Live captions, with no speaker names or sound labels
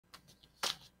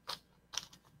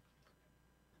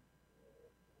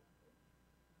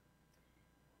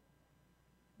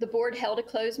The board held a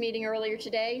closed meeting earlier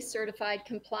today, certified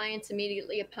compliance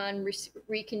immediately upon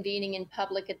reconvening in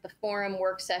public at the forum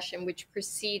work session, which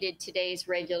preceded today's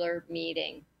regular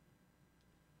meeting.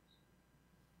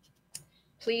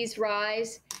 Please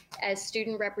rise as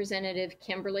Student Representative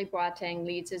Kimberly Boateng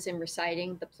leads us in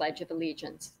reciting the Pledge of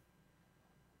Allegiance.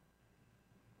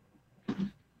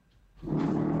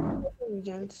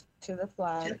 Allegiance to the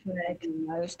flag of the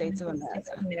United States of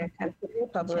America, and to the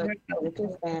republic for which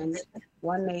it stands,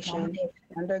 one nation,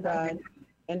 under God,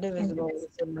 indivisible,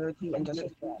 with liberty and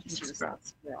justice for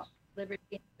all.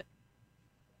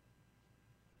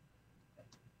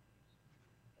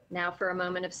 Now for a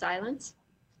moment of silence.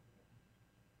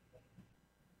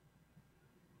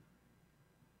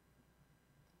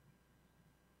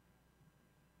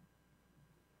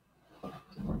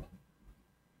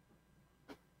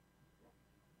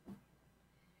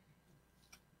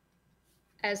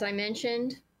 As I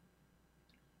mentioned,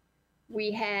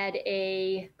 we had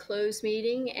a closed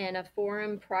meeting and a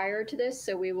forum prior to this,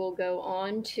 so we will go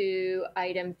on to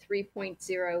item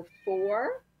 3.04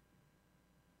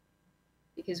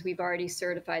 because we've already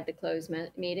certified the closed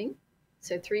meeting.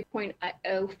 So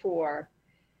 3.04,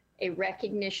 a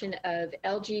recognition of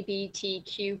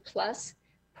LGBTQ plus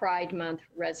Pride Month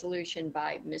resolution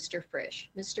by Mr. Frisch.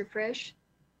 Mr. Frisch.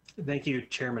 Thank you,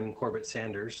 Chairman Corbett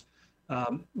Sanders.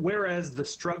 Whereas the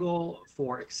struggle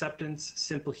for acceptance,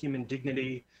 simple human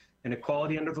dignity, and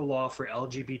equality under the law for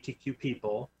LGBTQ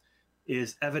people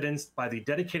is evidenced by the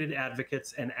dedicated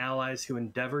advocates and allies who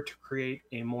endeavor to create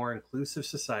a more inclusive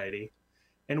society,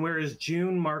 and whereas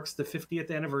June marks the 50th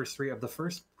anniversary of the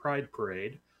first Pride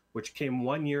Parade, which came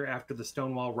 1 year after the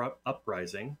Stonewall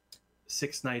Uprising,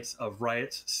 6 nights of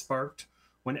riots sparked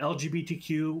when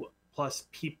LGBTQ plus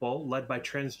people led by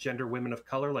transgender women of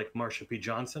color like Marsha P.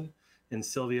 Johnson and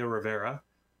Sylvia Rivera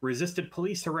resisted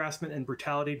police harassment and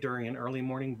brutality during an early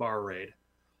morning bar raid.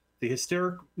 The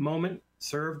historic moment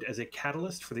served as a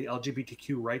catalyst for the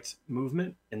LGBTQ rights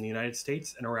movement in the United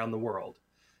States and around the world.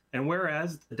 And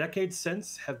whereas the decades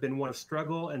since have been one of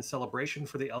struggle and celebration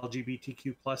for the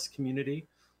LGBTQ plus community,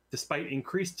 despite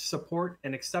increased support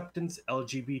and acceptance,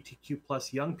 LGBTQ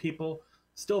plus young people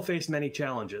still face many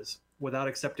challenges. Without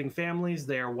accepting families,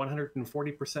 they are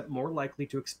 140% more likely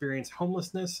to experience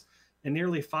homelessness and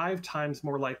nearly 5 times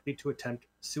more likely to attempt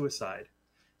suicide.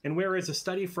 And whereas a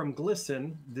study from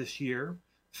GLSEN this year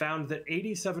found that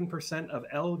 87% of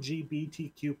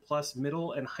LGBTQ plus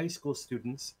middle and high school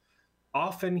students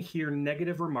often hear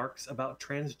negative remarks about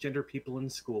transgender people in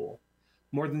school.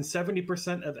 More than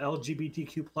 70% of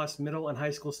LGBTQ plus middle and high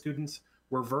school students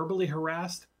were verbally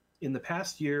harassed in the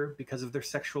past year because of their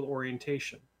sexual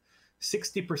orientation.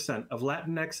 60% of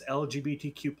Latinx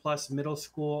LGBTQ plus middle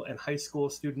school and high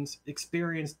school students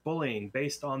experienced bullying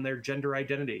based on their gender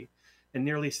identity, and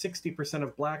nearly 60%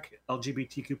 of Black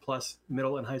LGBTQ plus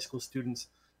middle and high school students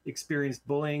experienced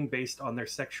bullying based on their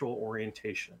sexual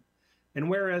orientation. And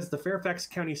whereas the Fairfax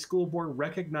County School Board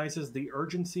recognizes the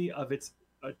urgency of its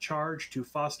charge to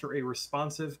foster a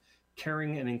responsive,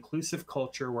 caring, and inclusive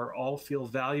culture where all feel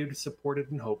valued,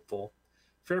 supported, and hopeful,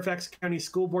 Fairfax County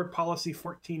School Board Policy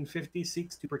 1450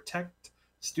 seeks to protect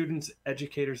students,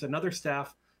 educators, and other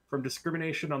staff from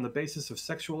discrimination on the basis of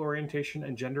sexual orientation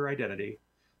and gender identity.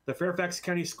 The Fairfax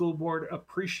County School Board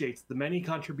appreciates the many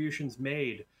contributions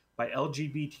made by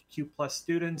LGBTQ plus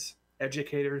students,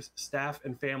 educators, staff,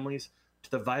 and families to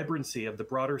the vibrancy of the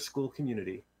broader school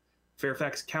community.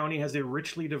 Fairfax County has a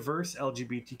richly diverse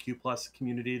LGBTQ plus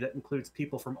community that includes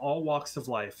people from all walks of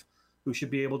life who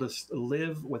should be able to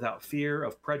live without fear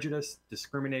of prejudice,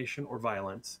 discrimination, or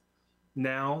violence.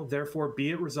 Now, therefore,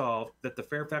 be it resolved that the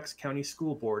Fairfax County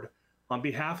School Board, on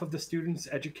behalf of the students,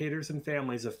 educators, and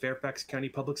families of Fairfax County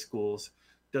Public Schools,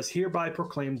 does hereby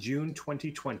proclaim June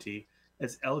 2020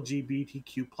 as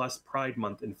LGBTQ plus Pride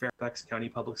Month in Fairfax County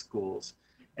Public Schools.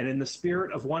 And in the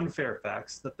spirit of One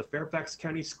Fairfax, that the Fairfax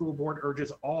County School Board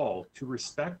urges all to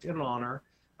respect and honor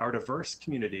our diverse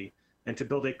community and to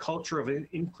build a culture of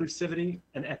inclusivity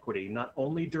and equity, not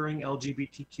only during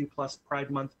LGBTQ plus Pride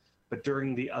Month, but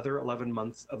during the other 11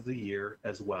 months of the year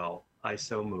as well. I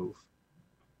so move.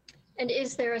 And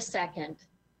is there a second?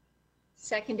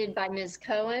 Seconded by Ms.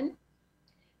 Cohen.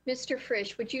 Mr.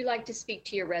 Frisch, would you like to speak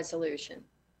to your resolution?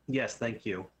 Yes, thank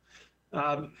you.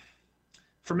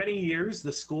 For many years,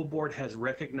 the school board has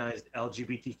recognized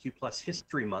LGBTQ plus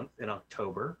History Month in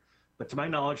October, but to my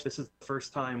knowledge, this is the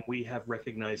first time we have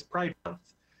recognized Pride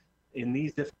Month. In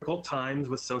these difficult times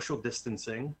with social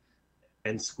distancing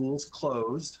and schools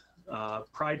closed,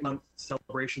 Pride Month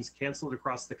celebrations canceled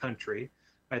across the country,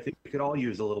 I think we could all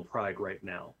use a little pride right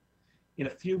now. In a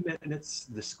few minutes,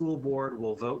 the school board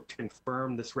will vote to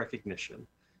confirm this recognition.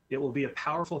 It will be a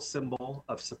powerful symbol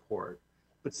of support.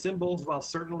 But symbols, while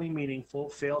certainly meaningful,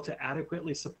 fail to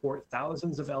adequately support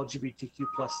thousands of LGBTQ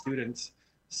plus students,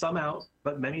 some out,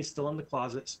 but many still in the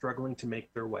closet struggling to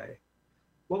make their way.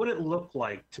 What would it look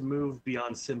like to move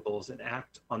beyond symbols and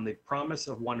act on the promise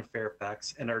of One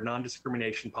Fairfax and our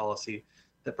non-discrimination policy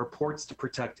that purports to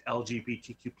protect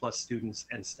LGBTQ plus students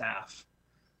and staff?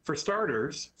 For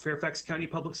starters, Fairfax County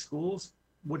Public Schools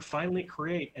would finally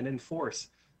create and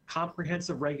enforce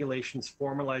comprehensive regulations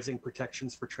formalizing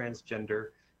protections for transgender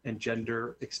and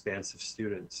gender expansive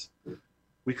students.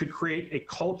 We could create a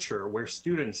culture where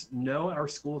students know our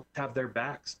schools have their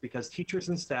backs because teachers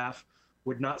and staff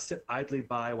would not sit idly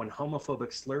by when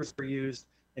homophobic slurs are used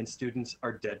and students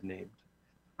are dead named.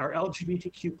 Our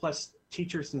LGBTQ plus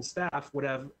teachers and staff would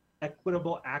have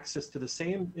equitable access to the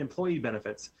same employee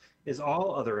benefits as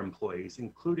all other employees,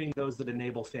 including those that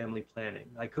enable family planning.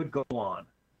 I could go on.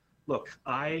 Look,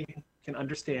 I can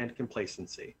understand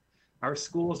complacency. Our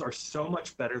schools are so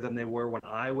much better than they were when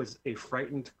I was a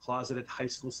frightened, closeted high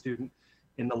school student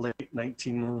in the late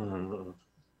 19...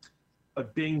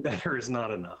 But being better is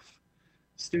not enough.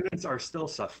 Students are still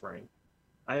suffering.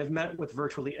 I have met with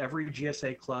virtually every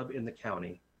GSA club in the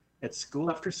county. At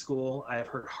school after school, I have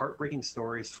heard heartbreaking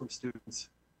stories from students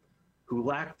who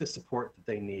lack the support that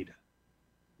they need,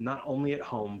 not only at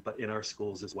home, but in our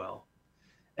schools as well.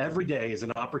 Every day is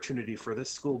an opportunity for this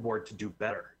school board to do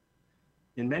better.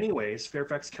 In many ways,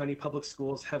 Fairfax County Public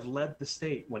Schools have led the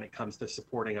state when it comes to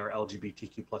supporting our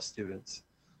LGBTQ plus students.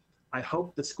 I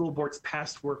hope the school board's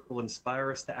past work will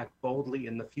inspire us to act boldly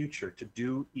in the future to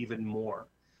do even more.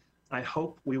 I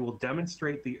hope we will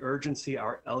demonstrate the urgency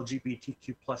our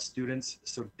LGBTQ plus students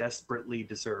so desperately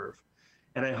deserve.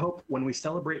 And I hope when we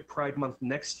celebrate Pride Month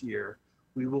next year,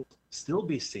 we will still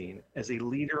be seen as a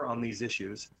leader on these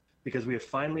issues because we have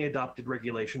finally adopted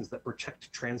regulations that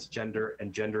protect transgender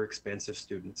and gender expansive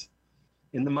students.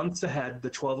 In the months ahead, the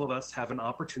 12 of us have an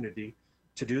opportunity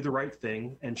to do the right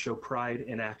thing and show pride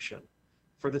in action.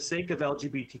 For the sake of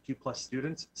LGBTQ plus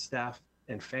students, staff,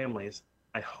 and families,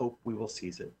 I hope we will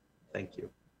seize it. Thank you.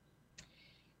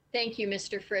 Thank you,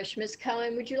 Mr. Frisch. Ms.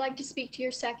 Cohen, would you like to speak to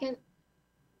your second?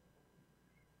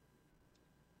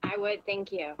 I would,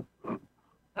 thank you.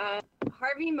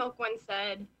 Harvey Milk once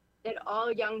said that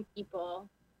all young people,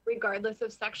 regardless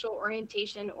of sexual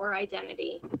orientation or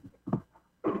identity,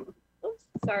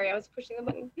 sorry, I was pushing the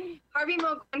button. Harvey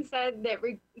Milk once said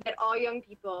that all young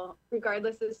people,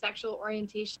 regardless of sexual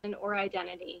orientation or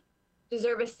identity,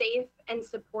 deserve a safe and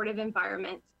supportive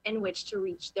environment in which to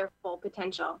reach their full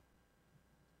potential.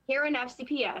 Here in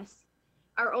FCPS,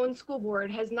 our own school board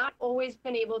has not always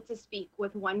been able to speak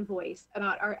with one voice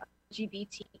about our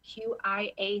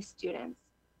LGBTQIA students,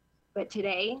 but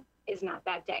today is not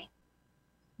that day.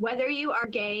 Whether you are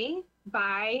gay,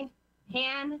 bi,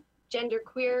 pan,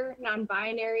 genderqueer,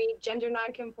 non-binary, gender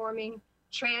non-conforming,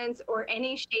 trans, or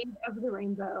any shade of the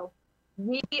rainbow,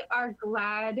 we are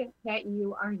glad that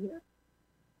you are here.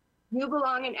 You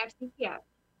belong in FCPS.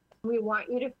 We want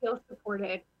you to feel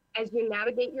supported as you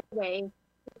navigate your way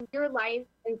through your life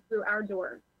and through our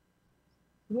doors.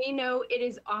 We know it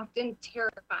is often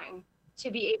terrifying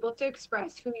to be able to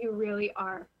express who you really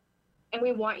are. And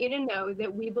we want you to know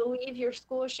that we believe your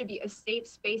school should be a safe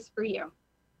space for you.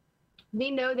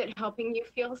 We know that helping you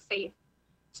feel safe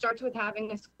starts with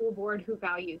having a school board who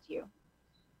values you.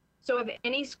 So if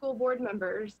any school board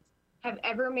members have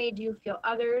ever made you feel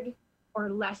othered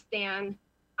or less than,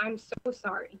 I'm so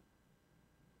sorry.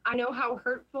 I know how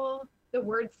hurtful the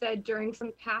words said during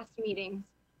some past meetings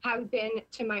have been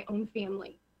to my own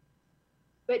family.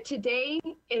 But today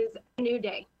is a new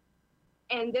day.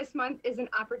 And this month is an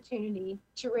opportunity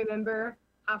to remember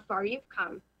how far you've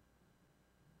come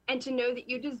and to know that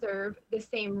you deserve the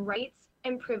same rights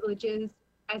and privileges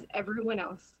as everyone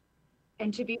else,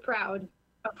 and to be proud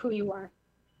of who you are.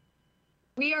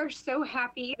 We are so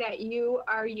happy that you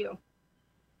are you,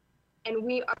 and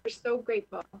we are so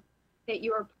grateful that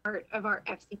you are part of our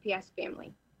FCPS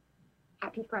family.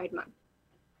 Happy Pride Month.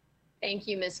 Thank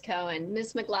you, Ms. Cohen.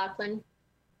 Ms. McLaughlin.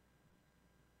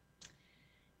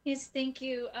 Yes, thank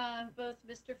you, both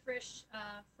Mr. Frisch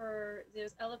for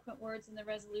those eloquent words in the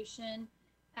resolution.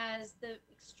 As the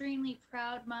extremely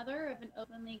proud mother of an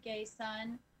openly gay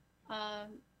son,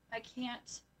 I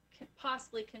can't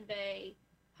possibly convey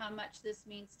how much this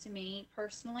means to me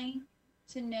personally,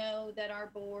 to know that our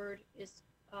board is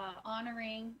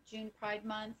honoring June Pride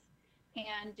Month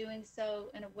and doing so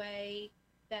in a way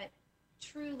that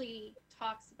truly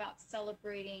talks about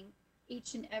celebrating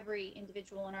each and every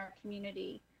individual in our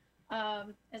community.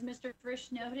 As Mr.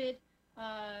 Frisch noted,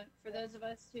 for those of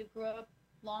us who grew up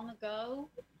long ago,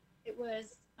 it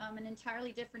was an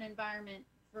entirely different environment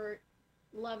for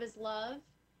love is love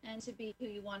and to be who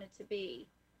you want it to be.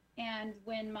 And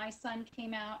when my son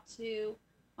came out to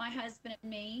my husband and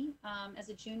me as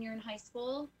a junior in high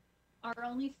school, our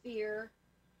only fear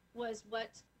was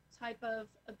what type of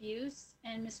abuse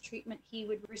and mistreatment he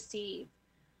would receive.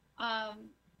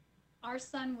 Our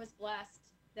son was blessed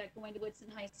that going to Woodson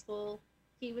High School,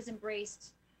 he was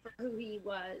embraced for who he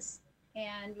was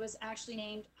and was actually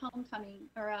named homecoming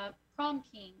or prom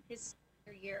king his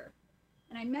senior year.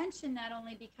 And I mention that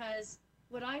only because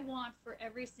what I want for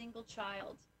every single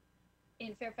child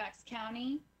in Fairfax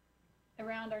County,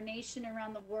 around our nation,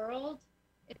 around the world,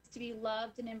 is to be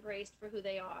loved and embraced for who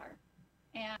they are.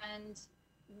 And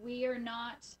we are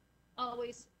not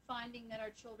always finding that our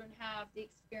children have the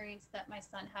experience that my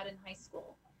son had in high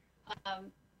school.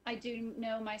 I do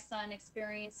know my son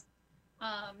experienced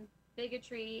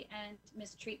bigotry and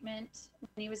mistreatment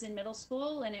when he was in middle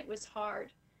school, and it was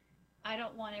hard. I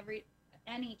don't want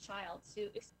any child to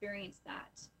experience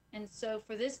that. And so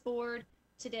for this board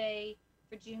today,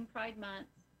 for June Pride Month,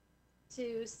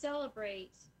 to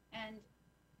celebrate and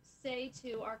say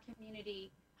to our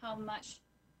community how much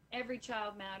every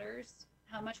child matters,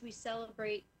 how much we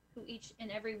celebrate who each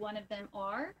and every one of them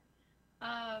are,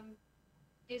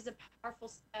 is a powerful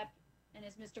step. And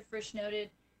as Mr. Frisch noted,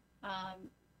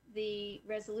 the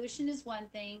resolution is one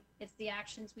thing, it's the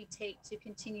actions we take to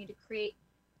continue to create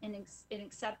an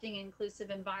accepting and inclusive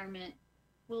environment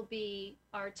will be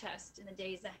our test in the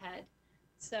days ahead.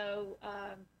 So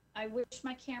I wish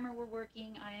my camera were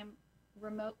working. I am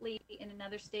remotely in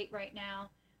another state right now.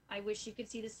 I wish you could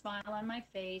see the smile on my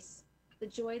face, the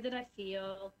joy that I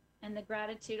feel, and the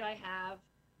gratitude I have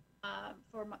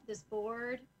for this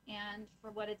board and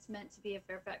for what it's meant to be a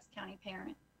Fairfax County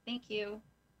parent. Thank you.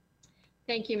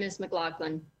 Thank you, Ms.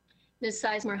 McLaughlin. Ms.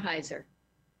 Sizemore-Heiser.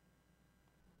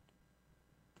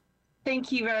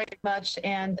 Thank you very much.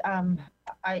 And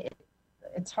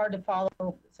it's hard to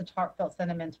follow such heartfelt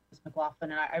sentiments from Ms.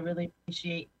 McLaughlin, and I really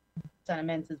appreciate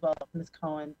sentiments as well from Ms.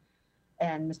 Cohen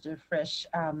and Mr. Frisch.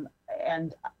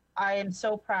 And I am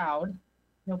so proud,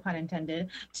 no pun intended,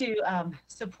 to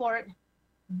support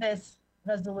this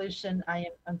resolution.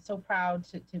 I'm so proud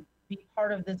to be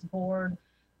part of this board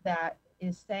that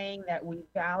is saying that we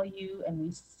value and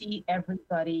we see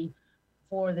everybody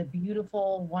for the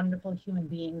beautiful, wonderful human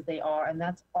beings they are, and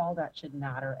that's all that should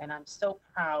matter. And I'm so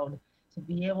proud to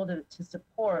be able to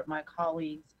support my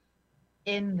colleagues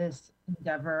in this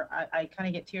endeavor. I kind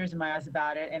of get tears in my eyes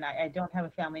about it, and I don't have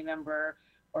a family member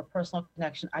or personal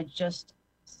connection. I just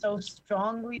so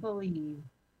strongly believe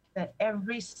that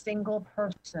every single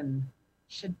person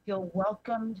should feel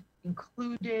welcomed,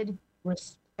 included,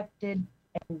 respected,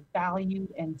 and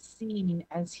valued and seen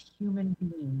as human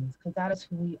beings, because that is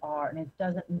who we are, and it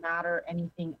doesn't matter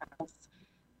anything else.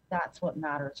 That's what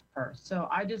matters first. So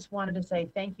I just wanted to say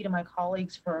thank you to my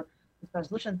colleagues for this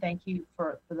resolution. Thank you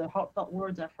for the heartfelt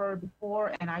words I've heard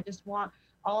before, and I just want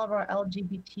all of our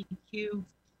LGBTQ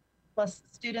plus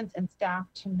students and staff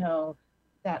to know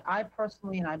that I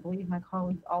personally, and I believe my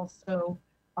colleagues also,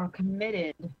 are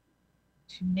committed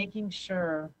to making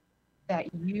sure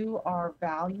that you are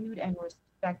valued and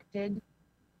respected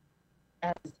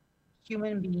as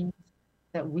human beings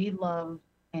that we love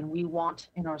and we want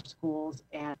in our schools,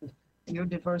 and your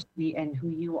diversity and who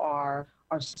you are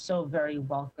so very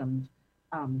welcomed.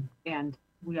 And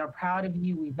we are proud of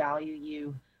you, we value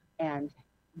you, and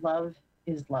love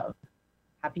is love.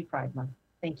 Happy Pride Month.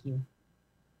 Thank you.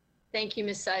 Thank you,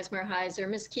 Ms. Sizemore-Heiser.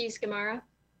 Ms. Keys-Gamarra.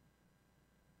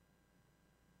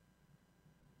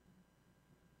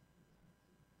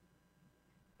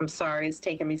 I'm sorry it's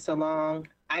taken me so long.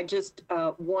 I just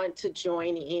want to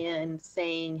join in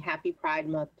saying Happy Pride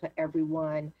Month to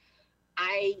everyone.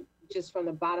 I just from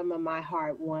the bottom of my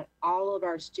heart want all of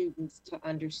our students to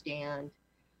understand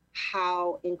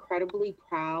how incredibly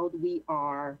proud we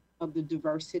are of the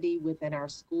diversity within our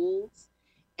schools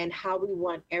and how we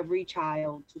want every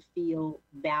child to feel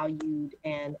valued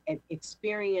and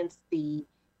experience the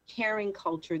caring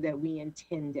culture that we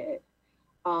intended.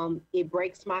 It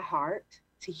breaks my heart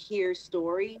to hear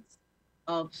stories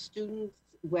of students,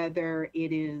 whether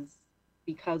it is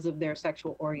because of their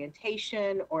sexual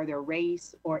orientation or their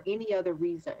race or any other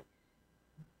reason.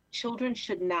 Children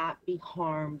should not be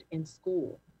harmed in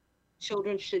school.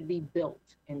 Children should be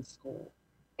built in school.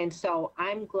 And so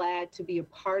I'm glad to be a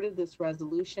part of this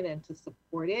resolution and to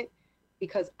support it,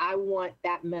 because I want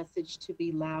that message to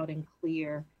be loud and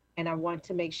clear. And I want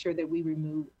to make sure that we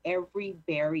remove every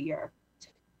barrier to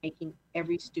making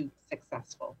every student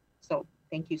successful. So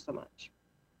thank you so much.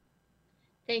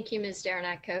 Thank you, Ms.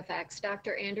 Derenak Kofax.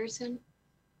 Dr. Anderson?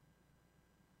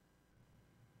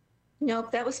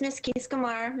 Nope, that was Miss Keys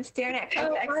Kumar, Miss Darnett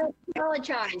Oh, Kovacs. I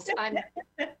apologize. I'm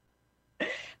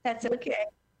That's okay.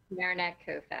 Marinette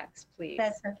Kofax, please.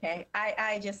 That's okay.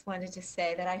 I just wanted to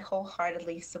say that I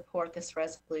wholeheartedly support this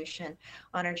resolution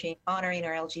honoring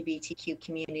our LGBTQ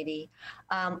community.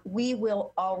 We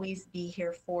will always be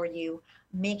here for you,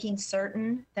 making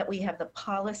certain that we have the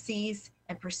policies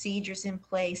and procedures in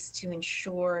place to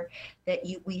ensure that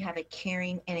we have a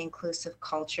caring and inclusive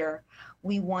culture.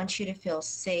 We want you to feel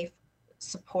safe,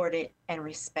 supported, and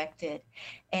respected.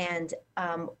 And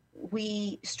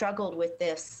we struggled with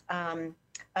this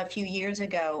a few years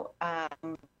ago.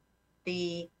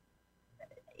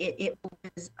 It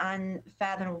was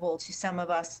unfathomable to some of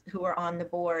us who were on the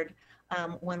board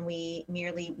when we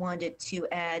merely wanted to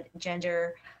add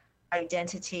gender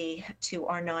identity to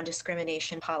our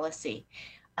non-discrimination policy.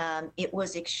 It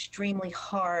was extremely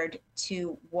hard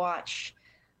to watch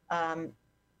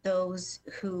those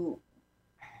who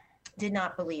did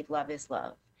not believe love is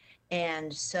love.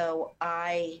 And so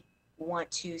I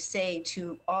want to say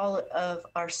to all of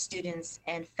our students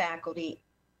and faculty,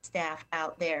 staff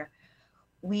out there,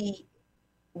 we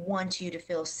want you to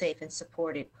feel safe and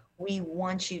supported. We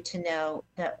want you to know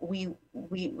that we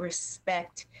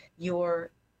respect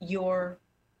your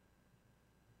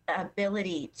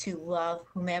ability to love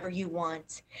whomever you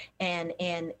want, and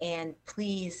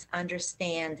please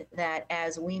understand that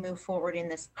as we move forward in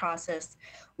this process,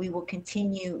 we will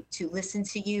continue to listen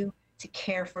to you, to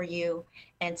care for you,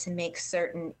 and to make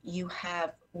certain we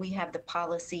have the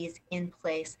policies in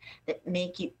place that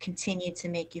continue to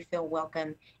make you feel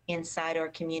welcome inside our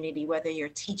community, whether you're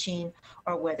teaching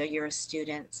or whether you're a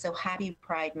student. So happy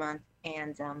Pride Month,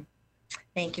 and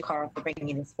thank you, Carl, for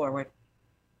bringing this forward.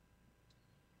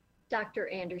 Dr.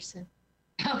 Anderson.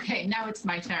 Okay, now it's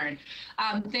my turn.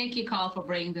 Thank you, Carl, for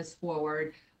bringing this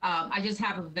forward. I just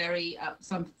have a very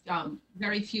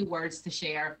few words to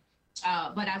share.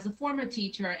 But as a former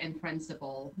teacher and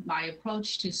principal, my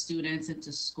approach to students and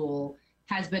to school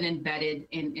has been embedded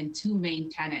in two main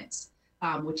tenets,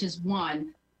 which is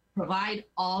one, provide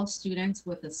all students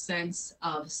with a sense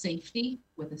of safety,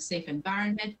 with a safe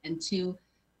environment, and two,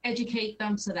 educate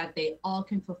them so that they all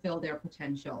can fulfill their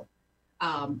potential.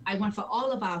 I want for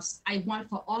all of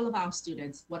our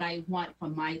students what I want for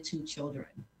my two children,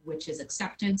 which is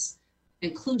acceptance,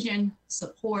 inclusion,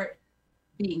 support,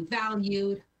 being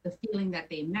valued, the feeling that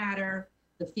they matter,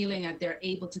 the feeling that they're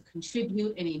able to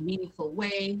contribute in a meaningful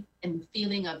way, and the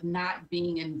feeling of not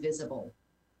being invisible.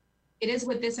 It is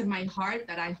with this in my heart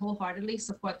that I wholeheartedly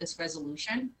support this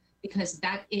resolution, because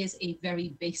that is a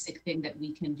very basic thing that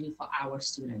we can do for our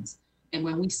students. And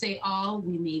when we say all,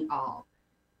 we mean all.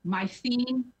 My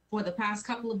theme for the past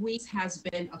couple of weeks has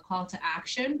been a call to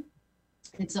action.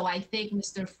 And so I thank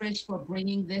Mr. Frisch for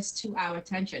bringing this to our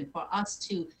attention, for us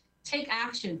to take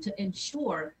action to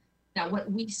ensure that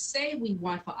what we say we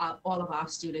want for all of our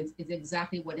students is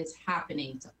exactly what is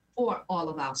happening for all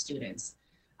of our students.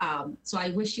 So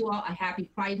I wish you all a happy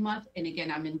Pride Month. And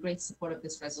again, I'm in great support of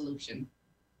this resolution.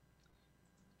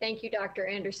 Thank you, Dr.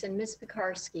 Anderson. Ms.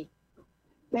 Pekarsky.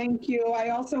 Thank you. I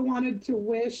also wanted to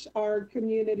wish our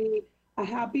community a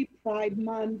happy Pride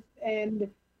Month. And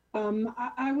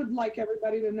I would like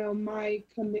everybody to know my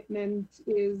commitment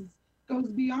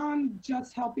goes beyond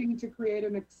just helping to create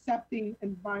an accepting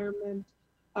environment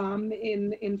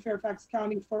in Fairfax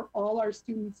County for all our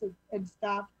students and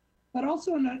staff, but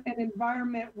also an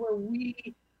environment where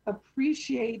we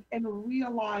appreciate and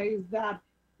realize that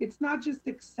it's not just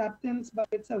acceptance, but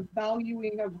it's a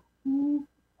valuing of who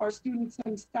our students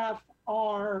and staff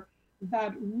are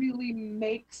that really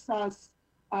makes us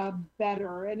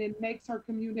better, and it makes our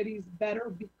communities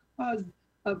better because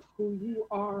of who you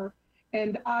are.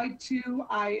 And I too,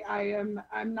 I'm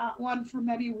not one for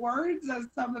many words, as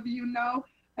some of you know,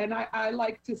 and I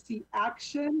like to see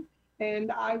action,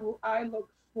 and I look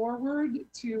forward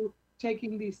to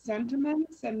taking these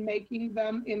sentiments and making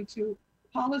them into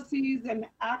policies and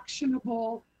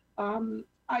actionable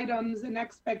items and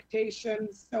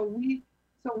expectations. So we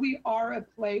are a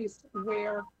place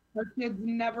where our kids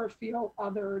never feel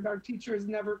othered, our teachers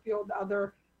never feel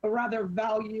other, but rather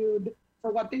valued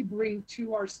for what they bring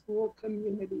to our school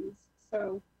communities.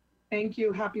 So thank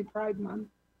you. Happy Pride Month.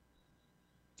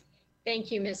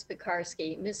 Thank you, Ms.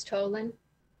 Pekarsky. Ms. Tolan.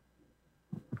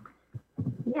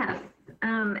 Yes,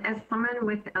 as someone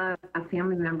with a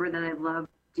family member that I love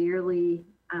dearly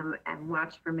and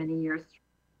watched for many years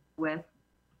with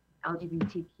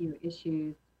LGBTQ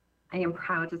issues, I am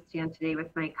proud to stand today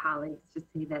with my colleagues to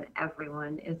say that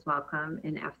everyone is welcome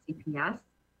in FCPS,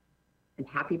 and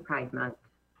happy Pride Month.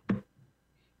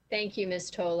 Thank you, Ms.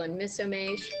 Tolan. Ms.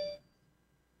 Omesh.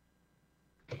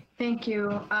 Thank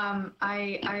you.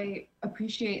 I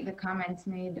appreciate the comments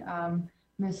made,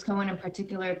 Ms. Cohen in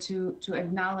particular, to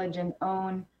acknowledge and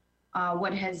own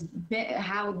what has been,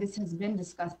 how this has been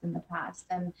discussed in the past,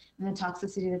 and the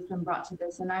toxicity that's been brought to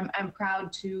this. And I'm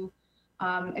proud to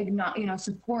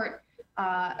support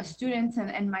students,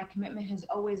 and my commitment has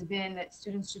always been that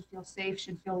students should feel safe,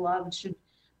 should feel loved, should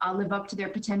live up to their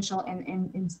potential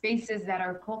in spaces that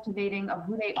are cultivating of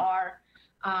who they are.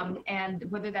 And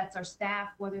whether that's our staff,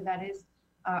 whether that is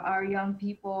our young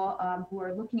people who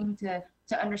are looking to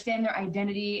understand their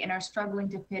identity and are struggling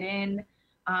to fit in,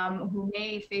 who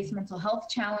may face mental health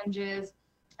challenges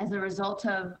as a result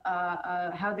of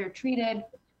how they're treated,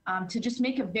 to just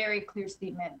make a very clear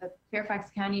statement that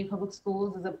Fairfax County Public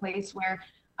Schools is a place where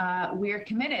we're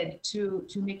committed to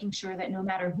making sure that no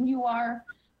matter who you are,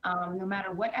 no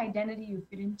matter what identity you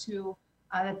fit into,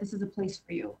 that this is a place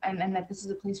for you, and that this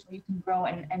is a place where you can grow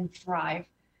and thrive.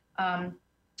 And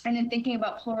in thinking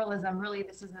about pluralism, really,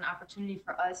 this is an opportunity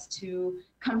for us to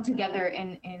come together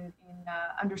in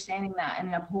understanding that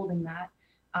and upholding that.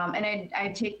 And I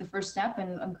take the first step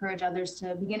and encourage others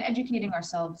to begin educating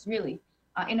ourselves, really,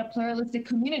 in a pluralistic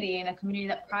community, in a community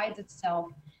that prides itself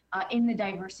in the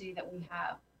diversity that we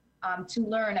have, to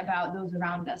learn about those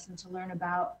around us and to learn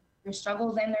about their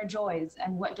struggles and their joys,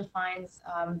 and what defines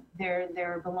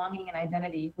their belonging and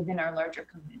identity within our larger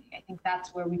community. I think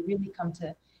that's where we really come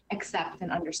to accept and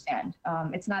understand.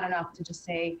 It's not enough to just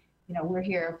say, we're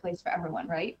here, a place for everyone,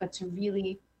 right? But to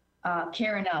really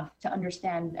care enough to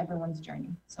understand everyone's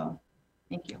journey. So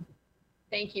thank you.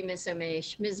 Thank you, Ms.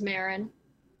 Omish. Ms. Marin?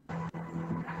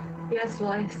 Yes,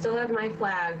 well, I still have my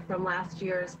flag from last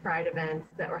year's Pride events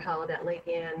that were held at Lake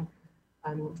Ann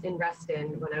in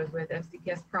Reston when I was with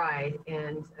FCPS Pride,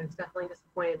 and I was definitely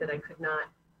disappointed that I could not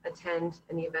attend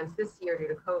any events this year due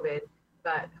to COVID,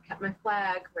 but I've kept my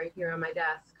flag right here on my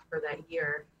desk for that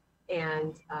year,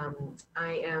 and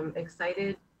I am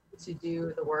excited to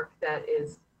do the work that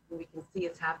we can see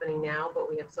it's happening now, but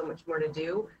we have so much more to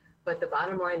do. But the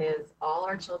bottom line is all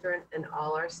our children and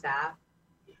all our staff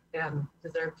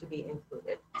deserve to be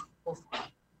included. Full stop.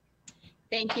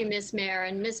 Thank you, Ms.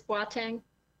 Marin. Ms. Boateng?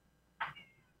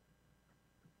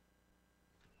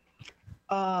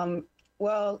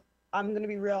 Well, I'm going to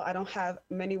be real. I don't have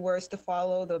many words to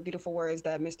follow the beautiful words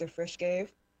that Mr. Frisch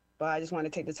gave, but I just want to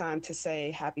take the time to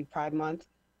say Happy Pride Month.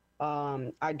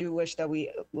 I do wish that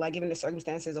given the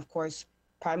circumstances, of course,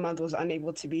 Pride Month was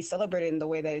unable to be celebrated in the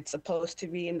way that it's supposed to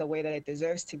be, in the way that it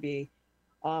deserves to be.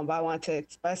 But I want to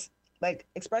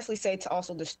expressly say to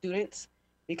also the students,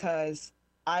 because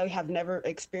I have never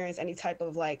experienced any type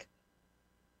of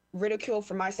ridicule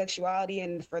for my sexuality,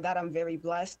 and for that I'm very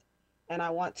blessed. And I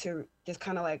want to just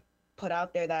kind of put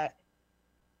out there that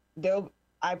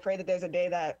I pray that there's a day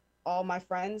that all my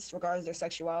friends, regardless of their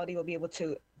sexuality, will be able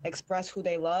to express who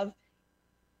they love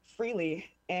freely.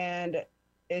 And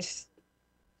it's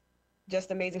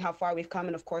just amazing how far we've come.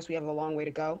 And of course, we have a long way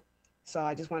to go. So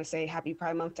I just want to say Happy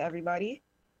Pride Month to everybody.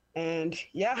 And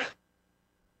yeah.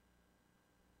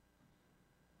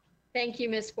 Thank you,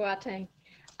 Ms. Boateng.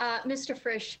 Mr.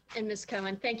 Frisch and Ms.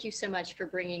 Cohen, thank you so much for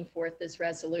bringing forth this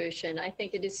resolution. I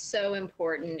think it is so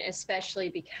important, especially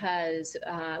because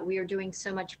we are doing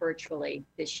so much virtually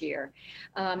this year.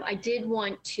 I did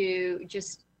want to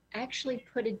just actually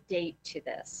put a date to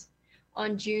this.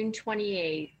 On June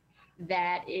 28th,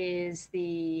 that is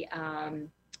the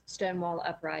Stonewall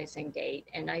Uprising date.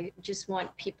 And I just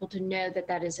want people to know that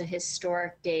that is a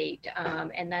historic date.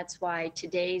 And that's why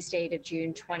today's date of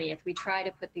June 20th, we try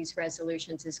to put these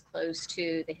resolutions as close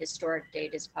to the historic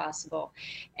date as possible.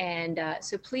 And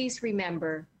so please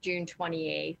remember June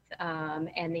 28th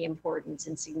and the importance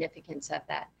and significance of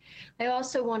that. I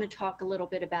also want to talk a little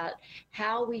bit about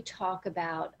how we talk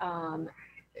about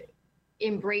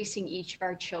embracing each of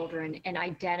our children and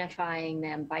identifying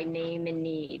them by name and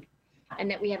need. And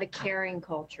that we have a caring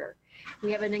culture.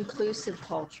 We have an inclusive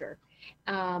culture.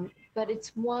 But it's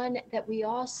one that we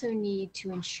also need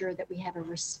to ensure that we have a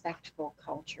respectful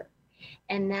culture.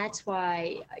 And that's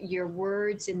why your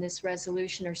words in this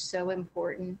resolution are so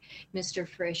important, Mr.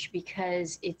 Frisch,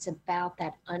 because it's about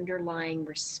that underlying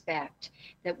respect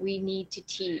that we need to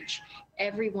teach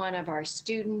every one of our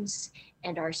students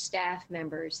and our staff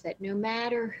members, that no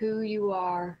matter who you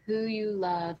are, who you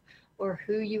love, or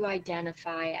who you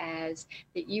identify as,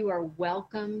 that you are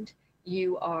welcomed,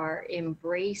 you are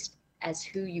embraced as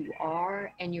who you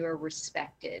are, and you are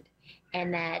respected.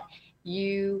 And that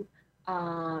your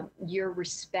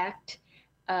respect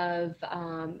of,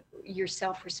 your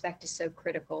self-respect is so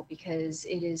critical, because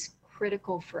it is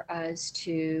critical for us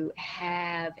to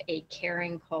have a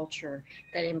caring culture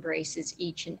that embraces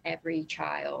each and every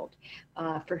child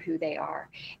for who they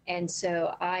are. And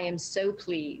so I am so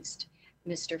pleased,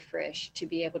 Mr. Frisch, to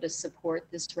be able to support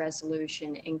this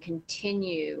resolution and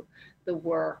continue the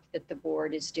work that the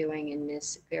board is doing in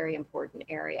this very important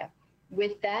area.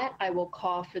 With that, I will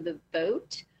call for the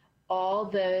vote. All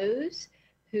those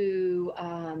who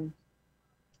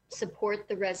support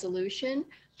the resolution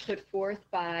put forth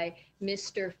by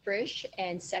Mr. Frisch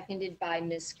and seconded by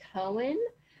Ms. Cohen,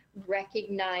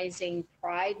 recognizing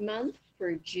Pride Month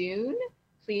for June,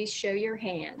 please show your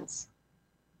hands.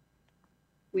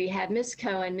 We have Ms.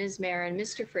 Cohen, Ms. Marin,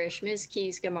 Mr. Frisch, Ms.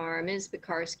 Keys-Gamarra, Ms.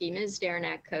 Pekarsky, Ms.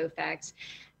 Derenak-Kofax,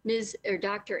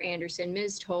 Dr. Anderson,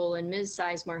 Ms. Tolan, Ms.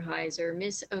 Sizemore-Heiser,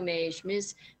 Ms. Omage,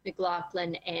 Ms.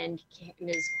 McLaughlin, and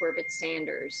Ms.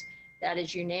 Corbett-Sanders. That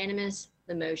is unanimous.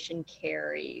 The motion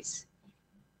carries.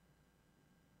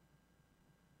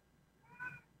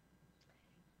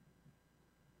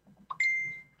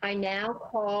 I now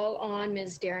call on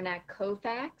Ms.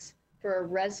 Derenak-Kofax for a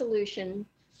resolution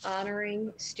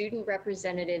honoring Student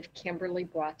Representative Kimberly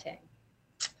Boateng.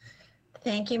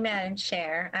 Thank you, Madam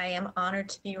Chair. I am honored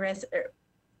to be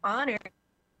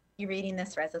reading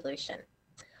this resolution.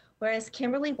 Whereas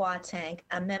Kimberly Boateng,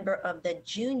 a member of the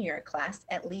junior class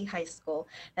at Lee High School,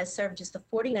 has served as the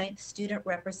 49th student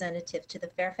representative to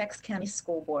the Fairfax County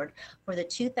School Board for the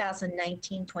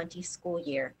 2019-20 school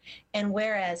year. And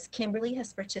whereas Kimberly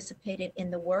has participated in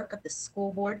the work of the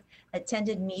school board,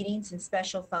 attended meetings and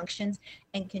special functions,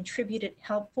 and contributed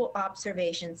helpful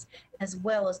observations as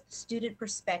well as the student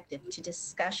perspective to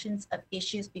discussions of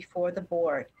issues before the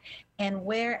board. And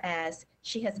whereas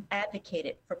she has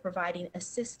advocated for providing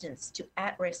assistance to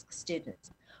at-risk students,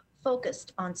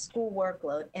 focused on school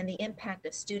workload and the impact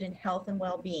of student health and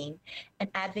well-being, and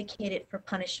advocated for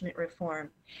punishment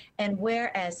reform. And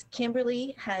whereas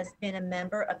Kimberly has been a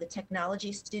member of the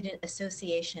Technology Student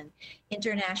Association,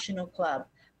 International Club,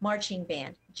 Marching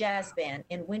Band, Jazz Band,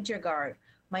 and Winter Guard,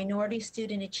 Minority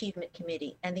Student Achievement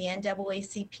Committee, and the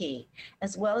NAACP,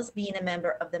 as well as being a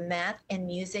member of the Math and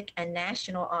Music and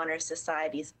National Honor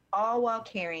Societies, all while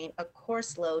carrying a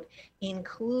course load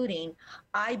including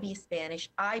IB Spanish,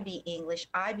 IB English,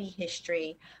 IB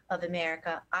History of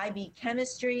America, IB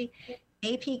Chemistry,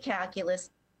 AP Calculus,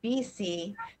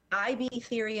 BC, IB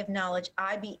Theory of Knowledge,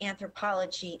 IB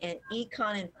Anthropology, and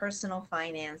Econ and Personal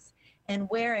Finance. And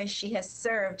whereas she has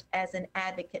served as an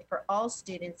advocate for all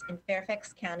students in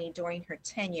Fairfax County during her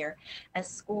tenure as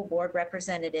school board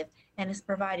representative and has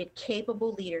provided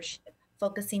capable leadership,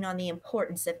 focusing on the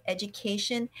importance of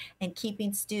education and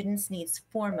keeping students' needs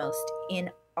foremost in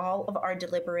all of our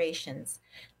deliberations.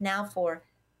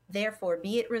 Therefore,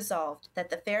 be it resolved that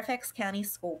the Fairfax County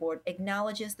School Board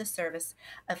acknowledges the service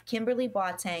of Kimberly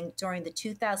Boateng during the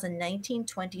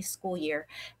 2019-20 school year,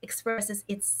 expresses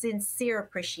its sincere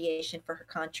appreciation for her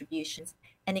contributions,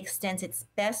 and extends its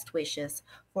best wishes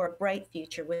for a bright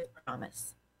future with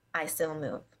promise. I so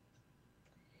move.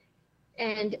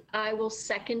 And I will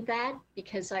second that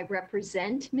because I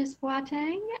represent Ms.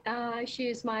 Boateng. She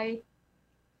is my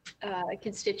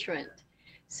constituent.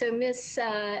 So Ms.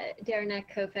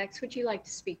 Derenak-Kofax, would you like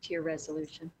to speak to your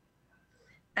resolution?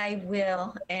 I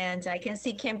will, and I can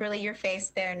see Kimberly, your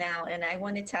face there now, and I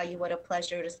want to tell you what a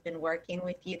pleasure it has been working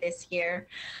with you this year.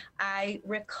 I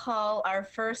recall our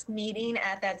first meeting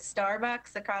at that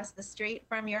Starbucks across the street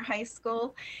from your high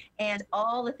school, and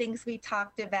all the things we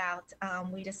talked about,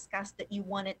 we discussed that you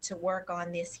wanted to work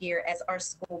on this year as our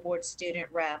school board student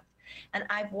rep. And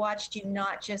I've watched you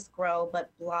not just grow, but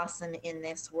blossom in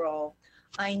this role.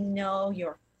 I know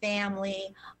your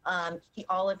family,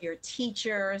 all of your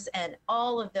teachers, and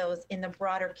all of those in the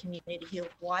broader community who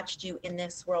have watched you in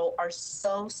this role are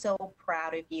so, so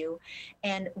proud of you.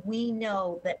 And we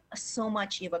know that so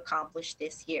much you've accomplished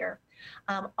this year.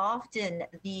 Often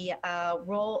the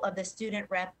role of the student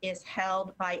rep is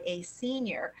held by a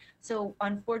senior. So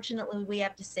unfortunately, we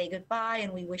have to say goodbye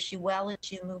and we wish you well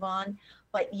as you move on.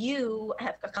 But you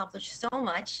have accomplished so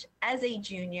much as a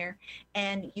junior,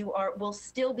 and you will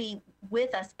still be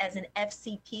with us as an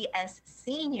FCPS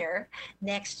senior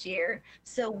next year.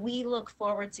 So we look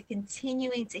forward to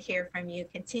continuing to hear from you,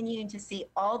 continuing to see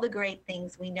all the great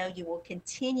things we know you will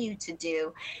continue to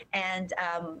do. And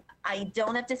I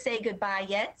don't have to say goodbye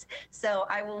yet. So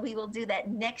we will do that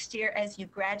next year as you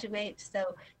graduate.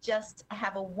 So just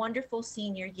have a wonderful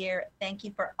senior year. Thank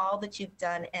you for all that you've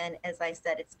done. And as I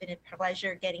said, it's been a pleasure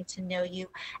getting to know you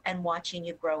and watching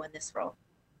you grow in this role.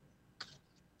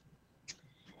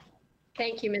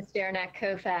 Thank you, Ms.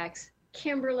 Derenak-Kofax.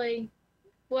 Kimberly,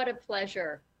 what a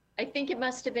pleasure I think it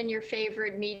must have been your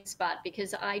favorite meet spot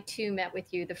because I too met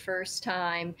with you the first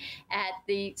time at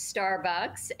the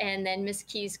Starbucks, and then Miss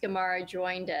Keys Gamara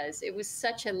joined us. It was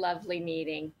such a lovely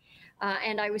meeting.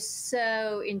 And I was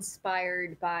so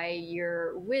inspired by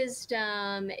your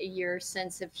wisdom, your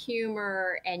sense of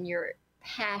humor, and your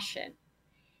passion.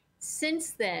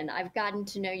 Since then, I've gotten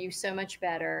to know you so much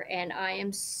better, and I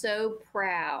am so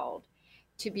proud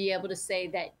to be able to say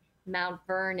that Mount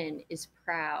Vernon is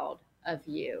proud of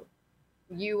you.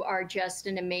 You are just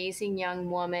an amazing young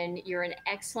woman. You're an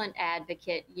excellent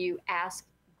advocate. You ask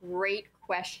great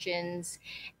questions,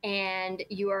 and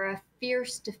you are a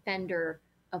fierce defender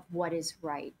of what is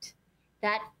right.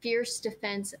 That fierce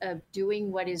defense of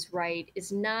doing what is right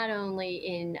is not only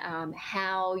in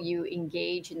how you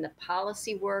engage in the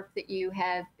policy work that you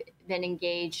have been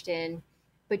engaged in,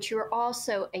 but you're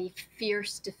also a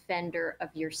fierce defender of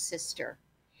your sister.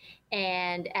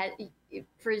 And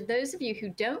for those of you who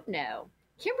don't know,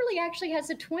 Kimberly actually has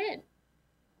a twin,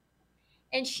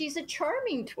 and she's a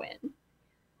charming twin.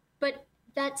 But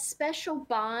that special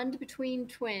bond between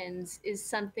twins is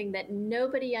something that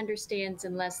nobody understands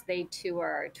unless they too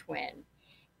are a twin.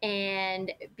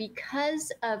 And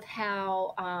because of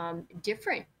how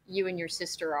different you and your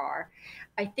sister are,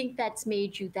 I think that's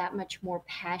made you that much more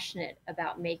passionate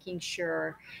about making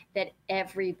sure that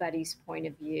everybody's point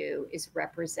of view is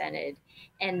represented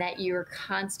and that you're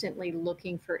constantly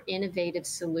looking for innovative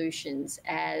solutions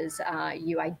as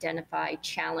you identify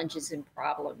challenges and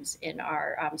problems in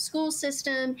our school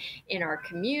system, in our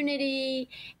community.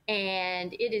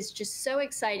 And it is just so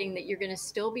exciting that you're going to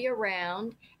still be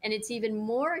around. And it's even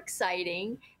more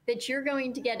exciting that you're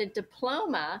going to get a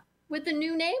diploma with a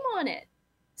new name on it.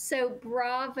 So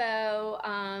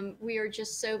bravo. We are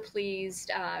just so pleased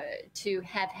to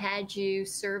have had you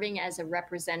serving as a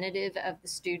representative of the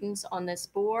students on this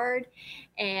board.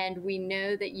 And we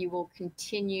know that you will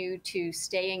continue to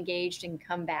stay engaged and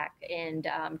come back and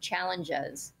challenge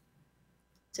us.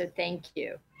 So thank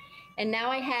you. And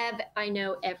now I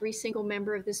know every single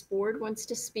member of this board wants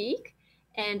to speak.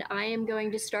 And I am going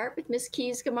to start with Ms.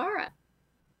 Keys Gamara.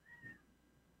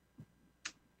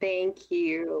 Thank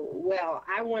you. Well,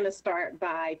 I want to start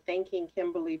by thanking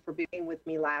Kimberly for being with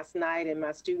me last night in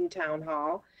my student town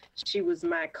hall. She was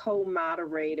my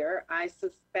co-moderator. I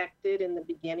suspected in the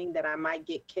beginning that I might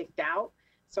get kicked out.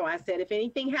 So I said, if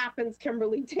anything happens,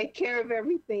 Kimberly, take care of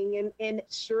everything. And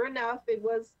sure enough, it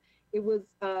was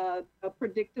a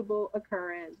predictable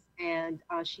occurrence, and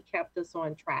she kept us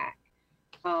on track.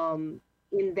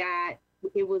 In that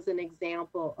it was an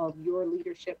example of your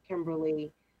leadership,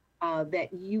 Kimberly, that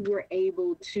you were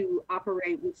able to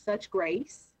operate with such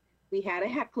grace. We had a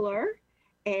heckler,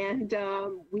 and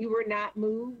we were not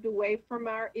moved away from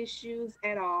our issues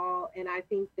at all. And I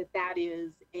think that that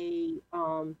is a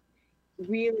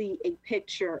really a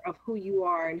picture of who you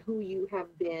are and who you have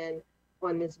been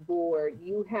on this board.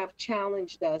 You have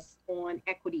challenged us on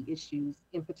equity issues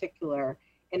in particular,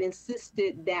 and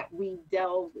insisted that we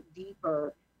delve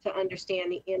deeper to understand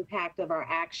the impact of our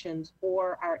actions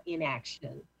or our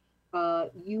inaction.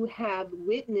 You have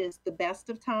witnessed the best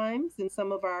of times in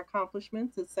some of our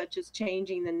accomplishments, such as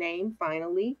changing the name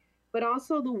finally, but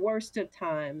also the worst of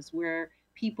times where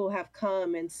people have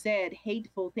come and said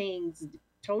hateful things,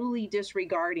 totally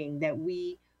disregarding that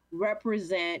we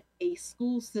represent a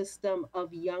school system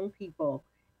of young people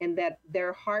and that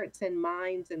their hearts and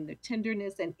minds and their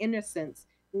tenderness and innocence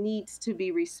needs to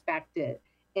be respected.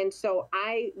 And so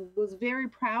I was very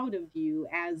proud of you,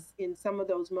 as in some of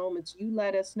those moments you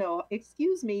let us know,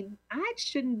 excuse me, I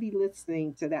shouldn't be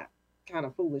listening to that kind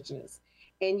of foolishness.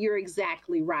 And you're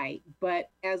exactly right.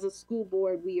 But as a school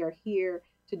board, we are here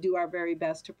to do our very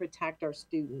best to protect our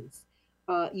students.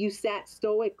 You sat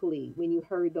stoically when you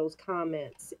heard those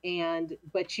comments,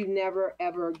 but you never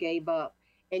ever gave up,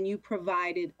 and you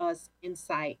provided us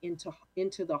insight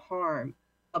into the harm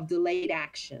of delayed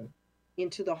action,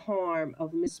 into the harm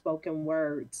of misspoken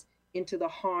words, into the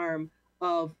harm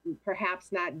of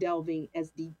perhaps not delving as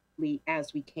deeply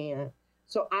as we can.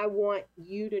 So I want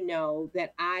you to know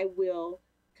that I will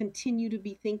continue to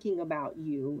be thinking about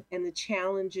you and the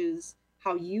challenges,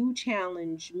 how you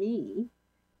challenge me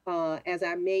as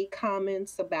I made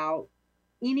comments about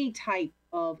any type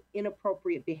of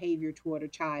inappropriate behavior toward a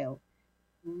child,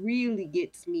 really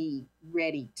gets me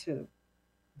ready to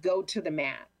go to the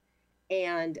mat.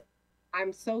 And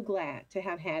I'm so glad to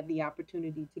have had the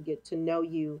opportunity to get to know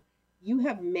you. You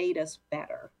have made us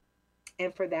better.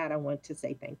 And for that, I want to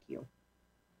say thank you.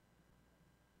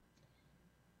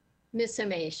 Ms.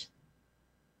 Amesh.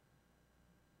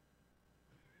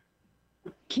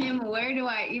 Kim, where do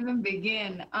I even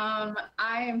begin? I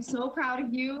am so proud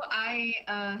of you. I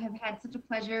have had such a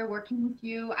pleasure working with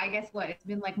you. I guess what, it's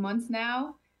been like months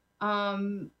now.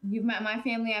 You've met my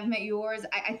family, I've met yours.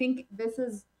 I think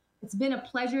it's been a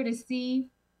pleasure to see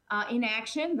in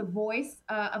action the voice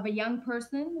of a young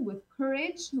person with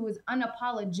courage who is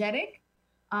unapologetic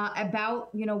about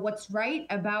what's right,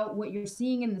 about what you're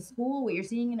seeing in the school, what you're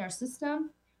seeing in our system,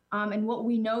 and what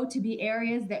we know to be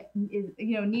areas that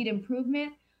need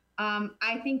improvement.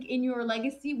 I think in your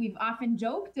legacy, we've often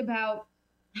joked about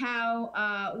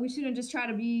how we shouldn't just try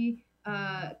to be,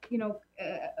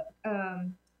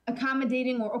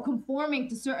 accommodating or conforming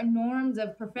to certain norms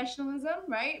of professionalism,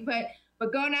 right?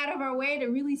 But going out of our way to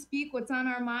really speak what's on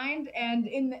our mind. And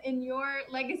in your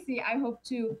legacy, I hope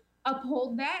to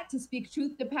uphold that, to speak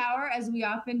truth to power, as we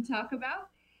often talk about.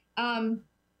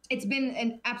 It's been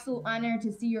an absolute honor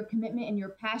to see your commitment and your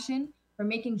passion for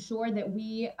making sure that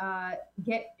we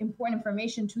get important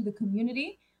information to the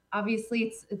community.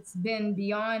 Obviously, it's been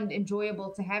beyond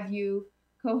enjoyable to have you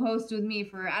co-host with me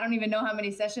for I don't even know how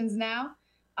many sessions now,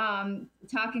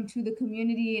 talking to the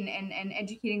community and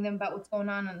educating them about what's going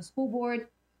on the school board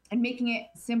and making it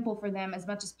simple for them as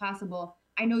much as possible.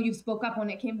 I know you spoke up when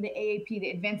it came to the AAP,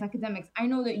 the advanced academics. I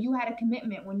know that you had a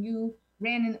commitment when you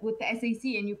ran with the SAC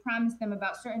and you promised them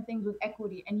about certain things with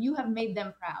equity, and you have made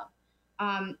them proud.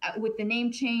 With the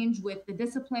name change, with the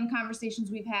discipline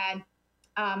conversations we've had,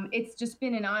 it's just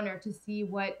been an honor to see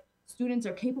what students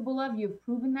are capable of. You've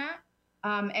proven that,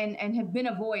 and have been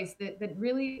a voice that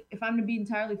really, if I'm to be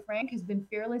entirely frank, has been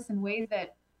fearless in ways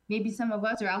that maybe some of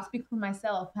us, or I'll speak for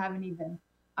myself, haven't even.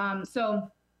 So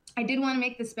I did want to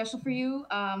make this special for you.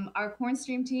 Our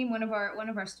Cornstream team, one of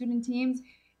our student teams,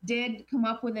 did come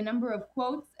up with a number of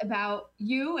quotes about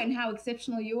you and how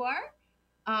exceptional you are.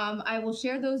 I will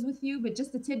share those with you, but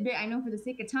just a tidbit, I know for the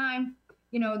sake of time,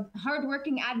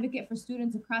 hardworking advocate for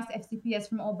students across FCPS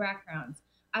from all backgrounds.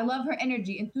 I love her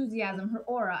energy, enthusiasm, her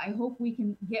aura. I hope we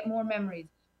can get more memories.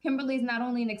 Kimberly is not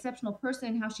only an exceptional person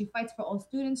in how she fights for all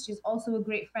students, she's also a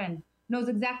great friend, knows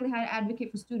exactly how to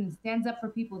advocate for students, stands up for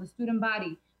people, the student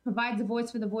body, provides a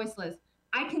voice for the voiceless.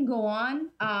 I can go on,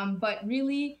 but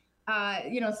really,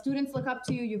 students look up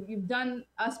to you. You've done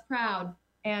us proud,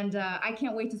 and I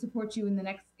can't wait to support you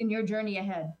in your journey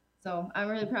ahead. So I'm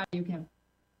really proud of you, Kim.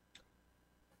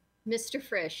 Mr.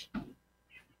 Frisch.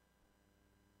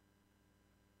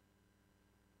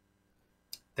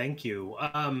 Thank you.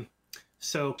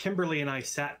 So Kimberly and I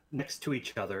sat next to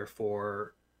each other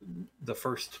for the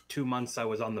first 2 months I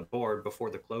was on the board before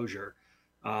the closure.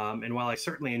 And while I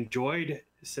certainly enjoyed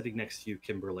sitting next to you,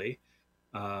 Kimberly,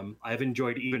 I've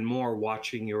enjoyed even more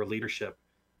watching your leadership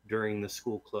during the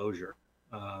school closure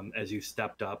as you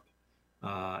stepped up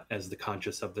as the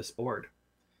conscience of this board.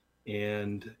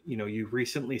 And, you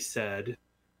recently said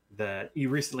that you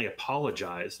recently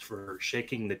apologized for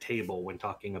shaking the table when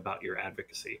talking about your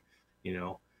advocacy.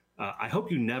 I hope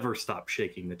you never stop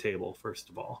shaking the table, first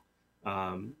of all,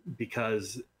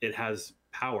 because it has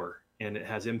power and it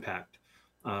has impact.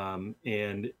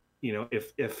 And,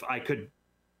 if I could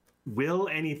will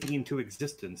anything into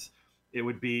existence, it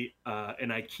would be an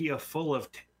IKEA full of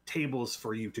tables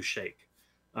for you to shake.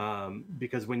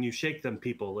 Because when you shake them,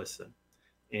 people listen.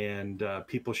 And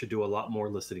people should do a lot more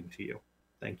listening to you.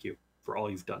 Thank you for all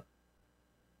you've done.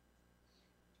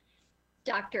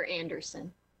 Dr.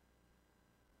 Anderson.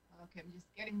 Okay, I'm just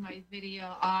getting my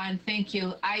video on. Thank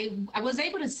you. I was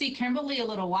able to see Kimberly a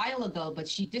little while ago, but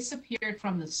she disappeared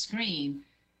from the screen.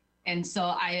 And so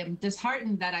I am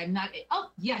disheartened that I'm not, oh,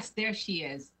 yes, there she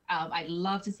is. I'd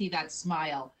love to see that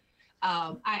smile.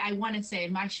 I want to say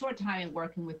in my short time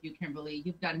working with you, Kimberly,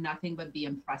 you've done nothing but be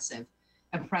impressive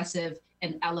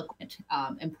and eloquent,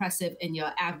 impressive in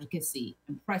your advocacy,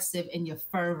 impressive in your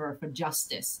fervor for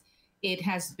justice. It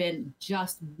has been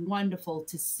just wonderful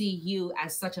to see you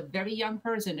as such a very young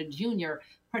person, a junior,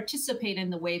 participate in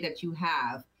the way that you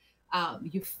have.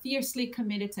 You're fiercely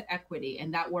committed to equity,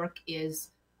 and that work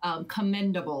is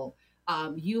commendable.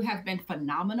 You have been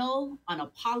phenomenal,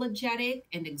 unapologetic,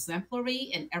 and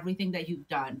exemplary in everything that you've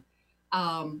done.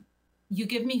 You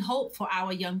give me hope for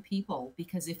our young people,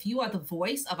 because if you are the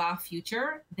voice of our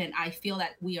future, then I feel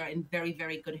that we are in very,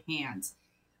 very good hands.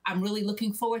 I'm really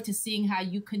looking forward to seeing how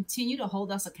you continue to hold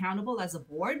us accountable as a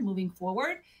board moving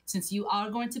forward, since you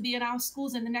are going to be in our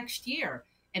schools in the next year.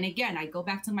 And again, I go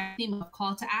back to my theme of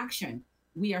call to action.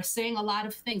 We are saying a lot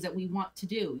of things that we want to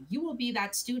do. You will be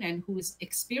that student who is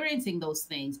experiencing those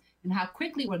things and how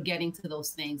quickly we're getting to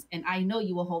those things. And I know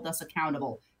you will hold us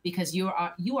accountable, because you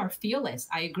are fearless.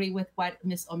 I agree with what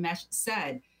Ms. Omesh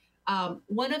said.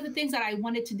 One of the things that I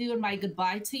wanted to do in my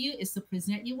goodbye to you is to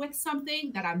present you with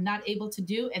something that I'm not able to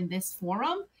do in this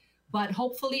forum, but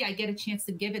hopefully I get a chance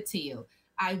to give it to you.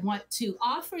 I want to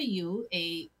offer you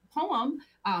a poem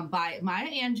by Maya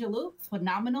Angelou,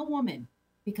 Phenomenal Woman,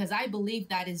 because I believe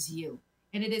that is you.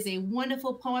 And it is a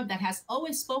wonderful poem that has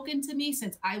always spoken to me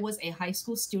since I was a high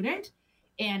school student.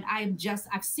 And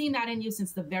I've seen that in you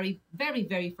since the very, very,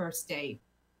 very first day.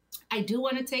 I do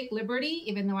want to take liberty,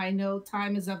 even though I know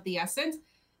time is of the essence,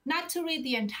 not to read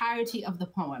the entirety of the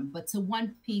poem, but to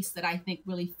one piece that I think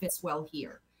really fits well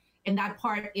here. And that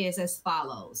part is as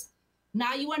follows.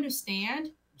 Now you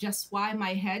understand just why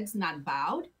my head's not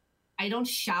bowed. I don't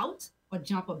shout or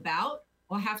jump about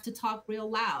or have to talk real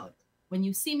loud. When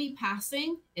you see me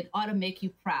passing, it ought to make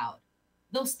you proud.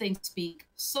 Those things speak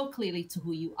so clearly to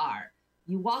who you are.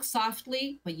 You walk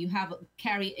softly, but you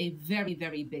carry a very,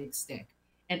 very big stick.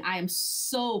 And I am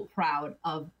so proud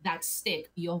of that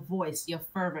stick, your voice, your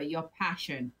fervor, your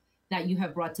passion that you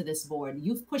have brought to this board.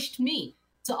 You've pushed me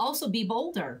to also be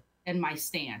bolder in my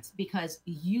stance because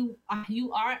you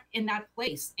are in that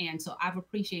place. And so I've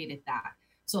appreciated that.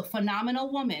 So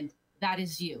phenomenal woman, that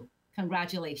is you.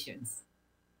 Congratulations.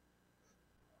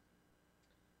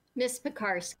 Ms.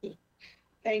 Pekarsky.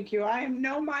 Thank you. I am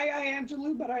no Maya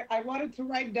Angelou, but I wanted to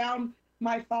write down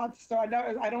my thoughts so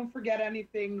I don't forget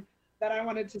anything that I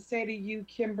wanted to say to you,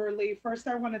 Kimberly. First,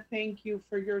 I want to thank you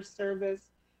for your service.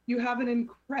 You have an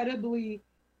incredibly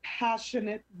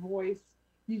passionate voice.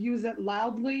 You use it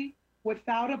loudly,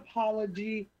 without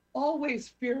apology, always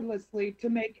fearlessly to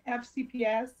make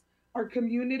FCPS, our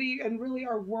community, and really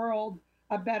our world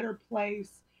a better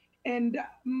place. And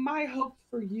my hope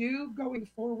for you going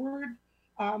forward,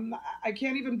 I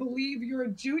can't even believe you're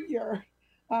a junior,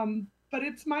 but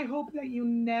it's my hope that you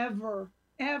never,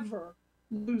 ever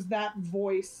lose that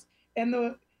voice and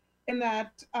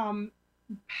that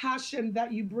passion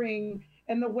that you bring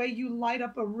and the way you light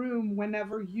up a room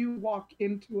whenever you walk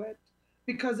into it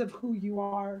because of who you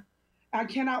are. I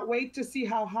cannot wait to see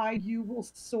how high you will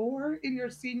soar in your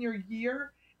senior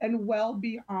year and well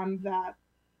beyond that.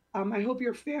 I hope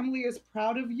your family is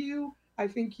proud of you. I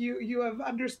think you have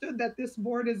understood that this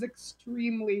board is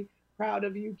extremely proud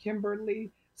of you,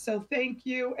 Kimberly. So thank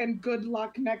you and good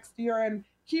luck next year, and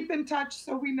keep in touch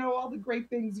so we know all the great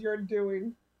things you're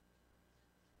doing.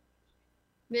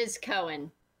 Ms.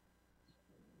 Cohen.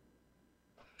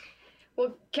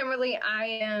 Well, Kimberly, I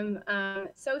am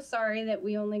so sorry that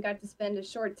we only got to spend a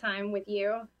short time with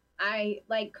you. I,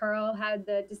 like Carl, had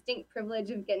the distinct privilege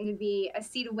of getting to be a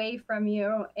seat away from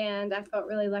you, and I felt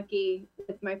really lucky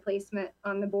with my placement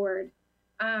on the board.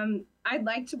 I'd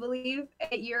like to believe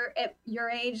at your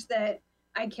age that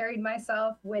I carried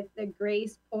myself with the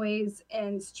grace, poise,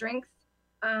 and strength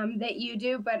that you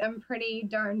do, but I'm pretty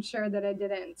darn sure that I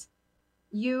didn't.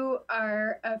 You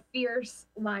are a fierce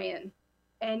lion,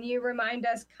 and you remind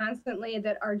us constantly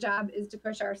that our job is to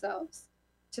push ourselves,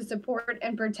 to support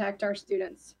and protect our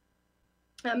students.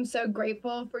 I'm so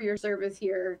grateful for your service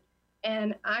here,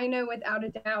 and I know without a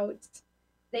doubt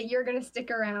that you're going to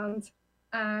stick around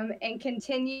and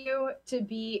continue to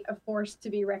be a force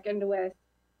to be reckoned with,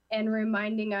 and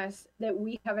reminding us that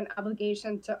we have an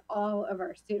obligation to all of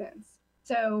our students.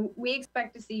 So we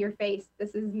expect to see your face.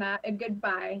 This is not a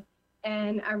goodbye,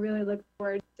 and I really look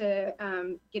forward to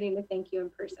getting to thank you in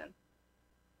person.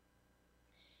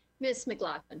 Ms.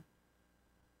 McLaughlin.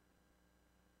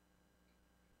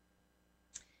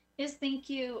 Yes, thank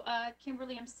you.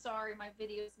 Kimberly, I'm sorry my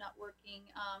video is not working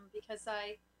because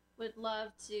I would love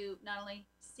to not only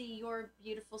see your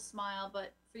beautiful smile,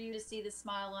 but for you to see the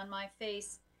smile on my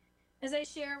face as I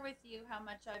share with you how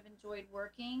much I've enjoyed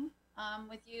working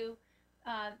with you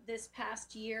this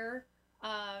past year.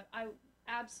 I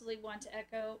absolutely want to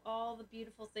echo all the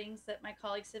beautiful things that my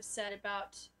colleagues have said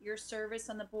about your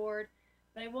service on the board,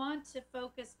 but I want to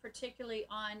focus particularly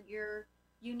on your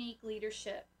unique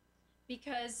leadership,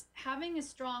 because having a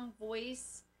strong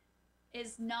voice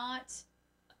is not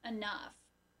enough.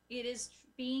 It is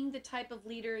being the type of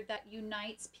leader that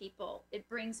unites people. It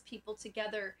brings people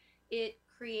together. It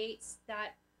creates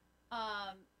that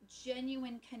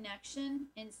genuine connection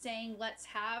in saying, let's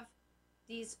have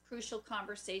these crucial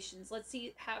conversations. Let's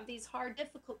have these hard,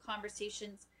 difficult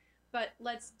conversations, but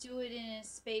let's do it in a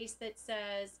space that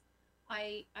says,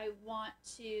 I want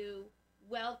to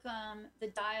welcome the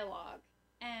dialogue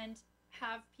and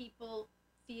have people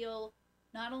feel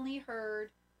not only heard,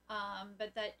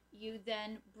 but that you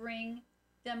then bring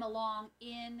them along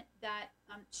in that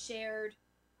shared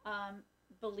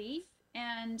belief,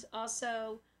 and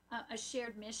also a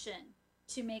shared mission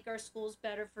to make our schools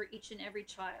better for each and every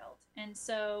child. And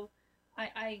so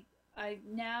I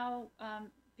now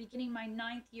beginning my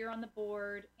 9th year on the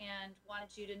board and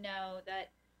wanted you to know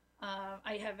that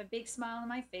I have a big smile on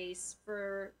my face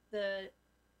for the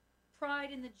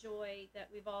pride and the joy that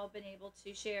we've all been able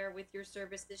to share with your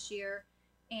service this year.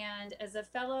 And as a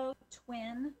fellow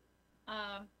twin,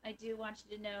 I do want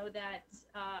you to know that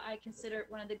I consider it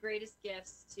one of the greatest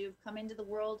gifts to have come into the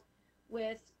world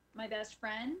with my best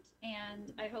friend.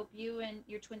 And I hope you and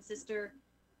your twin sister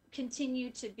continue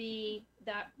to be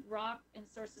that rock and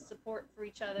source of support for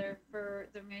each other for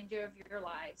the remainder of your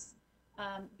lives.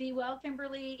 Be well,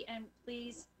 Kimberly, and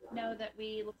please know that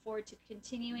we look forward to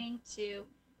continuing to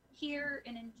hear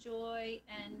and enjoy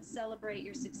and celebrate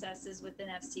your successes within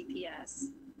FCPS.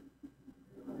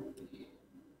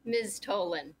 Ms.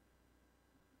 Tolan.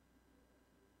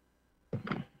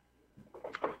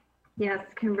 Yes,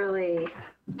 Kimberly,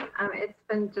 it's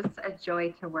been just a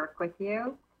joy to work with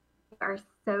you. You are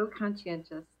so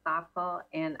conscientious, thoughtful,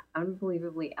 and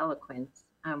unbelievably eloquent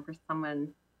for someone,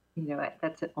 you know,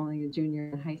 that's only a junior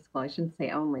in high school. I shouldn't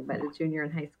say only, but a junior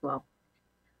in high school.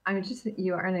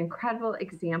 You are an incredible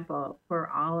example for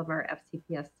all of our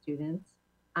FCPS students.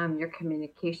 Your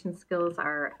communication skills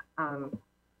are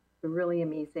really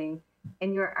amazing,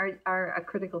 and you are a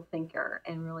critical thinker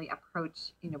and really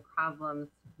approach, you know, problems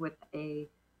with a,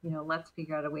 you know, let's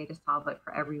figure out a way to solve it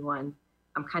for everyone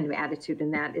kind of attitude,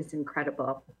 and that is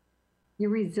incredible. Your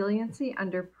resiliency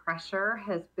under pressure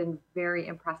has been very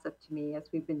impressive to me as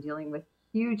we've been dealing with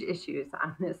huge issues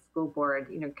on this school board,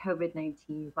 you know,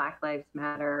 COVID-19, Black Lives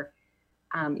Matter.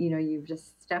 You know, you've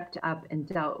just stepped up and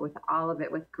dealt with all of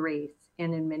it with grace.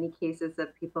 And in many cases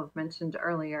that people have mentioned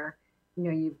earlier, you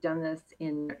know, you've done this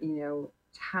in, you know,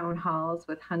 town halls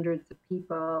with hundreds of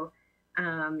people.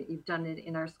 You've done it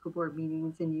in our school board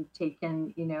meetings, and you've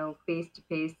taken, you know,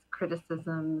 face-to-face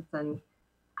criticisms and,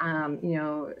 you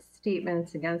know,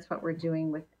 statements against what we're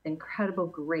doing with incredible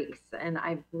grace. And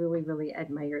I've really, really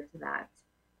admired that.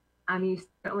 You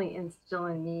certainly instill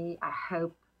in me a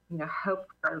hope, you know, hope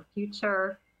for our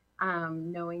future,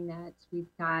 knowing that we've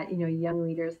got, you know, young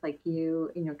leaders like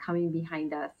you know, coming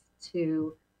behind us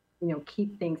to, you know,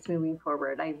 keep things moving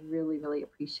forward. I really, really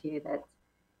appreciate it.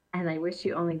 And I wish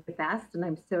you only the best. And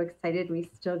I'm so excited we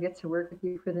still get to work with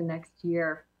you for the next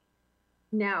year.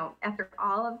 Now, after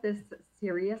all of this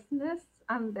seriousness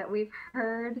that we've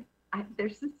heard,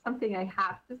 there's just something I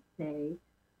have to say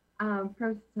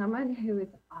from someone who is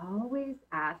always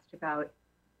asked about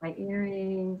my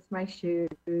earrings, my shoes,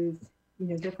 you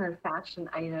know, different fashion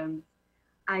items.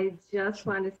 I just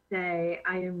want to say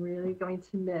I am really going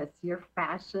to miss your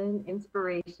fashion,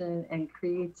 inspiration, and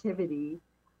creativity.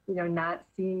 You know, not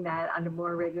seeing that on a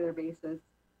more regular basis.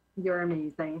 You're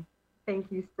amazing.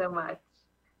 Thank you so much.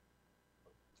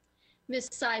 Ms.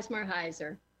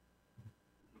 Sizemore-Heiser.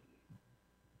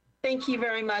 Thank you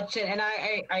very much. And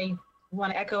I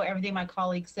want to echo everything my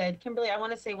colleague said. Kimberly, I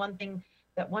want to say one thing,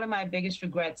 that one of my biggest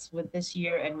regrets with this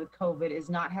year and with COVID is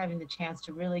not having the chance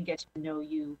to really get to know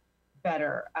you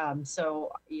better.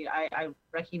 So you know, I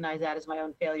recognize that as my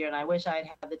own failure, and I wish I had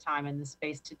had the time and the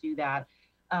space to do that.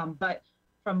 But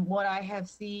from what I have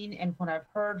seen and what I've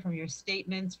heard from your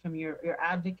statements, from your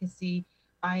advocacy,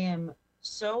 I am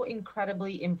so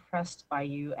incredibly impressed by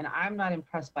you, and I'm not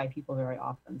impressed by people very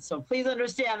often. So please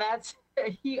understand that.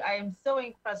 I am so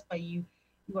impressed by you.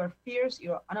 You are fierce,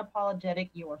 you are unapologetic,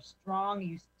 you are strong,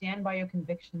 you stand by your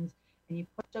convictions, and you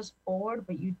push us forward,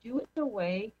 but you do it in a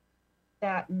way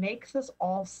that makes us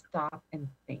all stop and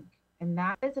think. And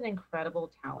that is an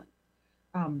incredible talent.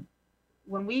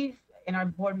 When we've, in our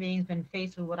board meetings, been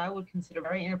faced with what I would consider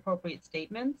very inappropriate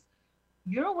statements,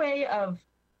 your way of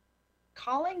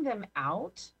calling them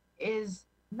out is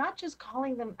not just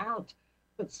calling them out,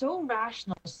 but so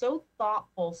rational, so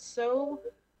thoughtful, so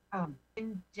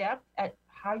in depth at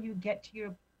how you get to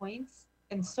your points,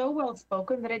 and so well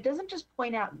spoken that it doesn't just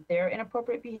point out their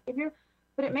inappropriate behavior,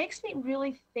 but it makes me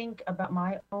really think about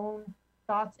my own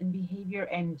thoughts and behavior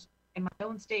and my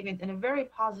own statements in a very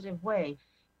positive way.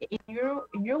 In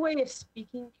your way of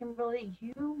speaking, Kimberly,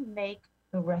 you make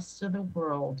the rest of the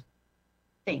world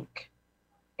think.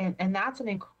 And that's an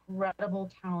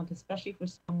incredible talent, especially for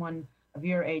someone of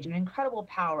your age, an incredible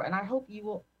power. And I hope you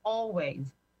will always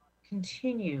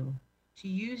continue to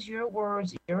use your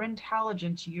words, your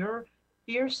intelligence, your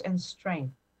fierce and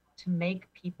strength to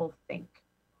make people think.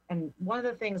 And one of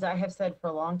the things I have said for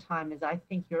a long time is I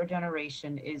think your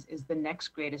generation is the next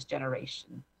greatest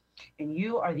generation. And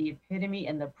you are the epitome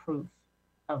and the proof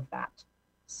of that.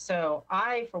 So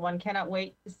I, for one, cannot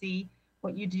wait to see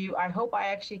what you do. I hope I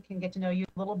actually can get to know you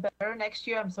a little better next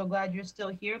year. I'm so glad you're still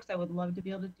here because I would love to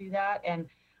be able to do that. And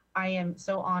I am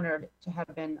so honored to have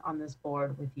been on this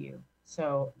board with you.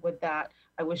 So with that,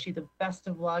 I wish you the best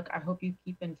of luck. I hope you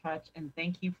keep in touch, and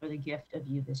thank you for the gift of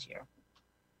you this year.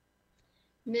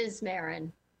 Ms.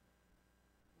 Marin.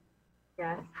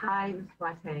 Yes. Hi, Ms.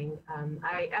 Boateng.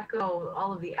 I echo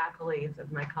all of the accolades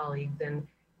of my colleagues, and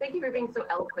thank you for being so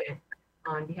eloquent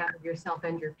on behalf of yourself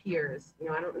and your peers. You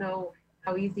know, I don't know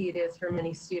how easy it is for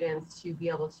many students to be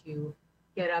able to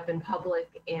get up in public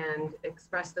and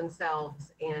express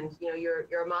themselves. And, you know,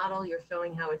 you're a model, you're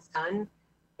showing how it's done.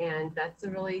 And that's a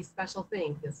really special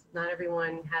thing because not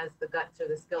everyone has the guts or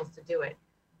the skills to do it.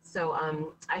 So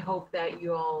I hope that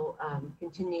you'll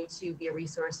continue to be a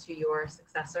resource to your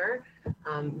successor,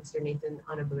 Mr. Nathan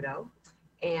Onabudo.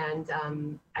 And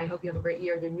I hope you have a great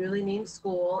year in your newly named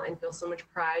school and feel so much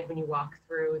pride when you walk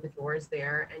through the doors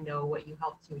there and know what you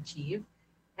helped to achieve.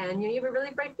 And you have a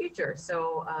really bright future.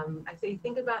 So I say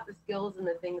think about the skills and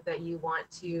the things that you want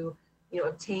to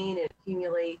obtain and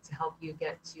accumulate to help you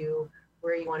get to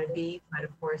where you want to be, but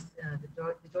of course,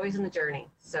 the joys in the journey.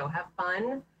 So have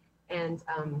fun. And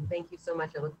thank you so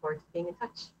much. I look forward to being in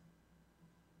touch.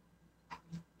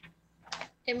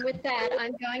 And with that,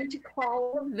 I'm going to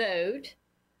call a vote.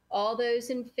 All those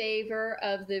in favor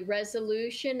of the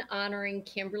resolution honoring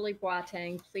Kimberly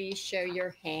Boateng, please show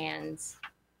your hands.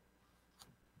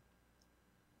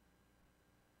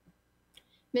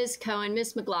 Ms. Cohen,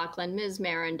 Ms. McLaughlin, Ms.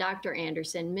 Marin, Dr.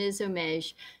 Anderson, Ms.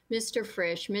 Omej, Mr.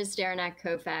 Frisch, Ms.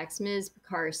 Derenak-Kofax, Ms.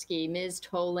 Pekarsky, Ms.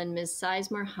 Tolan, Ms.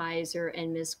 Sizemore-Heiser,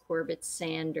 and Ms.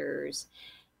 Corbett-Sanders.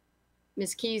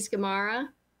 Ms. Keys-Gamarra?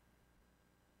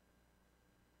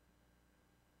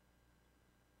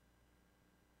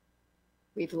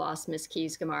 We've lost Ms.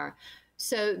 Keys-Gamarra.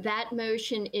 So that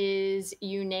motion is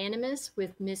unanimous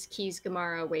with Ms.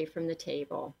 Keys-Gamarra away from the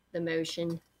table. The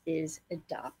motion is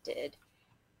adopted.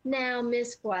 Now,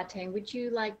 Ms. Boateng, would you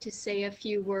like to say a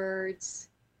few words?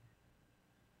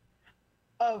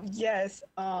 Oh, yes.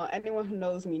 Anyone who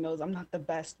knows me knows I'm not the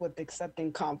best with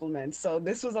accepting compliments. So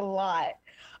this was a lot.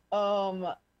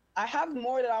 I have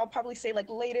more that I'll probably say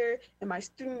like later in my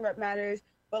student rep matters,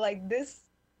 but like this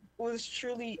was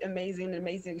truly amazing, an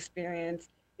amazing experience.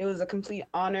 It was a complete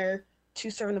honor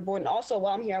to serve on the board. And also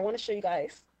while I'm here, I want to show you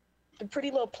guys the pretty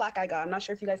little plaque I got. I'm not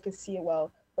sure if you guys can see it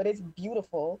well, but it's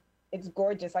beautiful. It's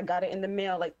gorgeous. I got it in the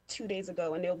mail like 2 days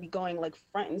ago, and it'll be going like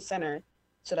front and center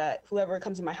so that whoever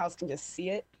comes to my house can just see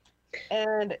it.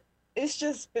 And it's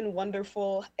just been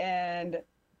wonderful. And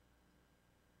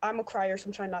I'm a crier, so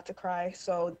I'm trying not to cry.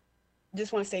 So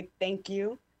just want to say thank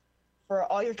you for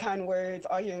all your kind words,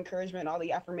 all your encouragement, all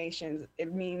the affirmations.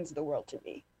 It means the world to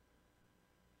me.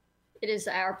 It is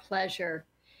our pleasure.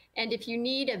 And if you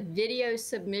need a video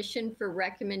submission for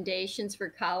recommendations for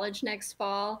college next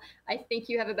fall, I think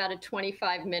you have about a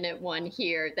 25-minute one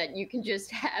here that you can just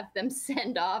have them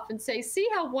send off and say, see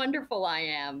how wonderful I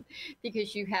am,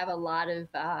 because you have a lot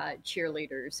of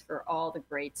cheerleaders for all the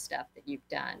great stuff that you've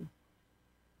done.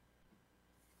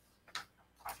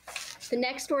 The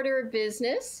next order of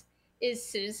business is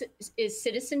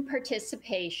citizen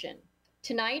participation.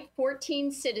 Tonight,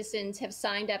 14 citizens have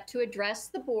signed up to address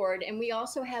the board, and we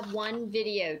also have one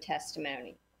video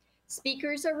testimony.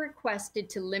 Speakers are requested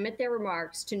to limit their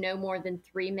remarks to no more than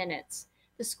 3 minutes.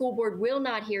 The school board will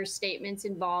not hear statements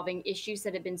involving issues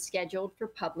that have been scheduled for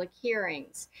public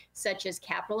hearings, such as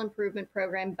capital improvement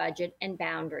program budget and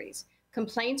boundaries.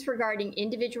 Complaints regarding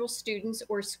individual students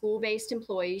or school-based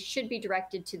employees should be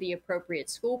directed to the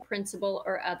appropriate school principal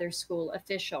or other school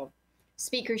official.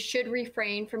 Speakers should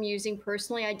refrain from using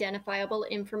personally identifiable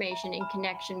information in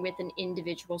connection with an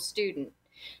individual student.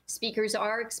 Speakers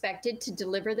are expected to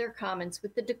deliver their comments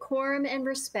with the decorum and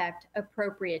respect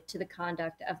appropriate to the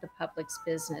conduct of the public's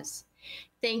business.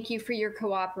 Thank you for your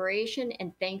cooperation,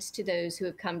 and thanks to those who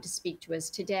have come to speak to us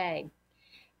today.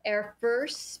 Our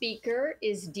first speaker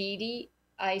is Dee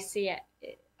Isiad.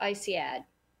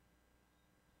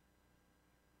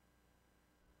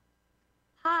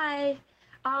 Hi.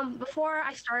 Before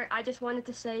I start, I just wanted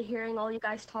to say hearing all you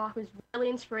guys talk was really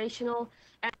inspirational.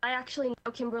 And I actually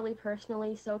know Kimberly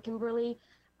personally. So Kimberly,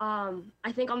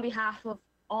 I think on behalf of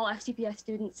all FCPS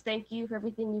students, thank you for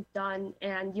everything you've done.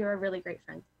 And you're a really great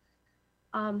friend.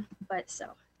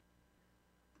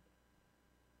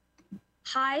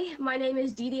 Hi, my name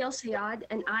is Dee Isiad,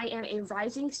 and I am a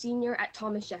rising senior at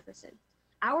Thomas Jefferson.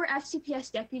 Our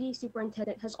FCPS deputy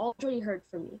superintendent has already heard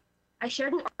from me. I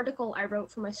shared an article I wrote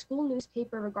for my school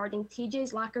newspaper regarding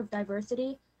TJ's lack of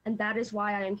diversity, and that is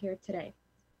why I am here today.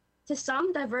 To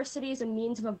some, diversity is a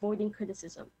means of avoiding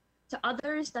criticism. To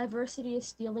others, diversity is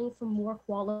stealing from more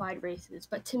qualified races.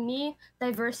 But to me,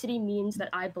 diversity means that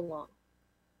I belong.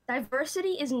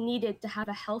 Diversity is needed to have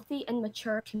a healthy and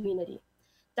mature community.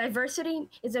 Diversity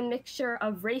is a mixture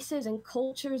of races and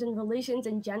cultures and religions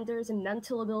and genders and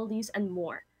mental abilities and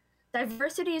more.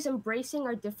 Diversity is embracing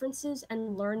our differences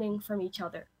and learning from each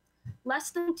other.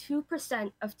 Less than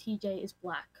 2% of TJ is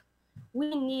Black.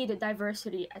 We need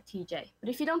diversity at TJ. But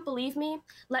if you don't believe me,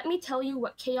 let me tell you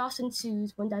what chaos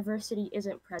ensues when diversity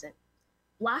isn't present.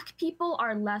 Black people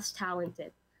are less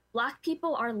talented. Black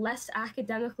people are less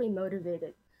academically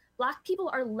motivated. Black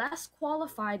people are less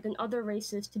qualified than other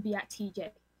races to be at TJ.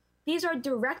 These are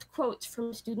direct quotes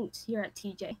from students here at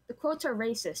TJ. The quotes are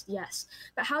racist, yes,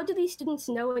 but how do these students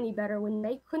know any better when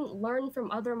they couldn't learn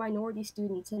from other minority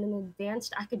students in an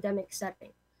advanced academic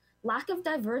setting? Lack of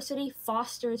diversity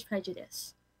fosters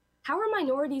prejudice. How are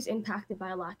minorities impacted by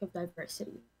a lack of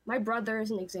diversity? My brother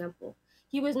is an example.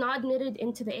 He was not admitted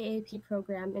into the AAP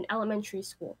program in elementary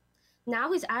school.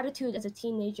 Now his attitude as a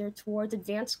teenager towards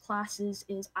advanced classes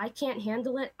is, I can't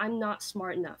handle it, I'm not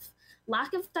smart enough.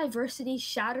 Lack of diversity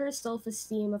shatters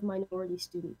self-esteem of minority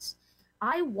students.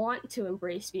 I want to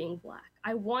embrace being Black.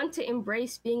 I want to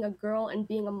embrace being a girl and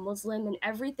being a Muslim and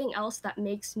everything else that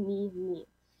makes me me.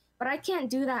 But I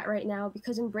can't do that right now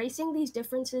because embracing these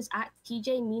differences at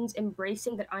TJ means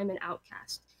embracing that I'm an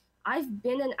outcast. I've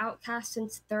been an outcast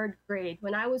since 3rd grade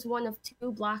when I was one of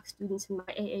 2 Black students in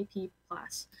my AAP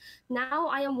class. Now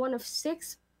I am one of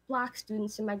 6 Black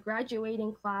students in my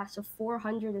graduating class of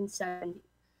 470.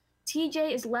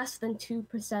 TJ is less than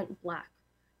 2% Black.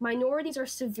 Minorities are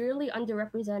severely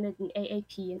underrepresented in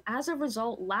AAP and as a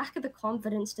result lack the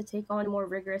confidence to take on a more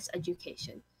rigorous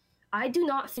education. I do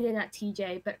not fit in at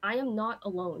TJ, but I am not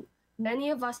alone.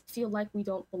 Many of us feel like we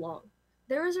don't belong.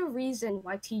 There is a reason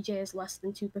why TJ is less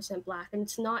than 2% Black, and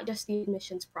it's not just the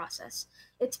admissions process.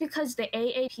 It's because the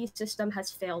AAP system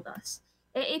has failed us.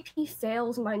 AAP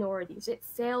fails minorities, it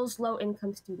fails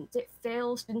low-income students, it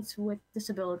fails students with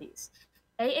disabilities.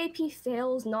 AAP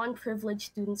fails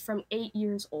non-privileged students from 8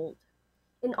 years old.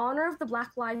 In honor of the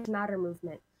Black Lives Matter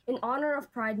movement, in honor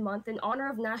of Pride Month, in honor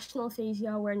of National Aphasia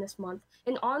Awareness Month,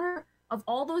 in honor of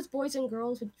all those boys and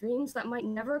girls with dreams that might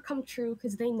never come true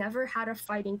because they never had a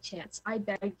fighting chance, I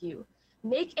beg you,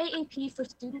 make AAP for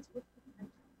students with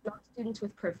potential, not students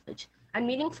with privilege. A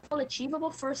meaningful and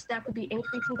achievable first step would be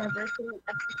increasing diversity in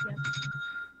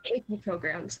FCPS AAP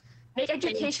programs. Make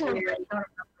education a right, not a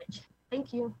privilege.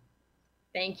 Thank you.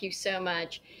 Thank you so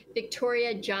much.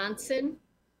 Victoria Johnson.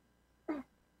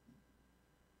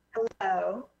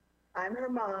 Hello, I'm her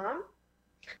mom.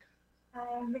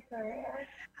 Hi, I'm Victoria.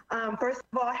 First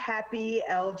of all, happy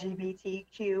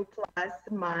LGBTQ plus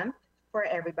month for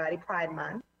everybody, Pride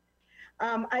Month.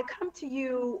 I come to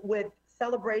you with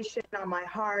celebration on my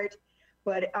heart,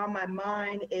 but on my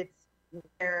mind, it's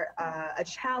a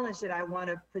challenge that I want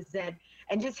to present.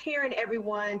 And just hearing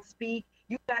everyone speak,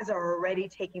 you guys are already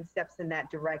taking steps in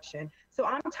that direction. So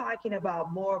I'm talking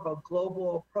about more of a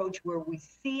global approach where we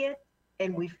see it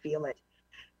and we feel it.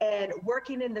 And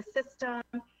working in the system,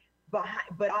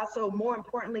 but also more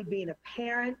importantly, being a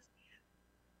parent,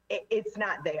 it's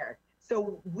not there.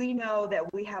 So we know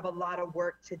that we have a lot of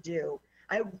work to do.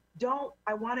 I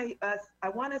want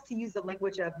us to use the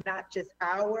language of not just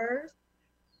our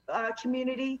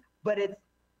community, but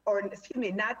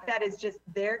not that it's just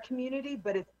their community,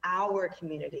 but it's our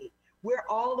community. We're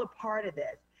all a part of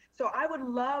this. So I would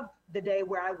love the day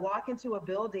where I walk into a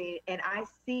building and I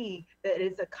see that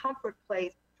it's a comfort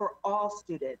place for all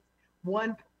students.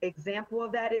 One example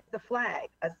of that is the flag,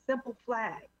 a simple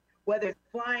flag, whether it's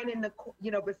flying in the,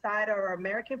 beside our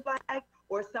American flag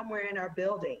or somewhere in our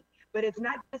building. But it's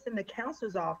not just in the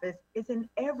counselor's office, it's in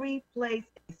every place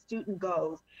a student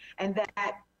goes. And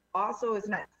that also is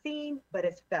not seen, but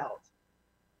it's felt.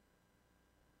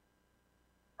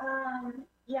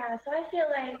 Yeah, so I feel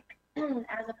like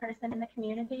as a person in the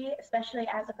community, especially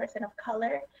as a person of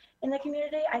color in the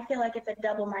community, I feel like it's a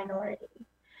double minority.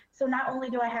 So not only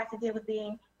do I have to deal with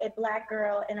being a Black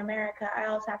girl in America, I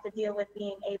also have to deal with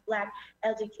being a Black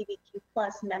LGBTQ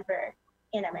plus member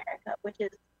in America,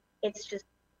 it's just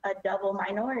a double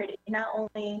minority. Not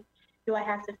only do I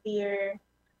have to fear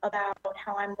about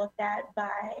how I'm looked at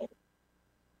by,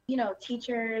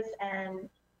 teachers and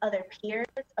other peers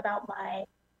about my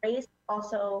race,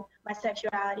 also my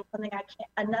sexuality,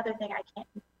 another thing I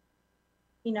can't,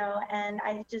 and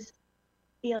I just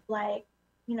feel like,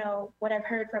 what I've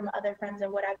heard from other friends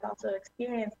and what I've also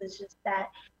experienced is just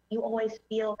that you always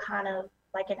feel kind of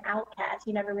like an outcast.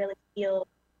 You never really feel,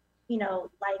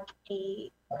 like a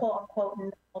quote unquote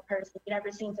normal person. You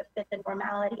never seem to fit the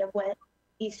normality of what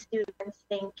these students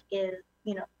think is,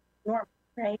 normal,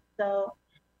 right? So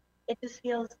it just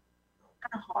feels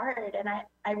kind of hard. And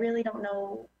I really don't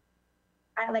know.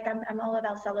 I'm all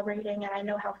about celebrating and I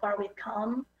know how far we've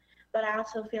come, but I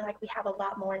also feel like we have a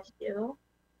lot more to do.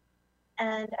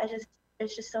 And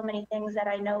there's just so many things that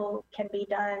I know can be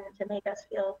done to make us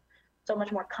feel so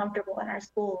much more comfortable in our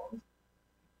schools.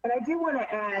 But I do want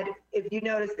to add, if you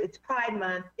notice, it's Pride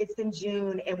Month, it's in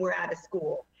June, and we're out of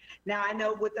school. Now, I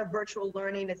know with the virtual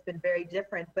learning, it's been very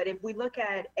different, but if we look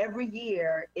at every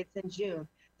year, it's in June.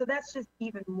 So that's just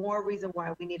even more reason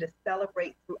why we need to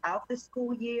celebrate throughout the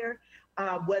school year,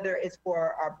 whether it's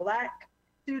for our Black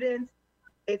students.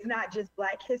 It's not just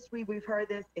Black history, we've heard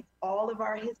this, it's all of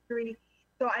our history.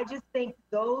 So I just think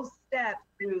those steps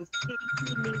through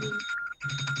CDC meetings.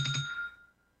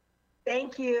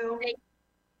 Thank you.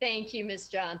 Thank you, Ms.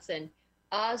 Johnson.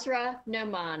 Azra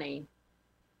Nomani.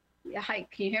 Yeah, hi,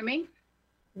 can you hear me?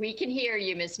 We can hear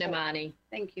you, Ms. Nomani.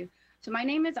 Thank you. So my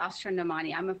name is Azra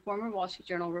Nomani. I'm a former Wall Street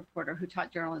Journal reporter who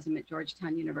taught journalism at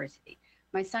Georgetown University.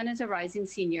 My son is a rising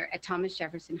senior at Thomas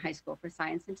Jefferson High School for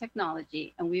Science and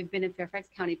Technology, and we've been in Fairfax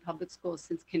County Public Schools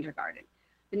since kindergarten.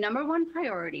 The #1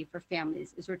 priority for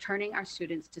families is returning our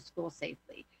students to school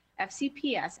safely.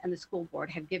 FCPS and the school board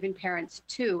have given parents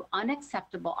 2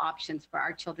 unacceptable options for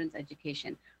our children's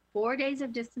education: 4 days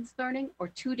of distance learning or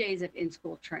 2 days of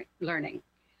in-school learning.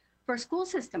 For a school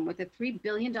system with a $3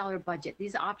 billion budget,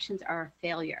 these options are a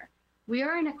failure. We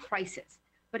are in a crisis,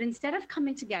 but instead of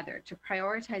coming together to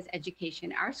prioritize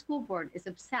education, our school board is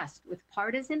obsessed with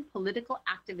partisan political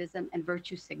activism and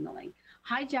virtue signaling,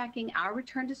 hijacking our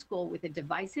return to school with a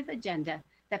divisive agenda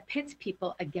that pits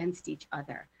people against each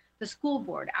other. The school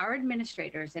board, our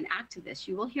administrators, and activists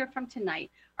you will hear from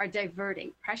tonight are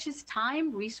diverting precious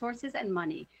time, resources, and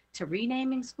money to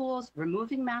renaming schools,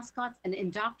 removing mascots, and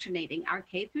indoctrinating our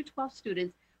K-12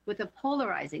 students with a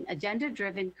polarizing,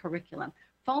 agenda-driven curriculum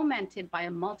fomented by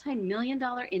a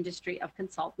multi-million-dollar industry of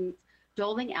consultants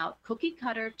doling out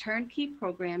cookie-cutter turnkey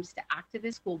programs to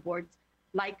activist school boards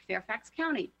like Fairfax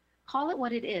County. Call it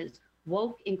what it is,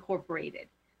 woke incorporated.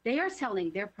 They are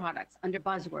selling their products under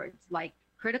buzzwords like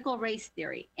critical race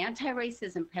theory,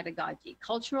 anti-racism pedagogy,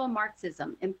 cultural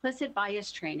Marxism, implicit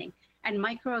bias training, and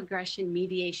microaggression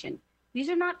mediation. These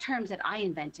are not terms that I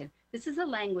invented. This is a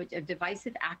language of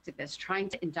divisive activists trying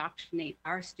to indoctrinate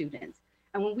our students.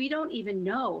 And when we don't even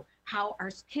know how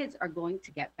our kids are going to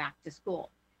get back to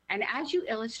school. And as you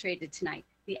illustrated tonight,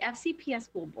 the FCPS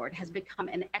school board has become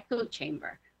an echo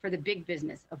chamber for the big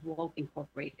business of woke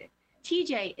incorporated.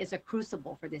 TJ is a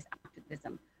crucible for this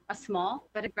activism. A small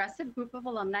but aggressive group of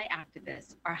alumni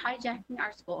activists are hijacking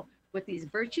our school with these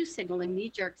virtue signaling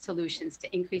knee-jerk solutions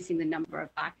to increasing the number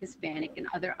of Black, Hispanic, and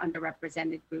other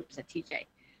underrepresented groups at TJ.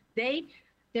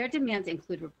 Their demands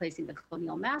include replacing the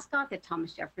colonial mascot, the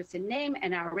Thomas Jefferson name,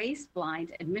 and our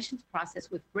race-blind admissions process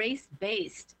with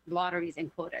race-based lotteries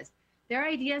and quotas. Their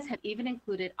ideas have even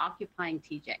included occupying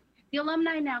TJ. The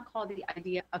alumni now call the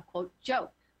idea a, quote,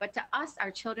 joke, but to us,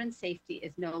 our children's safety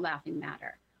is no laughing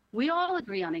matter. We all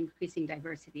agree on increasing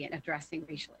diversity and addressing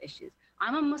racial issues.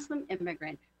 I'm a Muslim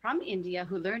immigrant from India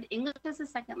who learned English as a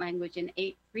second language and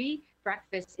ate free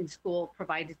breakfast in school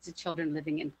provided to children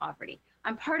living in poverty.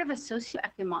 I'm part of a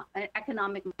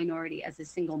socioeconomic minority as a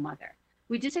single mother.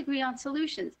 We disagree on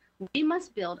solutions. We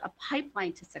must build a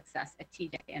pipeline to success at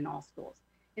TJ and all schools.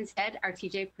 Instead, our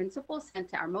TJ principal sent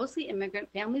to our mostly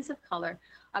immigrant families of color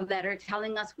a letter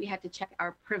telling us we had to check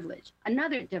our privilege,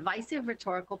 another divisive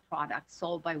rhetorical product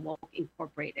sold by Woke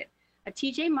Incorporated. A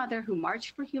TJ mother who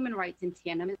marched for human rights in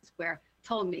Tiananmen Square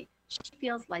told me she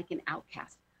feels like an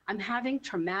outcast. I'm having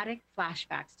traumatic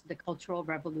flashbacks to the Cultural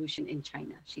Revolution in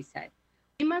China, she said.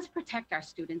 We must protect our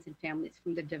students and families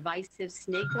from the divisive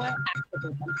snake oil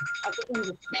activism of the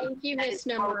industry. Thank you, Ms.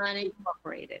 Nomani.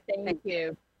 Thank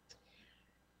you.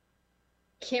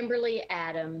 Kimberly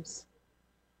Adams.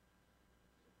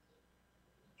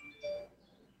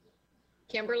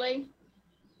 Kimberly?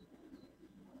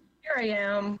 Here I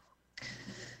am.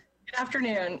 Good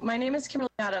afternoon. My name is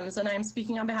Kimberly Adams, and I am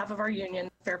speaking on behalf of our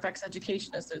union, Fairfax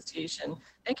Education Association.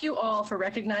 Thank you all for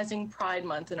recognizing Pride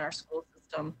Month in our school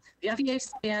system. The FEA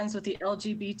stands with the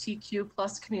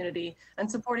LGBTQ+ community and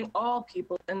supporting all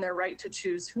people in their right to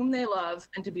choose whom they love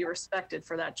and to be respected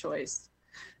for that choice.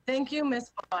 Thank you,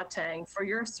 Ms. Boateng, for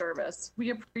your service.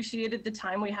 We appreciated the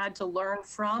time we had to learn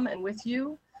from and with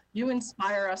you. You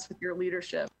inspire us with your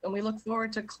leadership, and we look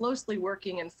forward to closely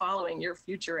working and following your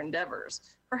future endeavors,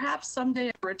 perhaps someday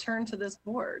a return to this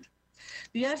board.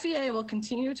 The FEA will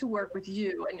continue to work with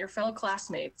you and your fellow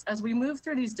classmates as we move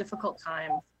through these difficult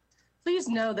times. Please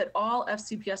know that all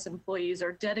FCPS employees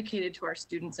are dedicated to our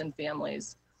students and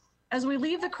families. As we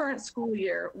leave the current school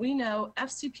year, we know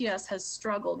FCPS has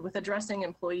struggled with addressing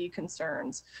employee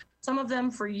concerns, some of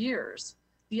them for years.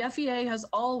 The FEA has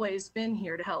always been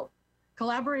here to help.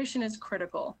 Collaboration is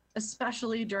critical,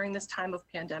 especially during this time of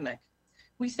pandemic.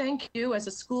 We thank you as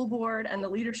a school board and the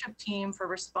leadership team for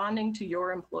responding to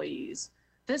your employees.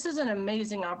 This is an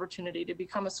amazing opportunity to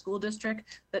become a school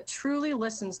district that truly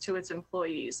listens to its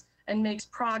employees and makes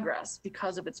progress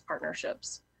because of its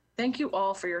partnerships. Thank you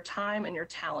all for your time and your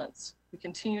talents. We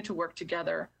continue to work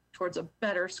together towards a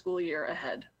better school year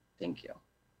ahead. Thank you.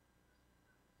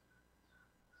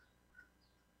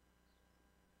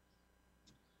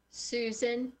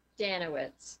 Susan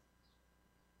Danowitz.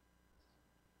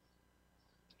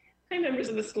 Hi, members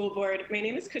of the school board. My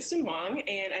name is Kristen Wong,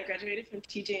 and I graduated from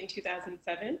TJ in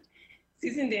 2007.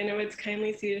 Susan Danowitz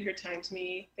kindly ceded her time to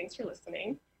me. Thanks for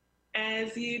listening.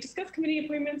 As you discuss committee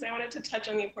appointments, I wanted to touch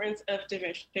on the importance of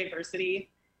diversity.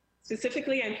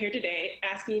 Specifically, I'm here today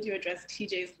asking you to address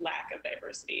TJ's lack of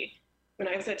diversity. When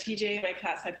I was at TJ, my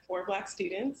class had 4 Black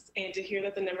students, and to hear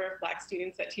that the number of Black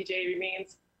students at TJ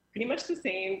remains pretty much the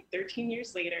same 13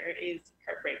 years later is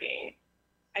heartbreaking.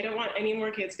 I don't want any more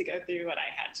kids to go through what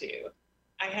I had to.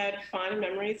 I had fond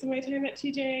memories of my time at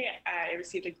TJ. I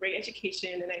received a great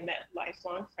education and I met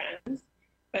lifelong friends.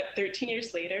 But 13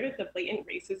 years later, the blatant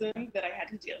racism that I had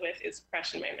to deal with is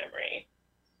fresh in my memory.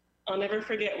 I'll never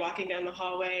forget walking down the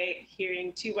hallway,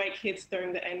 hearing 2 white kids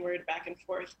throwing the N-word back and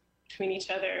forth between each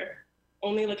other,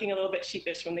 only looking a little bit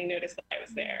sheepish when they noticed that I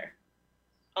was there.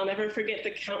 I'll never forget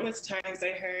the countless times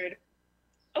I heard,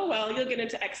 "Oh, well, you'll get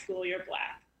into X school, you're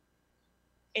Black."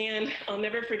 And I'll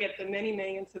never forget the many,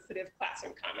 many insensitive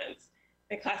classroom comments.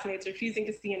 My classmates refusing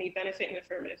to see any benefit in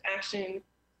affirmative action,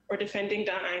 or defending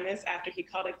Don Imus after he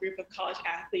called a group of college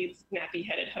athletes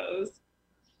nappy-headed hoes.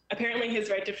 Apparently his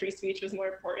right to free speech was more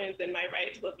important than my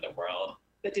right to live in a world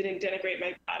that didn't denigrate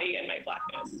my body and my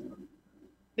Blackness.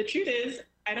 The truth is,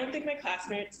 I don't think my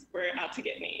classmates were out to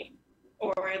get me,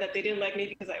 or that they didn't like me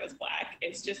because I was Black.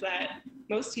 It's just that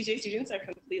most TJ students are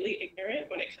completely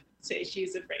ignorant when it comes to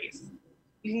issues of race.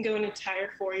 You can go an entire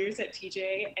 4 years at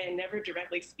TJ and never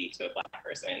directly speak to a Black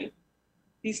person.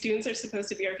 These students are supposed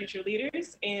to be our future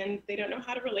leaders, and they don't know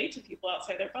how to relate to people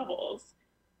outside their bubbles.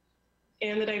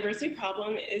 And the diversity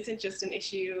problem isn't just an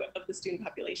issue of the student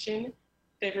population.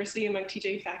 Diversity among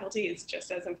TJ faculty is just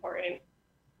as important.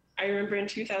 I remember in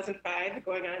 2005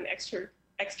 going on an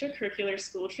extracurricular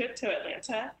school trip to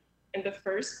Atlanta, and the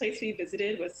first place we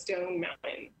visited was Stone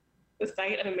Mountain, the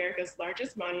site of America's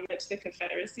largest monument to the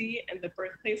Confederacy and the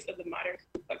birthplace of the modern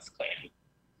Ku Klux Klan.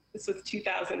 This was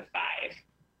 2005.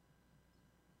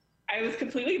 I was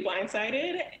completely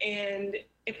blindsided, and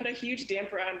it put a huge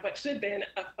damper on what should have been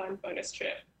a fun bonus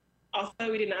trip.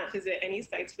 Also, we did not visit any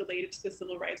sites related to the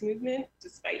civil rights movement,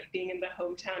 despite being in the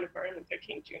hometown of Martin Luther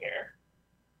King Jr.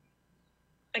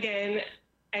 Again,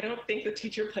 I don't think the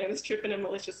teacher planned this trip in a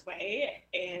malicious way,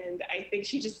 and I think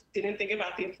she just didn't think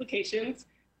about the implications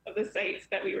of the sites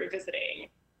that we were visiting.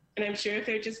 And I'm sure if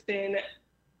there had just been,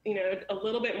 a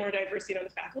little bit more diversity on the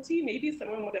faculty, maybe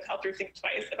someone would have helped her think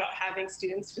twice about having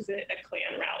students visit a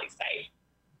Klan rally site.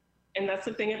 And that's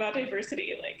the thing about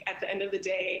diversity. Like, at the end of the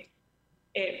day,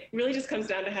 it really just comes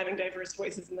down to having diverse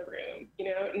voices in the room.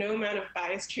 No amount of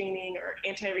bias training or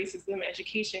anti-racism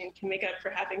education can make up for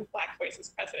having Black voices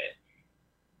present.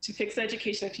 To fix the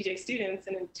education of TJ students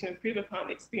and to improve upon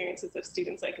the experiences of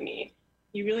students like me,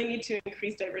 you really need to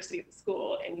increase diversity at the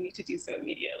school, and you need to do so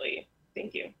immediately.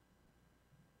 Thank you.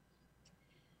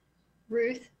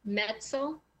 Ruth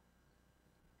Metzel.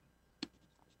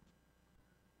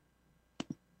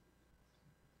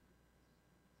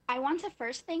 I want to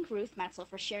first thank Ruth Metzel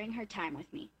for sharing her time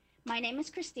with me. My name is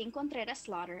Christine Contreras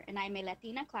Slaughter, and I'm a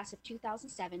Latina class of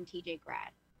 2007 TJ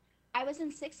grad. I was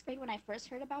in 6th grade when I first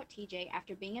heard about TJ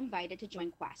after being invited to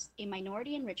join Quest, a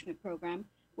minority enrichment program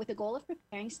with the goal of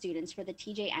preparing students for the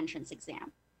TJ entrance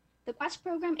exam. The Quest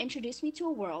program introduced me to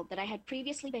a world that I had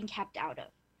previously been kept out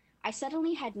of. I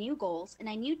suddenly had new goals, and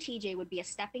I knew TJ would be a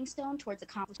stepping stone towards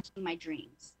accomplishing my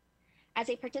dreams. As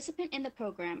a participant in the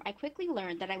program, I quickly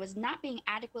learned that I was not being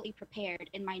adequately prepared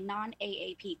in my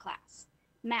non-AAP class,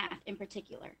 math in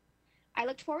particular. I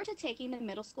looked forward to taking the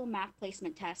middle school math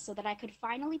placement test so that I could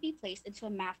finally be placed into a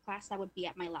math class that would be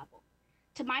at my level.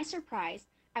 To my surprise,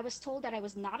 I was told that I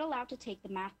was not allowed to take the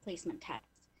math placement test,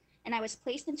 and I was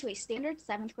placed into a standard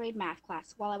 7th grade math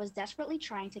class while I was desperately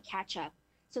trying to catch up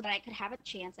so that I could have a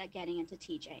chance at getting into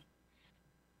TJ.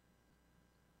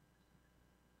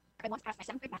 I once asked my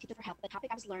 7th grade math teacher for help with the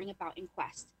topic I was learning about in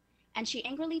Quest, and she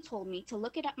angrily told me to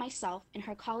look it up myself in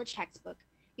her college textbook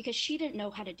because she didn't know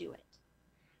how to do it.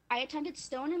 I attended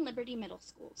Stone and Liberty middle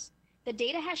schools. The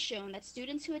data has shown that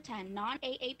students who attend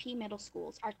non-AAP middle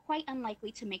schools are quite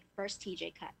unlikely to make the first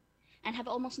TJ cut and have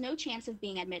almost no chance of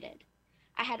being admitted.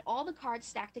 I had all the cards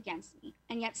stacked against me,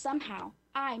 and yet somehow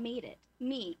I made it.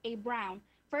 Me, a brown,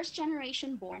 first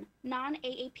generation born,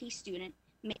 non-AAP student,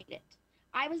 made it.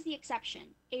 I was the exception,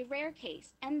 a rare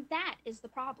case, and that is the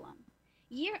problem.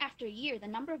 Year after year, the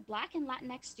number of Black and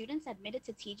Latinx students admitted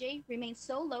to TJ remains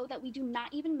so low that we do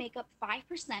not even make up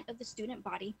 5% of the student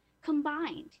body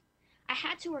combined. I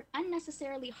had to work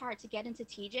unnecessarily hard to get into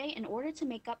TJ in order to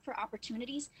make up for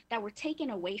opportunities that were taken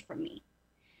away from me.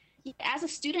 As a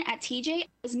student at TJ, I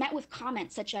was met with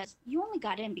comments such as, "You only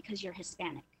got in because you're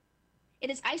Hispanic." It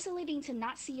is isolating to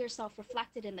not see yourself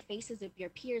reflected in the faces of your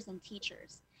peers and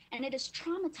teachers, and it is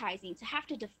traumatizing to have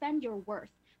to defend your worth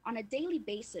on a daily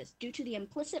basis due to the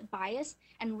implicit bias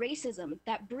and racism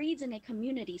that breeds in a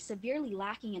community severely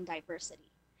lacking in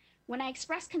diversity. When I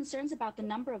expressed concerns about the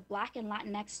number of Black and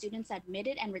Latinx students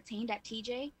admitted and retained at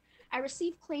TJ, I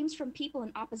received claims from people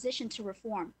in opposition to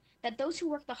reform that those who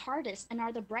work the hardest and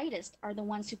are the brightest are the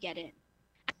ones who get in.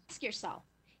 Ask yourself,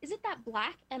 is it that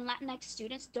Black and Latinx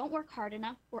students don't work hard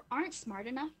enough or aren't smart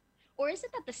enough? Or is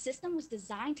it that the system was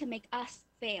designed to make us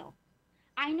fail?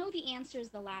 I know the answer is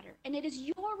the latter, and it is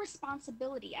your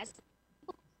responsibility as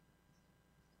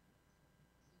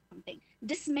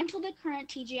dismantle the current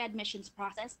TJ admissions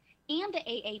process and the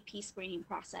AAP screening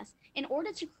process in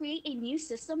order to create a new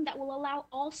system that will allow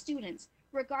all students,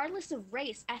 regardless of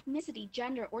race, ethnicity,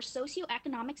 gender, or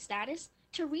socioeconomic status,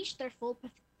 to reach their full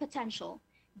potential.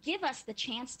 Give us the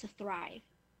chance to thrive.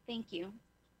 Thank you.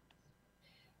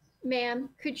 Ma'am,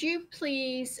 could you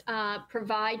please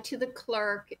provide to the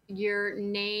clerk your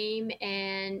name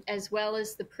and as well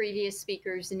as the previous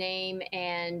speaker's name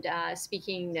and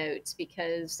speaking notes,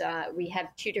 because we have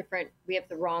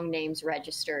the wrong names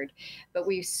registered, but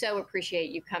we so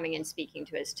appreciate you coming and speaking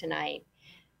to us tonight.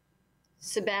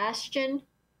 Sebastian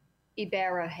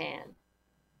Ibarrahan.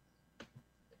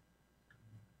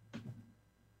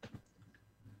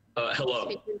 Hello.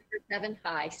 Speaking for 7.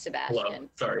 Hi, Sebastian. Hello.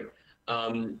 Sorry.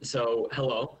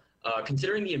 Hello.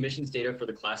 Considering the admissions data for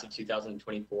the class of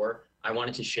 2024, I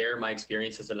wanted to share my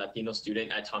experience as a Latino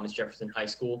student at Thomas Jefferson High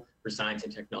School for Science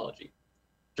and Technology.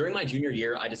 During my junior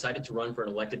year, I decided to run for an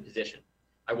elected position.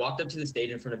 I walked up to the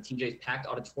stage in front of TJ's packed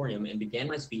auditorium and began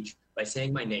my speech by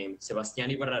saying my name,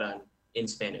 Sebastián Ibarrarán, in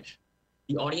Spanish.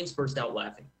 The audience burst out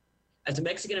laughing. As a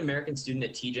Mexican-American student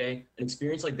at TJ, an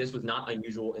experience like this was not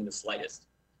unusual in the slightest.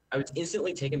 I was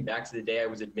instantly taken back to the day I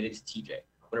was admitted to TJ,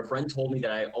 when a friend told me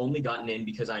that I had only gotten in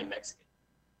because I am Mexican.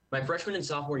 My freshman and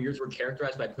sophomore years were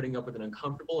characterized by putting up with an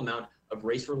uncomfortable amount of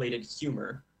race-related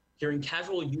humor, hearing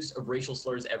casual use of racial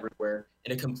slurs everywhere,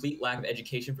 and a complete lack of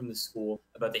education from the school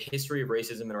about the history of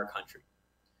racism in our country.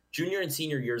 Junior and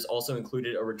senior years also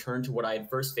included a return to what I had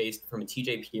first faced from a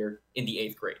TJ peer in the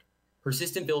 8th grade.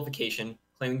 Persistent vilification,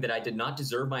 claiming that I did not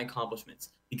deserve my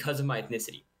accomplishments because of my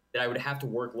ethnicity, that I would have to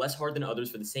work less hard than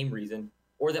others for the same reason,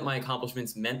 or that my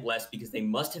accomplishments meant less because they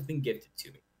must have been gifted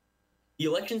to me. The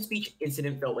election speech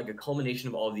incident felt like a culmination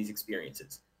of all of these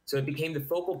experiences, so it became the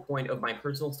focal point of my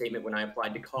personal statement when I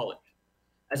applied to college.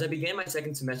 As I began my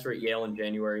second semester at Yale in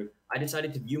January, I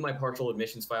decided to view my partial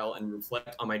admissions file and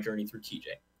reflect on my journey through TJ.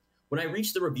 When I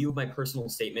reached the review of my personal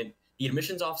statement, the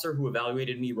admissions officer who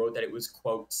evaluated me wrote that it was,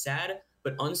 quote, sad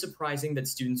but unsurprising that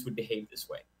students would behave this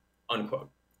way,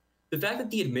 unquote. The fact that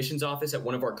the admissions office at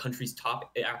one of our country's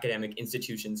top academic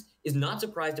institutions is not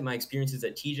surprised at my experiences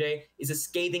at TJ is a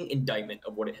scathing indictment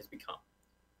of what it has become.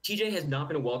 TJ has not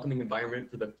been a welcoming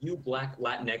environment for the few Black,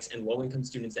 Latinx, and low-income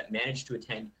students that managed to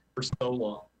attend for so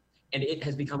long, and it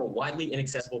has become a widely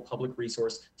inaccessible public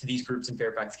resource to these groups in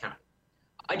Fairfax County.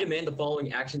 I demand the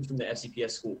following actions from the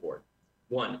FCPS School Board.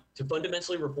 1, to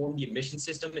fundamentally reform the admissions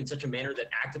system in such a manner that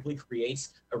actively creates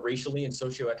a racially and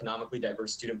socioeconomically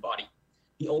diverse student body.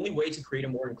 The only way to create a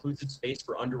more inclusive space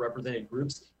for underrepresented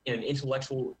groups in an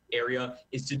intellectual area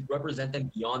is to represent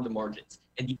them beyond the margins,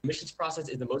 and the admissions process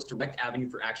is the most direct avenue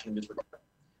for action in this regard.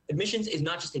 Admissions is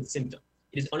not just a symptom,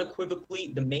 it is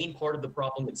unequivocally the main part of the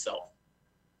problem itself.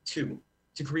 2,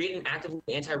 to create an actively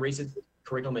anti-racist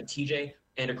curriculum at TJ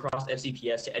and across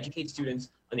FCPS to educate students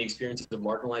on the experiences of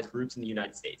marginalized groups in the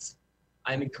United States.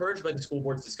 I am encouraged by the school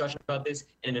board's discussion about this,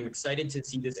 and am excited to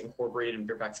see this incorporated in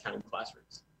Fairfax County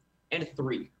classrooms. And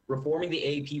 3, reforming the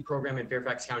AAP program in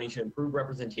Fairfax County to improve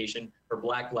representation for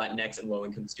Black, Latinx, and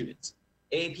low-income students.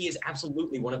 AAP is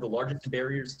absolutely one of the largest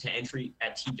barriers to entry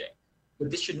at TJ, but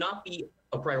this should not be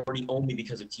a priority only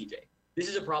because of TJ. This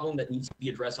is a problem that needs to be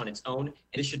addressed on its own,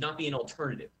 and it should not be an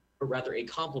alternative, but rather a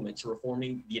complement to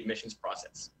reforming the admissions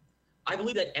process. I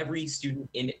believe that every student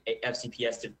in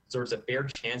FCPS deserves a fair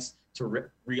chance to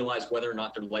realize whether or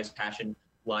not their life's passion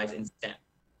lies in STEM.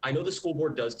 I know the school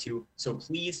board does too, so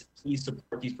please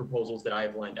support these proposals that I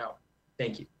have lined out.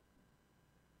 Thank you.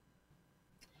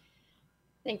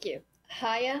 Thank you.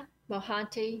 Haya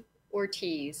Mohanty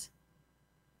Ortiz.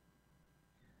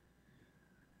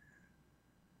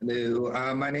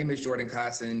 Hello, my name is Jordan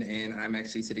Cosson, and I'm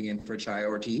actually sitting in for Chaya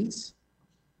Ortiz.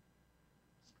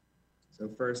 So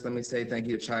first, let me say thank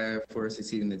you to Chaya for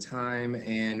succeeding the time,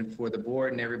 and for the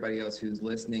board and everybody else who's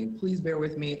listening, please bear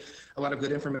with me. A lot of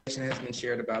good information has been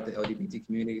shared about the LGBT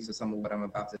community, so some of what I'm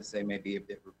about to say may be a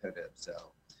bit repetitive.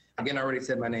 So again, I already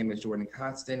said my name is Jordan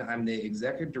Coston. I'm the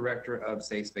Executive Director of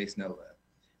Safe Space Nova.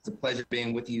 It's a pleasure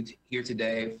being with you here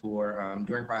today for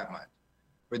during Pride Month.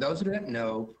 For those who don't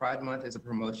know, Pride Month is a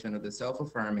promotion of the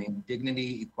self-affirming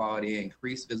dignity, equality, and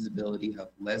increased visibility of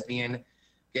lesbian,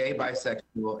 gay,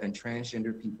 bisexual, and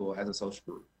transgender people as a social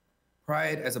group.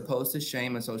 Pride, as opposed to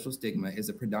shame and social stigma, is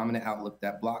a predominant outlook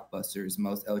that blockbusters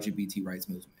most LGBT rights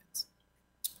movements.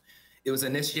 It was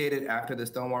initiated after the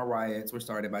Stonewall riots were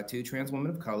started by two trans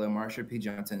women of color, Marsha P.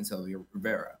 Johnson and Sylvia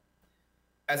Rivera.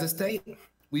 As a state,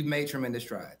 we've made tremendous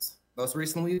strides. Most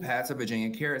recently, we've passed the Virginia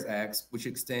CARES Act, which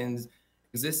extends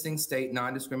existing state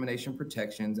non-discrimination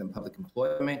protections in public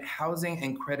employment, housing,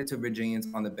 and credit to Virginians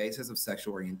on the basis of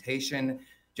sexual orientation,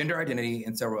 gender identity,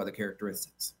 and several other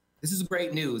characteristics. This is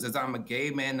great news. As I'm a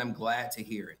gay man, I'm glad to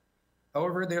hear it.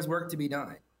 However, there's work to be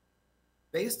done.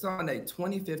 Based on a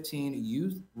 2015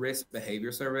 Youth Risk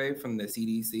Behavior Survey from the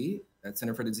CDC, that's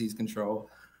Center for Disease Control,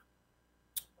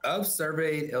 of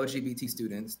surveyed LGBT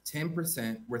students,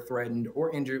 10% were threatened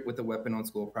or injured with a weapon on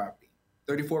school property.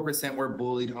 34% were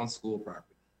bullied on school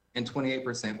property, and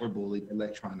 28% were bullied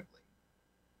electronically.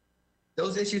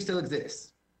 Those issues still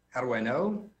exist. How do I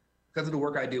know? Because of the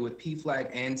work I do with PFLAG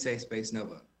and Safe Space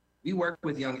Nova. We work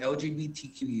with young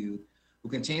LGBTQ youth who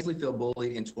continuously feel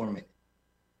bullied and tormented,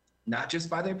 not just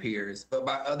by their peers, but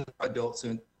by other adults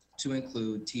to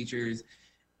include teachers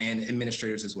and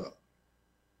administrators as well.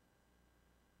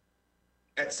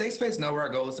 At Safe Space Nova, our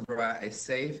goal is to provide a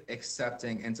safe,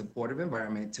 accepting, and supportive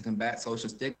environment to combat social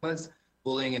stigmas,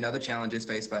 bullying, and other challenges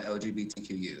faced by LGBTQ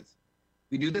youth.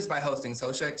 We do this by hosting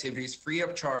social activities free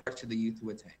of charge to the youth who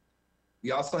attend.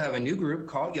 We also have a new group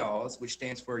called YALLS, which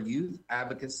stands for Youth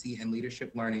Advocacy and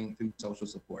Leadership Learning through Social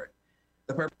Support.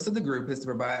 The purpose of the group is to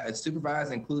provide a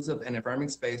supervised, inclusive, and affirming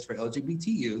space for LGBT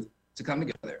youth to come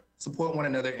together, support one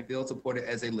another, and feel supported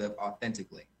as they live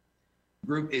authentically. The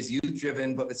group is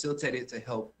youth-driven, but facilitated to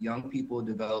help young people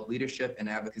develop leadership and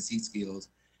advocacy skills,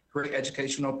 create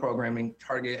educational programming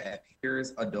targeted at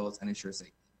peers, adults, and ensure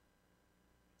safety.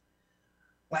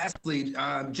 Lastly,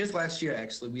 just last year,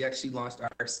 we actually launched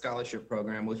our scholarship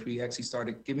program, which we actually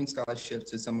started giving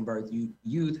scholarships to some of our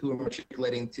youth who are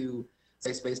matriculating to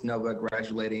Safe Space Nova,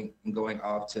 graduating and going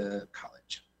off to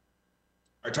college.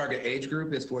 Our target age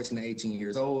group is 14 to 18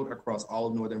 years old across all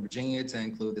of Northern Virginia to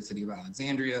include the city of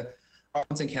Alexandria,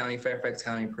 Arlington County, Fairfax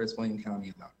County, Prince William County,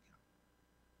 and Loudoun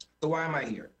County. So why am I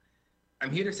here?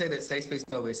 I'm here to say that Safe Space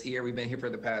Nova is here. We've been here for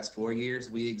the past 4 years.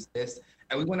 We exist,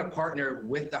 and we want to partner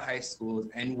with the high schools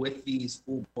and with the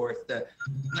school boards to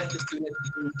let the students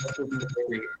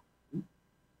do.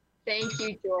 Thank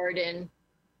you, Jordan.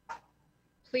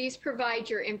 Please provide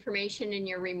your information and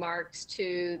your remarks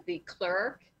to the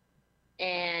clerk,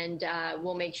 and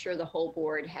we'll make sure the whole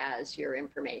board has your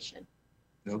information.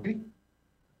 Okay.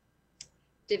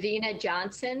 Davina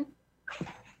Johnson.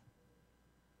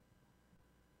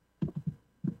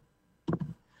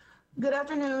 Good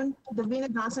afternoon.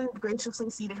 Davina Johnson graciously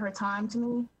ceded her time to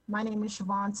me. My name is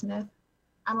Siobhan Smith.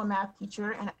 I'm a math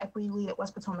teacher and an equity lead at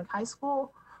West Potomac High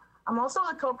School. I'm also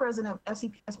the co-president of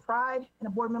FCPS Pride and a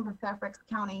board member of Fairfax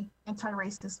County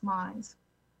Anti-Racist Minds.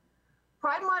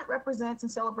 Pride Month represents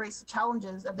and celebrates the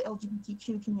challenges of the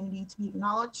LGBTQ community to be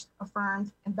acknowledged,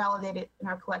 affirmed, and validated in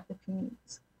our collective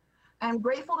communities. I am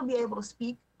grateful to be able to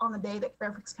speak on the day that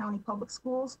Fairfax County Public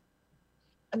Schools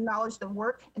acknowledge the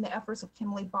work and the efforts of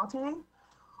Kimberly Boateng.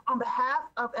 On behalf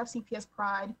of FCPS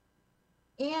Pride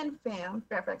and FAM,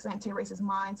 Fairfax Anti-Racist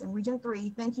Minds, and Region 3,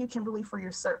 thank you, Kimberly, for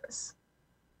your service.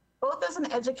 Both as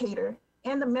an educator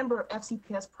and a member of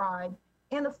FCPS Pride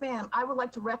and the FAM, I would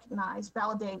like to recognize,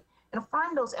 validate, and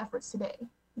affirm those efforts today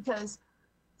because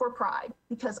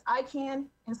I can,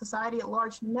 and society at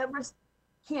large never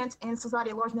can't, and society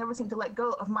at large never seem to let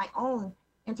go of my own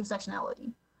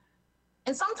intersectionality.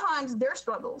 And sometimes their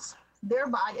struggles, their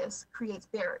bias creates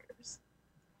barriers.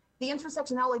 The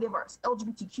intersectionality of our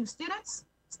LGBTQ students,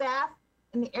 staff,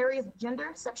 in the areas of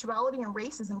gender, sexuality, and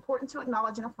race is important to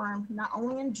acknowledge and affirm not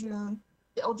only in June,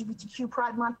 the LGBTQ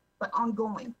Pride Month, but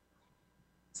ongoing.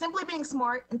 Simply being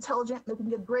smart, intelligent, making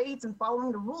good grades, and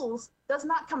following the rules does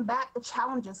not combat the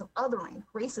challenges of othering,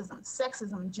 racism,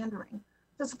 sexism, and gendering.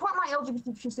 To support my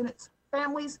LGBTQ students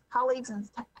families, colleagues, and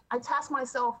I task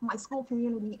myself, my school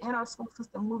community, and our school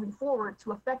system moving forward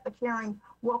to affect a caring,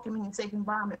 welcoming, and safe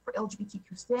environment for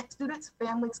LGBTQ students,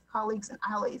 families, colleagues, and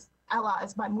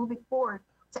allies by moving forward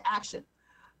to action,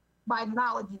 by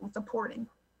acknowledging and supporting.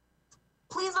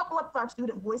 Please uplift our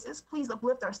student voices. Please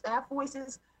uplift our staff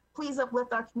voices. Please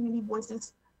uplift our community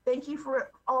voices. Thank you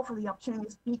all for the opportunity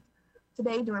to speak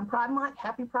today during Pride Month.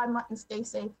 Happy Pride Month and stay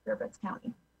safe, Fairfax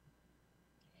County.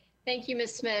 Thank you,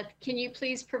 Ms. Smith. Can you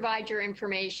please provide your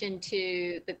information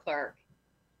to the clerk?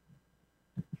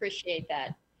 Appreciate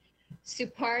that.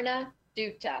 Suparna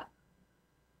Dutta.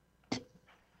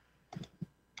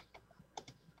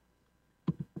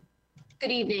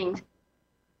 Good evening.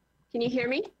 Can you hear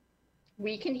me?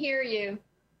 We can hear you.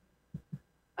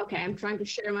 Okay, I'm trying to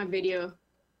share my video.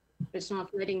 It's not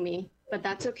letting me, but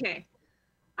that's okay.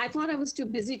 I thought I was too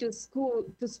busy to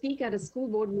speak at a school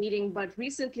board meeting, but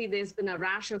recently there's been a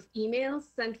rash of emails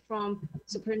sent from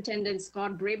Superintendent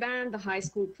Scott Braband, the high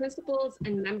school principals,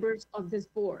 and members of this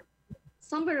board.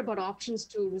 Some were about options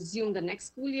to resume the next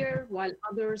school year, while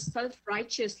others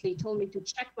self-righteously told me to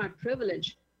check my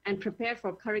privilege and prepare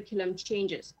for curriculum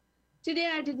changes.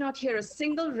 Today, I did not hear a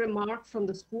single remark from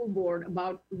the school board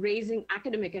about raising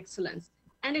academic excellence.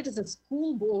 And it is a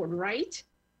school board, right?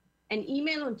 An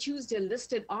email on Tuesday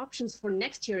listed options for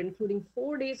next year, including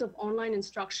 4 days of online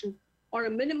instruction or a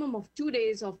minimum of 2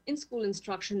 days of in-school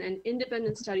instruction and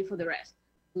independent study for the rest.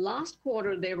 Last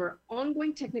quarter, there were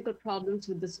ongoing technical problems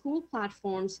with the school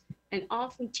platforms, and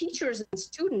often teachers and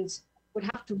students would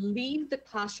have to leave the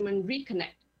classroom and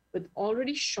reconnect. With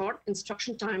already short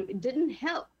instruction time, it didn't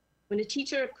help when a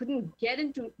teacher couldn't get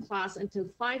into class until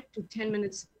 5 to 10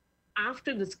 minutes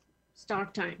after the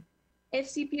start time.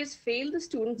 FCPS failed the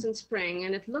students in spring,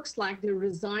 and it looks like they're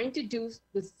resigned to do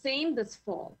the same this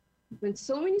fall. When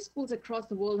so many schools across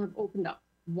the world have opened up,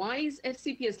 why is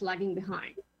FCPS lagging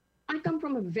behind? I come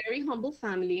from a very humble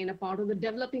family and a part of the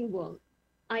developing world.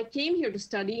 I came here to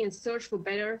study and search for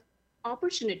better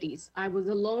opportunities. I was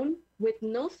alone with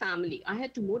no family. I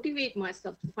had to motivate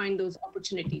myself to find those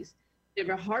opportunities. There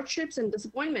were hardships and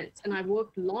disappointments, and I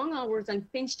worked long hours and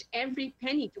pinched every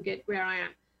penny to get where I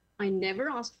am. I never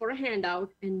asked for a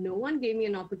handout, and no one gave me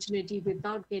an opportunity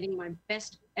without getting my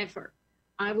best effort.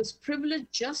 I was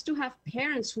privileged just to have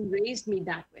parents who raised me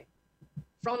that way.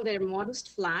 From their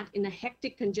modest flat in a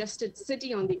hectic, congested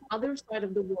city on the other side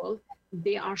of the world,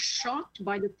 they are shocked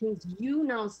by the things you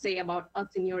now say about us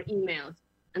in your emails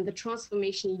and the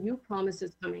transformation you promise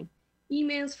is coming.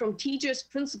 Emails from teachers,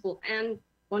 principal, and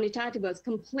Bonitativas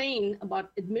complain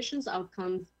about admissions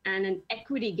outcomes and an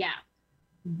equity gap.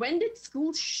 When did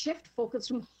schools shift focus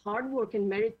from hard work and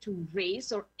merit to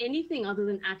race or anything other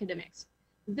than academics?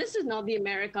 This is not the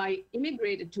America I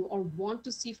immigrated to or want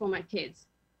to see for my kids.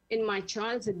 In my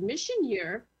child's admission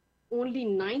year, only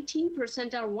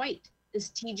 19% are white. Is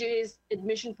TJ's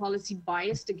admission policy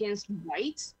biased against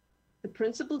whites? The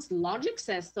principal's logic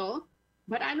says so,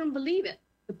 but I don't believe it.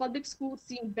 The public schools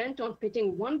seem bent on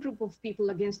pitting one group of people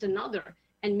against another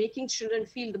and making children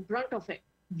feel the brunt of it.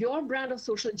 Your brand of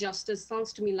social justice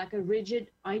sounds to me like a rigid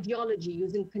ideology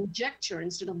using conjecture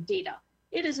instead of data.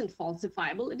 It isn't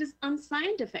falsifiable, it is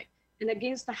unscientific and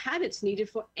against the habits needed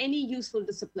for any useful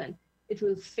discipline. It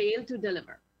will fail to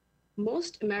deliver.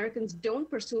 Most Americans don't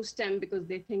pursue STEM because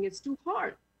they think it's too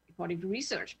hard. According to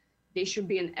research, there should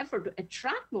be an effort to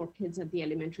attract more kids at the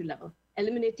elementary level.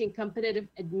 Eliminating competitive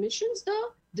admissions,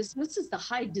 though, dismisses the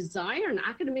high desire and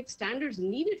academic standards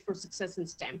needed for success in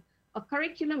STEM. A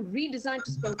curriculum redesigned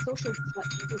to spell social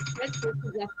justice.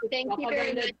 Thank you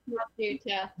very much,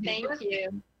 Duta. Thank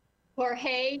you.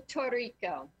 Jorge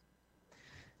Torrico.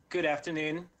 Good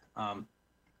afternoon.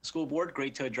 School board,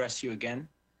 great to address you again.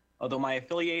 Although my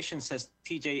affiliation says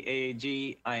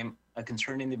TJAAG, I'm a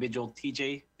concerned individual,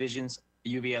 TJ Visions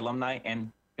UVA alumni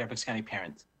and Fairfax County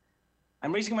parent.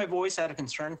 I'm raising my voice out of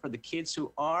concern for the kids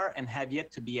who are and have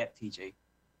yet to be at TJ.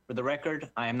 For the record,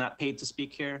 I am not paid to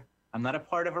speak here. I'm not a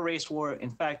part of a race war.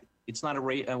 In fact, it's not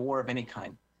a war of any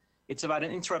kind. It's about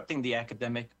interrupting the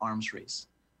academic arms race.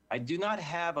 I do not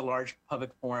have a large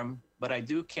public forum, but I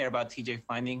do care about TJ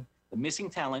finding the missing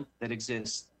talent that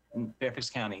exists in Fairfax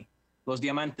County, los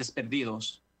diamantes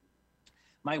perdidos.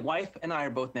 My wife and I are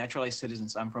both naturalized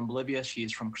citizens. I'm from Bolivia, she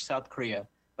is from South Korea,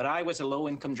 but I was a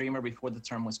low-income dreamer before the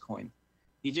term was coined.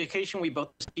 The education we both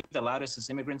received allowed us as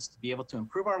immigrants to be able to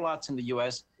improve our lots in the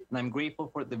US, and I'm grateful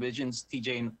for the Visions,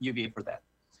 TJ, and UVA for that.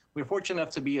 We're fortunate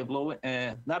enough to be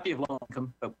not be of low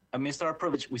income, but amidst our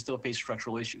privilege, we still face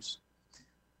structural issues.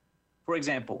 For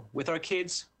example, with our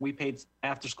kids, we paid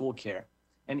after-school care.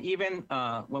 And even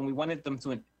when we wanted them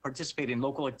to participate in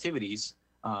local activities,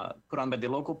 put on by the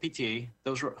local PTA,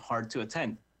 those were hard to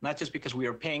attend. Not just because we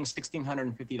were paying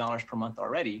 $1,650 per month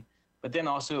already, but then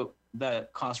also the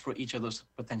cost for each of those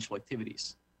potential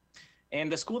activities.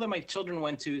 And the school that my children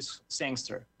went to is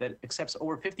Sangster, that accepts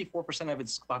over 54% of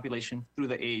its population through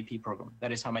the AAP program.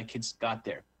 That is how my kids got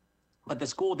there. But the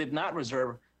school did not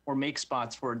reserve or make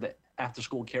spots for the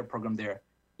after-school care program there,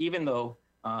 even though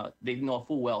they know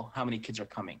full well how many kids are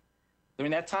coming.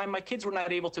 During that time, my kids were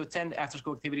not able to attend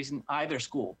after-school activities in either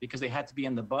school because they had to be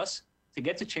on the bus to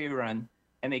get to Cherry Run,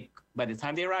 and by the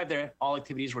time they arrived there, all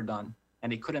activities were done,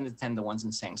 and they couldn't attend the ones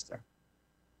in Sangster.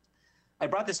 I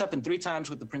brought this up 3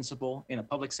 times with the principal in a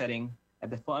public setting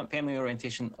at the family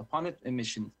orientation upon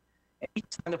admission. And each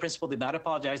time the principal did not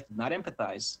apologize, did not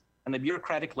empathize, and the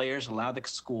bureaucratic layers allowed the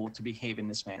school to behave in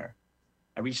this manner.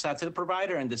 I reached out to the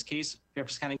provider, in this case,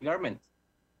 Fairfax County government,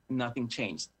 and nothing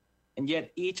changed. And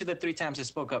yet each of the 3 times I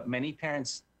spoke up, many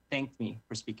parents thanked me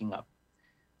for speaking up.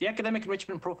 The academic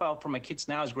enrichment profile for my kids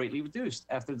now is greatly reduced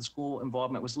after the school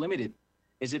involvement was limited.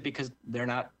 Is it because they're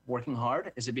not working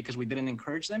hard? Is it because we didn't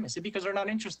encourage them? Is it because they're not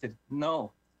interested?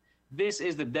 No. This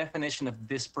is the definition of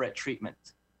disparate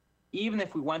treatment. Even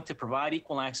if we want to provide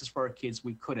equal access for our kids,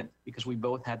 we couldn't because we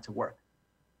both had to work.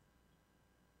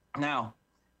 Now,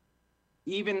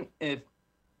 even if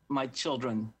my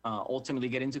children ultimately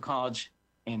get into college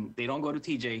and they don't go to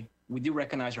TJ, we do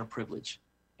recognize our privilege.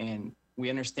 And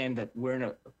we understand that we're in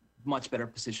a much better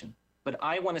position. But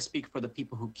I want to speak for the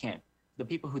people who can't, the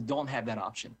people who don't have that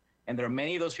option. And there are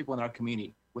many of those people in our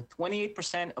community. With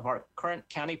 28% of our current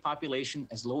county population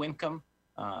as low-income,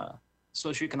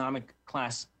 socioeconomic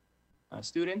class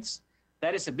students,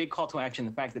 that is a big call to action.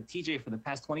 The fact that TJ for the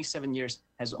past 27 years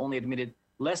has only admitted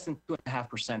less than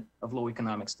 2.5% of low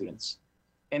economic students.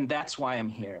 And that's why I'm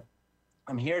here.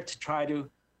 I'm here to try to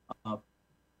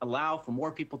allow for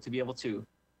more people to be able to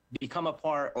become a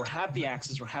part or have the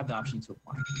access or have the option to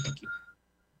apply. Thank you.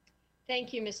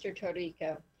 Thank you, Mr.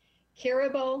 Torrico.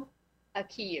 Kiribol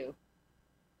Akiyu.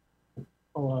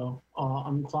 Hello,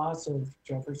 I'm class of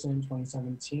Jefferson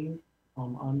 2017.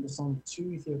 I'm the son of 2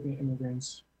 Ethiopian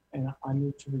immigrants, and I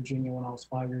moved to Virginia when I was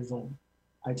 5 years old.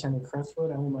 I attended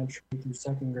Crestwood Elementary through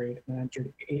 2nd grade and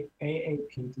entered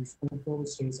AAP through Springfield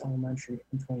Estates Elementary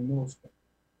and 20 middle school.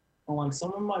 Unlike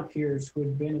some of my peers who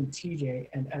had been in TJ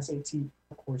and SAT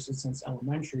courses since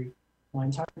elementary, my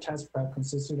entire test prep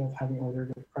consisted of having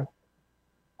ordered a prep.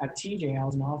 At TJ, I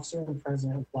was an officer and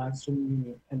president of Black Student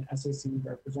Union and SAC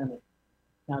representative.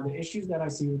 Now, the issues that I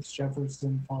see with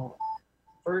Jefferson follow.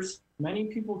 First, many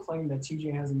people claim that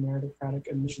TJ has a meritocratic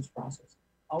admissions process.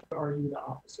 I would argue the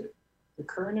opposite. The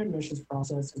current admissions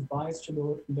process is biased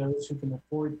to those who can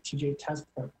afford TJ test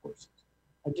prep courses.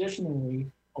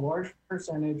 Additionally, a large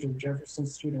percentage of Jefferson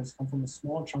students come from a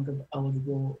small chunk of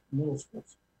eligible middle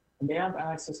schools, and they have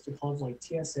access to clubs like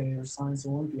TSA or Science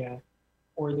Olympiad,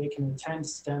 or they can attend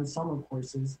STEM summer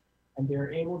courses, and they are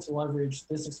able to leverage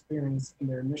this experience in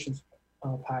their admissions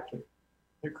packet.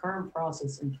 The current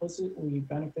process implicitly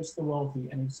benefits the wealthy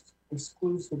and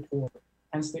excludes the poor,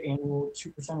 hence the annual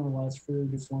 2% or less free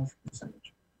reduced lunch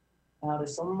percentage. Now, to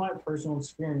some of my personal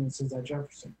experiences at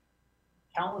Jefferson.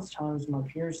 Countless times my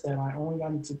peers said I only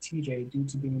got into TJ due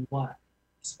to being Black,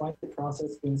 despite the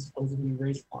process being supposedly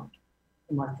race-blind.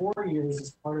 In my 4 years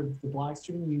as part of the Black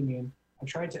Student Union, I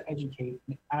tried to educate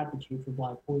and advocate for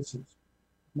Black voices.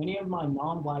 Many of my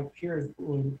non-Black peers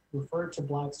would refer to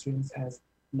Black students as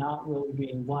not really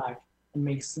being Black and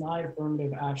make snide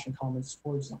affirmative action comments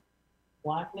towards them.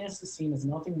 Blackness is seen as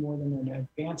nothing more than an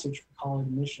advantage for college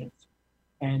admissions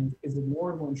and is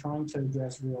ignored when trying to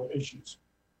address real issues.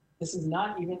 This is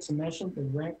not even to mention the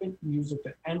rampant use of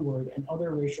the N-word and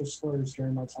other racial slurs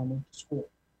during my time at the school.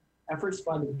 Efforts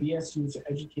by the BSU to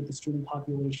educate the student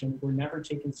population were never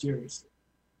taken seriously.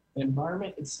 The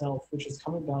environment itself, which has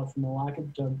come about from a lack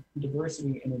of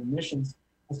diversity in admissions,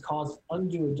 has caused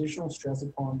undue additional stress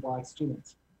upon Black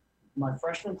students. In my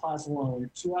freshman class alone,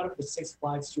 2 out of the 6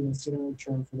 Black students didn't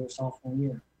return for their sophomore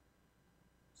year.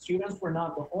 Students were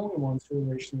not the only ones who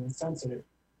were racially insensitive.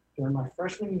 During my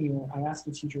freshman year, I asked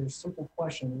a teacher a simple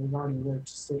question regarding where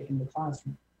to sit in the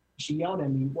classroom. She yelled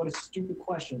at me, "What a stupid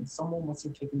question. Someone must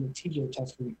have taken the TJ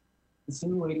test for you,"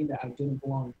 insinuating that I didn't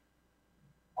belong.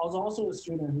 I was also a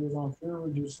student who was on free or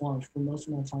reduced lunch for most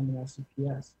of my time in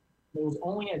FCPS. It was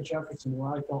only at Jefferson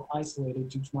where I felt isolated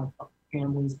due to my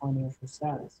family's financial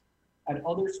status. At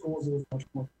other schools, it was much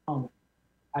more common.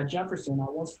 At Jefferson, I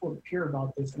once told a peer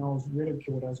about this and I was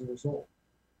ridiculed as a result.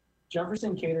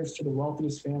 Jefferson caters to the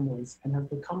wealthiest families and has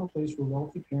become a place for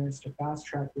wealthy parents to fast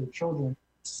track their children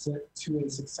to a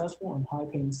successful and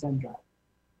high-paying STEM job.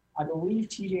 I believe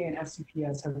TJ and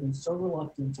FCPS have been so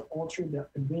reluctant to alter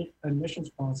the admissions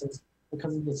process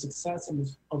because of the success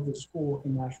of the school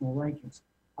in national rankings.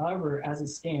 However, as it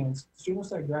stands, students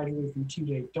that graduate from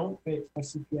TJ don't fit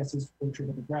FCPS's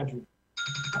portrait of a graduate.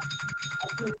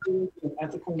 Thank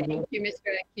you,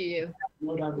 Mr. Akiu.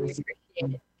 We appreciate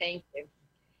it. Thank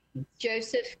you.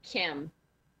 Joseph Kim.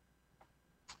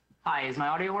 Hi, is my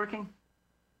audio working?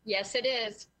 Yes, it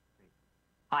is.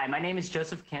 Hi, my name is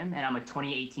Joseph Kim, and I'm a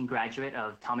 2018 graduate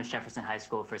of Thomas Jefferson High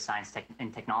School for Science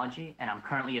and Technology, and I'm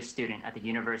currently a student at the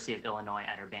University of Illinois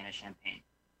at Urbana-Champaign.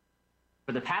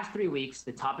 For the past 3 weeks,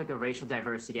 the topic of racial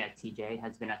diversity at TJ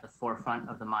has been at the forefront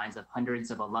of the minds of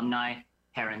hundreds of alumni,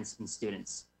 parents, and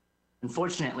students.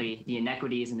 Unfortunately, the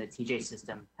inequities in the TJ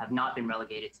system have not been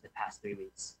relegated to the past 3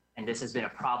 weeks, and this has been a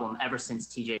problem ever since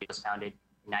TJ was founded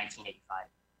in 1985.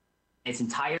 In its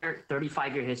entire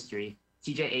 35-year history,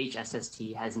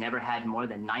 TJH-SST has never had more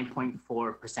than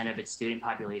 9.4% of its student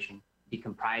population be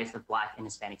comprised of Black and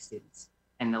Hispanic students.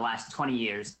 In the last 20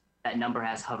 years, that number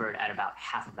has hovered at about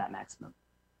half of that maximum.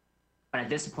 But at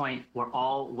this point, we're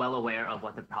all well aware of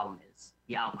what the problem is.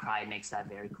 The outcry makes that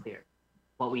very clear.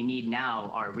 What we need now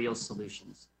are real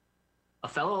solutions. A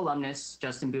fellow alumnus,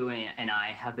 Justin Boo, and I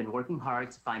have been working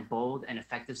hard to find bold and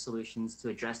effective solutions to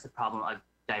address the problem of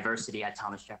diversity at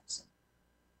Thomas Jefferson.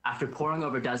 After poring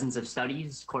over dozens of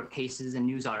studies, court cases, and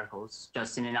news articles,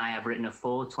 Justin and I have written a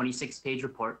full 26-page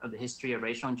report of the history of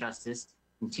racial injustice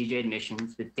in TJ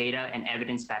admissions with data and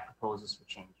evidence-backed proposals for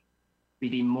change. We'd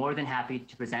be more than happy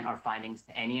to present our findings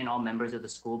to any and all members of the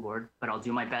school board, but I'll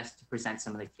do my best to present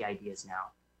some of the key ideas now.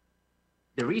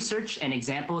 The research and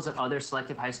examples of other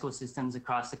selective high school systems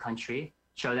across the country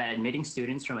show that admitting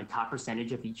students from a top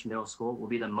percentage of each middle school will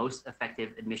be the most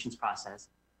effective admissions process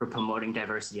for promoting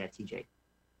diversity at TJ.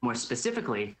 More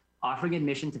specifically, offering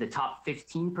admission to the top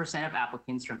 15% of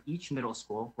applicants from each middle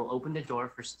school will open the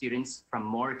door for students from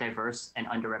more diverse and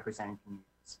underrepresented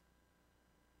communities.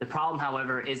 The problem,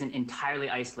 however, isn't entirely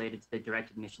isolated to the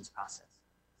direct admissions process.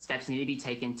 Steps need to be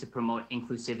taken to promote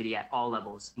inclusivity at all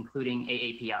levels, including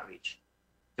AAP outreach.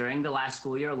 During the last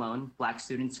school year alone, Black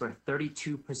students were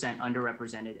 32%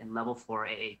 underrepresented in level 4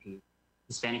 AAP.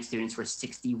 Hispanic students were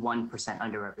 61%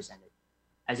 underrepresented.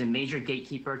 As a major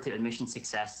gatekeeper to admission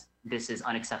success, this is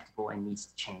unacceptable and needs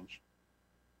to change.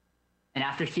 And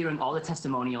after hearing all the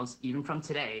testimonials, even from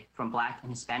today, from Black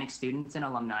and Hispanic students and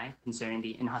alumni concerning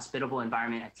the inhospitable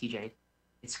environment at TJ,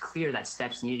 it's clear that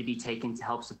steps need to be taken to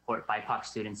help support BIPOC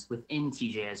students within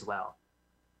TJ as well.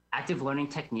 Active learning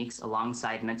techniques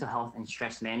alongside mental health and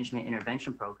stress management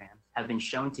intervention programs have been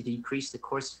shown to decrease the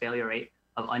course failure rate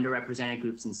of underrepresented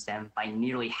groups in STEM by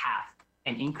nearly half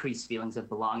and increase feelings of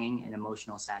belonging and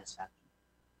emotional satisfaction.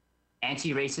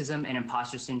 Anti-racism and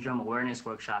imposter syndrome awareness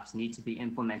workshops need to be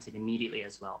implemented immediately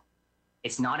as well.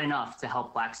 It's not enough to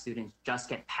help Black students just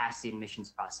get past the admissions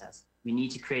process. We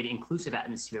need to create an inclusive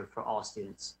atmosphere for all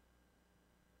students.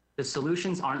 The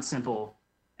solutions aren't simple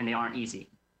and they aren't easy,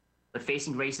 but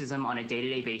facing racism on a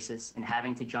day-to-day basis and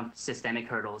having to jump systemic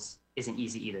hurdles isn't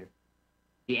easy either.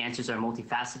 The answers are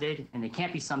multifaceted and they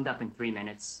can't be summed up in 3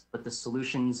 minutes, but the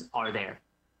solutions are there.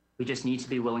 We just need to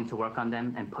be willing to work on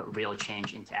them and put real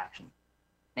change into action.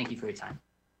 Thank you for your time.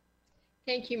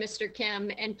 Thank you, Mr.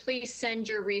 Kim, and please send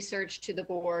your research to the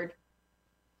board.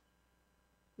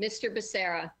 Mr.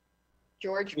 Becerra,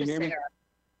 George Becerra.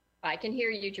 I can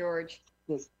hear you, George.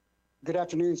 Yes. Good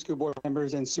afternoon, school board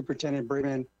members and Superintendent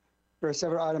Braman. There are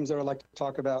several items that I'd like to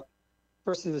talk about.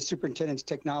 First is the Superintendent's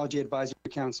Technology Advisory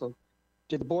Council.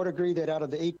 Did the board agree that out of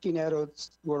the 18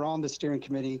 adults who are on the steering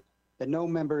committee, that no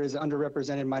member is an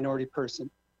underrepresented minority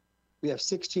person? We have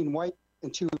 16 white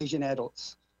and 2 Asian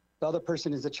adults. The other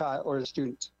person is a child or a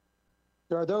student.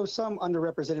 There are some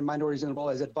underrepresented minorities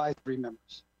involved as advisory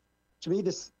members. To me,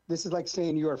 this is like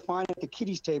saying you are fine at the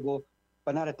kiddies table,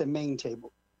 but not at the main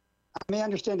table. I may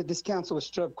understand that this council was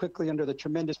struck quickly under the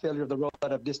tremendous failure of the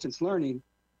rollout of distance learning,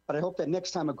 but I hope that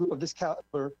next time a group of this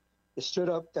caliber is stood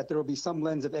up, that there will be some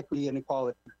lens of equity and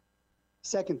equality.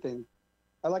 Second thing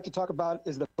I'd like to talk about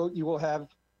is the vote you will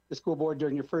have the school board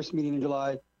during your first meeting in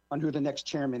July on who the next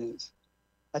chairman is.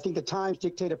 I think the times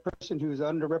dictate a person who is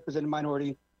an underrepresented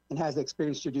minority and has the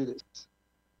experience to do this.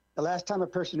 The last time a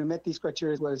person who met these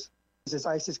criteria was Mrs.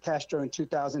 Isis Castro in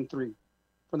 2003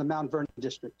 from the Mount Vernon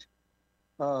district,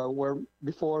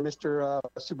 before Mr.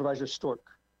 Supervisor Stork.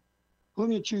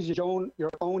 Whom you choose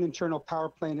your own internal power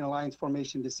playing and alliance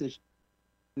formation decision,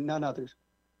 none others.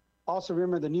 Also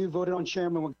remember, the new voted on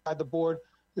chairman will guide the board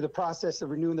through the process of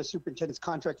renewing the superintendent's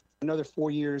contract for another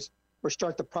 4 years or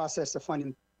start the process of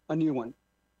finding a new one.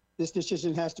 This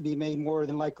decision has to be made more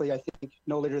than likely, I think,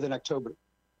 no later than October.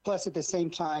 Plus, at the same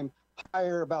time,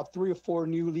 hire about 3 or 4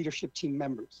 new leadership team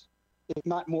members, if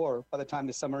not more, by the time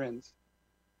the summer ends?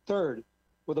 Third,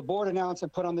 will the board announce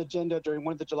and put on the agenda during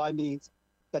one of the July meetings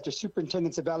that the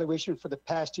superintendent's evaluation for the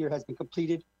past year has been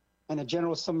completed and a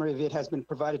general summary of it has been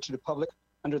provided to the public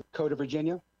under the Code of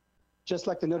Virginia, just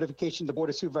like the notification the Board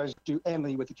of Supervisors do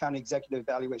annually with the county executive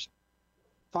evaluation?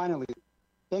 Finally,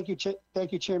 thank you,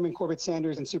 Chairman Corbett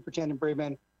Sanders and Superintendent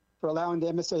Braman for allowing the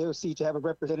MSAOC to have a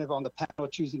representative on the panel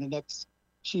choosing the next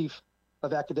Chief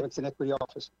of Academics and Equity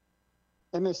Officer.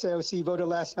 MSAOC voted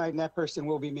last night and that person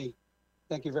will be me.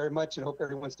 Thank you very much and hope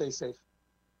everyone stays safe.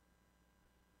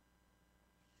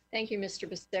 Thank you, Mr.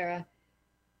 Becerra.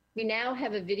 We now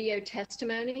have a video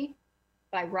testimony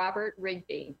by Robert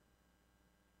Rigby.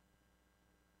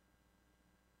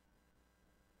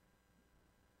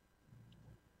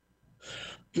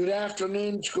 Good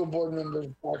afternoon, school board members,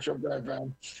 Dr.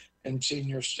 Bradburn, and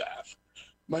senior staff.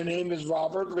 My name is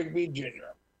Robert Rigby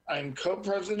Jr. I am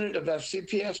co-president of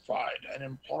FCPS Pride, an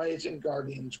employees and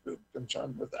guardians group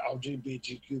concerned with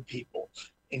LGBTQ people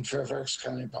in Fairfax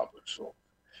County Public Schools.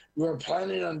 We are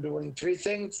planning on doing 3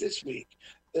 things this week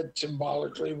that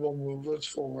symbolically will move us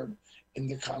forward in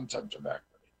the concept of equity.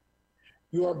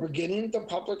 You are beginning the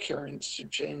public hearings to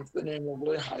change the name of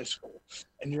Lee High School,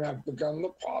 and you have begun the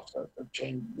process of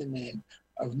changing the name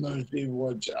of Mosby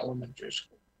Woods Elementary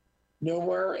School.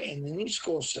 Nowhere in any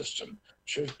school system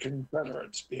should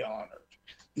Confederates be honored.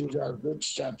 These are good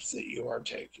steps that you are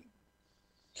taking.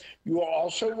 You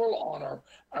also will honor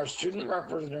our student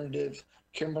representative,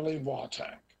 Kimberly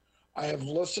Watang. I have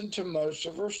listened to most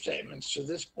of her statements to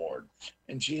this board,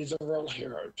 and she is a real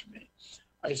hero to me.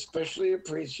 I especially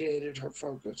appreciated her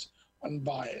focus on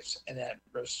bias and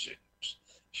at-risk students.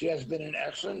 She has been an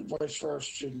excellent voice for our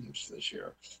students this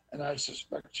year, and I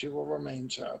suspect she will remain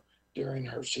so during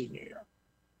her senior year.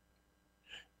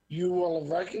 You will have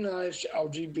recognized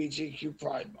LGBTQ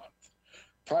Pride Month.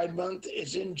 Pride Month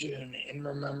is in June in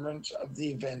remembrance of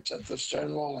the events at the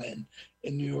Stonewall Inn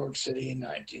in New York City in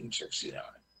 1969.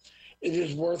 It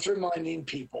is worth reminding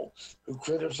people who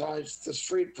criticized the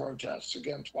street protests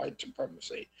against white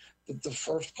supremacy that the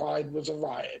first Pride was a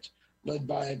riot led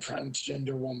by a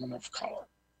transgender woman of color.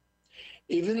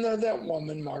 Even though that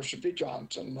woman, Marsha P.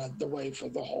 Johnson, led the way for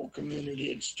the whole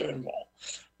community at Stonewall,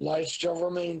 life still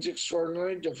remains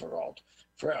extraordinarily difficult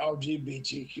for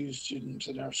LGBTQ students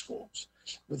in our schools,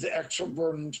 with the extra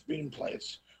burdens being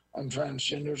placed on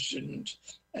transgender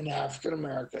students and African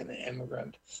American,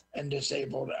 immigrant, and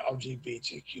disabled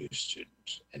LGBTQ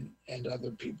students and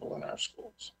other people in our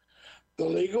schools. The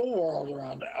legal world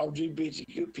around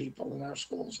LGBTQ people in our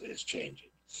schools is changing.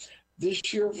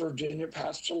 This year, Virginia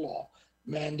passed a law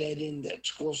mandating that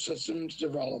school systems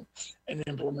develop and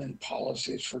implement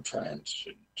policies for trans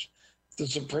students. The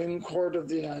Supreme Court of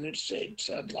the United States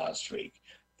said last week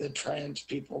that trans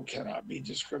people cannot be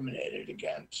discriminated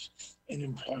against in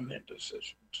employment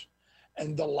decisions.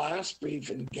 And the last brief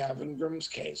in Gavin Grimm's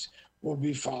case will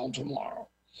be filed tomorrow.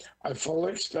 I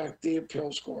fully expect the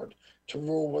appeals court to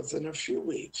rule within a few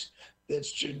weeks that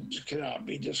students cannot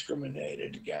be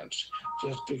discriminated against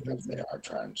just because they are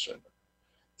transgender.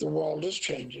 The world is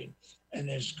changing, and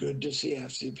it's good to see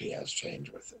FCPS change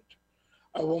with it.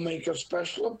 I will make a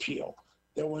special appeal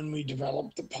that when we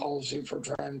develop the policy for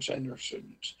transgender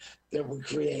students, that we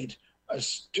create a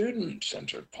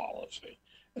student-centered policy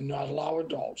and not allow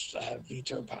adults to have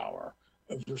veto power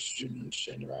over students'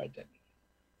 gender identity.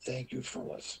 Thank you for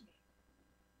listening.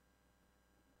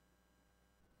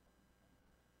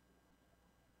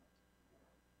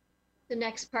 The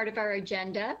next part of our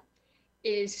agenda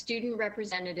is Student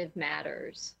Representative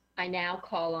Matters. I now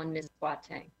call on Ms.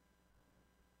 Watang.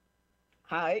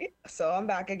 Hi, so I'm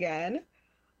back again.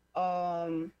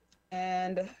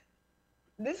 And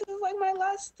this is like my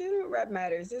last Student Rep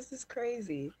Matters. This is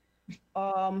crazy.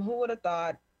 Who would have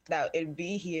thought that it'd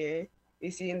be here? You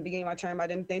see, in the beginning of my term, I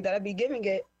didn't think that I'd be giving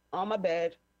it on my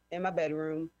bed, in my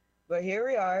bedroom. But here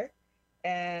we are.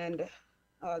 And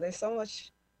there's so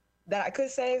much that I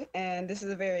could say. And this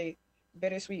is a very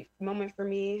bittersweet moment for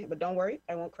me. But don't worry,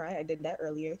 I won't cry. I did that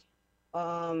earlier.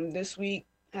 This week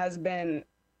has been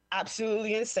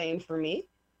absolutely insane for me.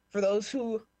 For those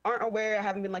who aren't aware, I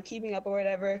haven't been like keeping up or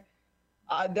whatever.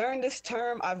 During this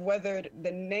term, I've weathered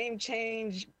the name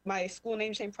change, my school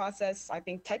name change process. I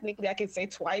think technically I can say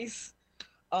twice.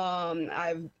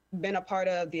 I've been a part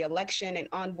of the election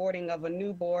and onboarding of a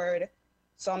new board.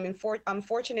 So I'm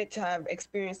fortunate to have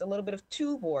experienced a little bit of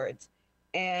 2 boards.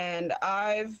 And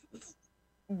I've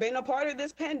been a part of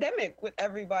this pandemic with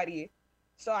everybody.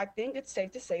 So I think it's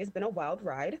safe to say it's been a wild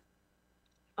ride.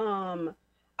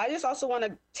 I just also want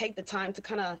to take the time to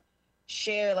kind of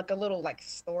share like a little like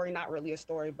story, not really a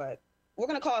story, but we're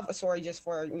gonna call it a sorry just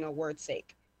for word's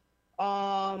sake.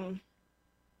 And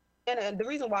the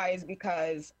reason why is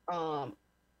because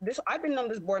I've been on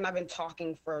this board and I've been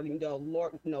talking for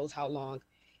Lord knows how long,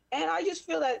 and I just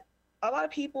feel that a lot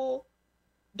of people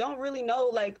don't really know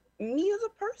like me as a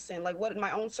person, like what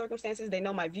my own circumstances. They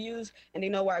know my views and they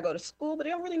know where I go to school, but they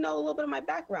don't really know a little bit of my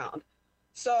background.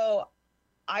 So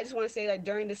I just want to say that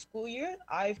during the school year,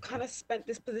 I've kind of spent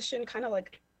this position kind of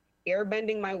like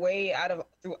airbending my way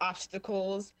through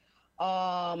obstacles.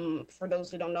 For those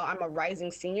who don't know, I'm a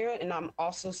rising senior and I'm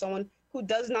also someone who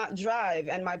does not drive,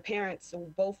 and my parents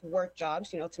both work jobs,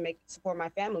 to support my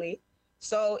family.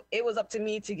 So it was up to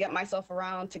me to get myself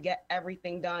around, to get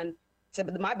everything done to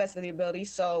my best of the ability.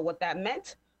 So what that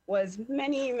meant was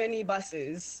many, many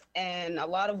buses and a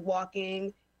lot of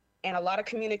walking and a lot of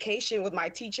communication with my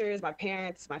teachers, my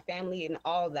parents, my family, and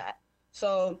all of that.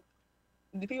 So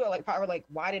the people are probably like,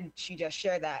 why did she just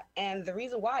share that? And the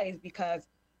reason why is because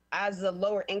as a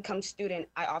lower income student,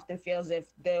 I often feel as if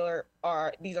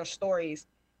these are stories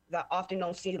that often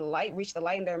don't reach the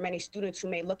light. And there are many students who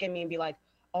may look at me and be like,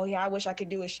 oh yeah, I wish I could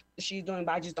do what she's doing,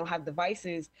 but I just don't have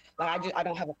devices. Like I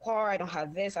don't have a car, I don't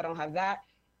have this, I don't have that.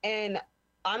 And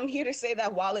I'm here to say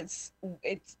that while it's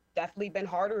definitely been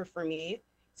harder for me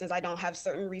since I don't have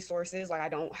certain resources, like I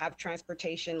don't have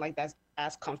transportation like that's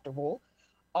as comfortable.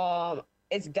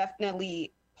 It's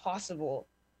definitely possible.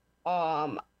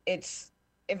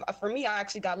 For me, I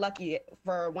actually got lucky.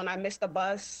 For when I missed a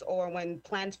bus or when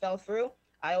plans fell through,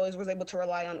 I always was able to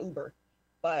rely on Uber.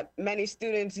 But many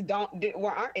students aren't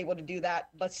able to do that,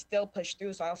 but still push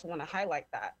through. So I also want to highlight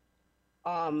that.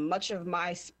 Much of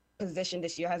my position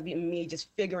this year has been me just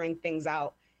figuring things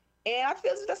out. And I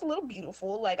feel that's a little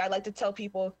beautiful. Like I like to tell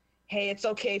people, hey, it's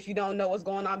okay if you don't know what's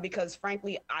going on, because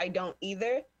frankly, I don't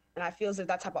either. And I feel as if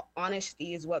that type of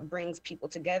honesty is what brings people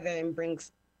together and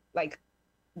brings like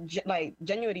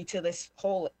genuinity to this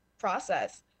whole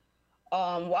process.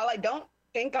 While I don't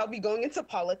think I'll be going into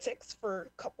politics for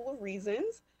a couple of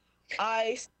reasons,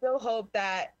 I still hope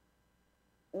that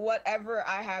whatever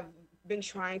I have been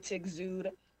trying to exude,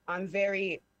 I'm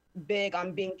very big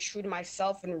on being true to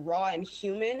myself and raw and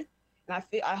human. And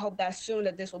I hope that soon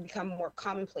that this will become more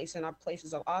commonplace in our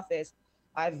places of office.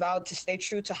 I vowed to stay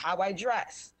true to how I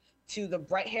dress, to the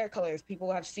bright hair colors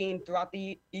people have seen throughout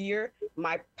the year.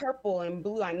 My purple and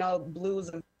blue, I know blue is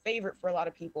a favorite for a lot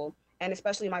of people, and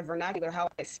especially my vernacular, how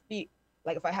I speak.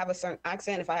 Like if I have a certain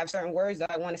accent, if I have certain words that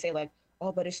I want to say like,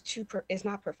 oh, but it's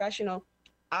not professional.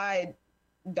 I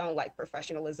don't like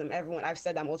professionalism. I've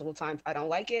said that multiple times. I don't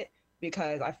like it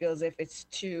because I feel as if it's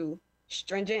too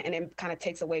stringent and it kind of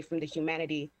takes away from the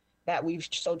humanity that we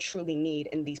so truly need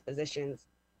in these positions.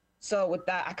 So with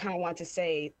that, I kind of want to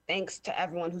say thanks to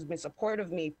everyone who's been supportive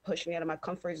of me, push me out of my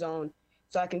comfort zone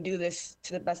so I can do this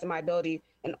to the best of my ability.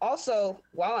 And also,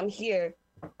 while I'm here,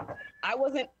 I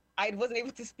wasn't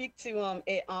able to speak to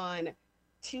it on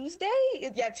Tuesday.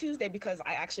 Yeah, Tuesday, because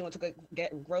I actually went to go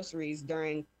get groceries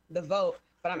during the vote,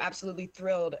 but I'm absolutely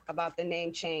thrilled about the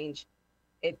name change.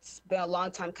 It's been a long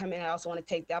time coming. I also want to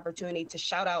take the opportunity to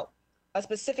shout out a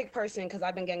specific person because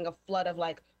I've been getting a flood of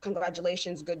like,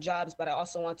 congratulations, good jobs, but I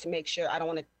also want to make sure I don't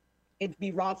want it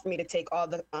be wrong for me to take all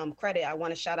the credit. I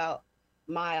want to shout out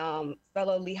my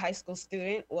fellow Lee High School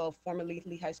student, well, formerly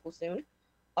Lee High School student,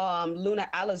 Luna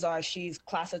Alazar. She's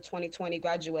class of 2020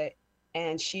 graduate,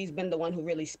 and she's been the one who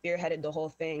really spearheaded the whole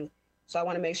thing. So I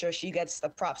want to make sure she gets the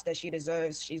props that she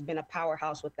deserves. She's been a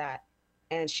powerhouse with that.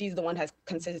 And she's the one has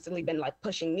consistently been like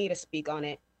pushing me to speak on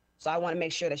it. So I want to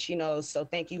make sure that she knows. So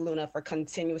thank you, Luna, for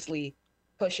continuously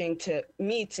pushing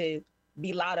me to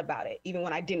be loud about it, even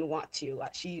when I didn't want to.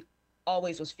 Like, she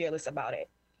always was fearless about it.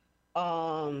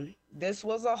 This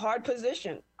was a hard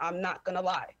position, I'm not gonna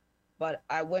lie, but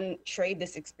I wouldn't trade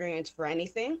this experience for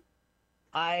anything.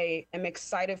 I am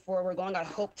excited for where we're going. I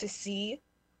hope to see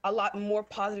a lot more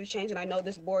positive change, and I know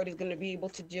this board is going to be able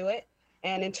to do it.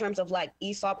 And in terms of like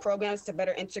ESOP programs to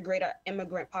better integrate our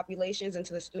immigrant populations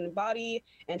into the student body,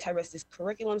 anti-racist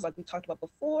curriculums like we talked about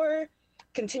before,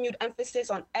 continued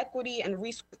emphasis on equity and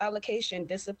resource allocation,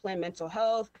 discipline, mental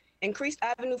health, increased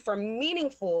avenue for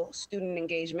meaningful student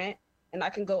engagement. And I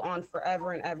can go on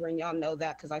forever and ever, and y'all know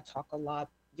that because I talk a lot.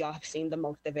 Y'all have seen the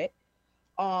most of it.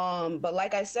 But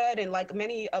like I said, and like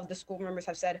many of the school members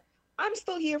have said, I'm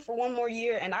still here for 1 more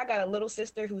year, and I got a little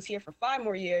sister who's here for 5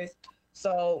 more years.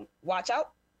 So watch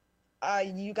out.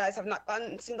 You guys have not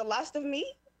seen the last of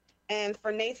me. And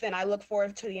for Nathan, I look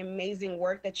forward to the amazing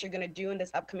work that you're going to do in this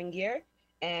upcoming year.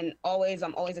 And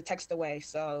I'm always a text away.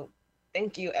 So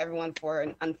thank you, everyone, for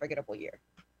an unforgettable year.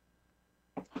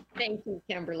 Thank you,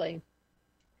 Kimberly.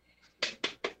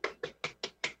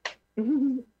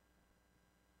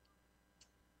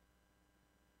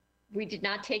 We did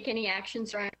not take any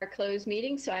actions during our closed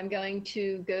meeting, so I'm going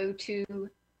to go to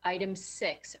item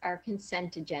 6, our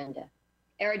consent agenda.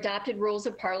 Our adopted rules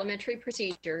of parliamentary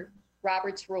procedure,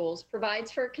 Robert's Rules, provides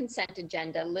for a consent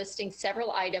agenda listing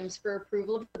several items for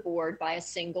approval of the board by a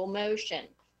single motion.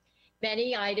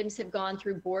 Many items have gone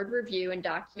through board review, and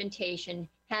documentation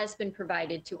has been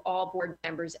provided to all board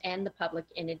members and the public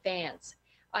in advance.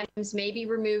 Items may be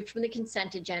removed from the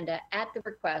consent agenda at the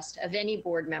request of any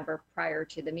board member prior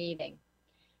to the meeting.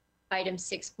 Item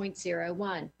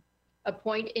 6.01,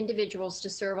 appoint individuals to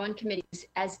serve on committees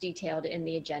as detailed in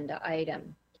the agenda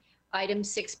item. Item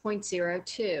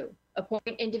 6.02,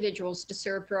 appoint individuals to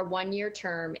serve for a one-year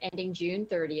term ending June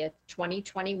 30th,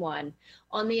 2021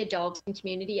 on the Adult and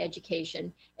Community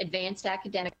Education, Advanced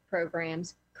Academic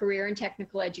Programs, Career and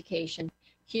Technical Education,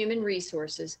 Human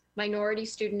Resources, Minority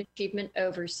Student Achievement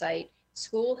Oversight,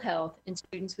 School Health, and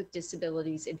Students with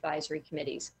Disabilities Advisory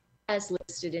Committees, as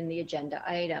listed in the agenda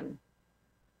item.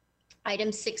 Item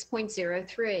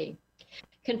 6.03,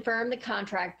 confirm the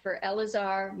contract for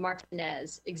Elazar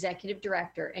Martinez, Executive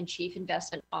Director and Chief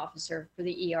Investment Officer for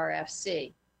the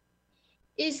ERFC.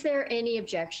 Is there any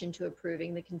objection to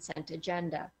approving the consent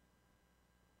agenda?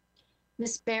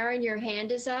 Ms. Barron, your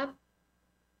hand is up.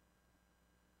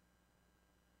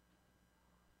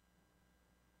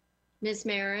 Ms.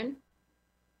 Marin?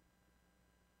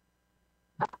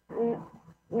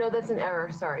 No, that's an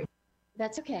error, sorry.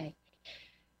 That's okay.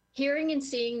 Hearing and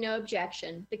seeing no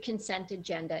objection, the consent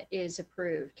agenda is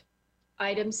approved.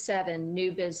 Item 7,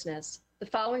 new business. The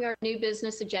following are new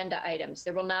business agenda items.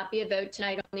 There will not be a vote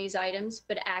tonight on these items,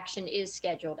 but action is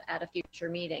scheduled at a future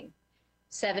meeting.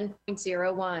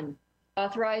 7.01,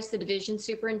 authorize the division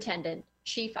superintendent,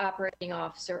 chief operating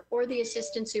officer, or the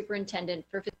assistant superintendent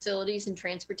for facilities and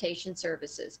transportation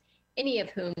services, any of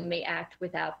whom may act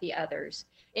without the others,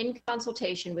 in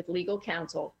consultation with legal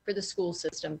counsel for the school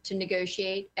system, to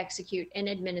negotiate, execute, and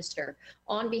administer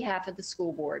on behalf of the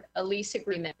school board a lease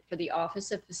agreement for the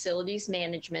Office of Facilities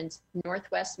Management's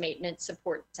Northwest Maintenance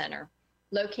Support Center,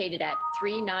 located at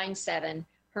 397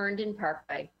 Herndon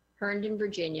Parkway, Herndon,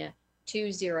 Virginia,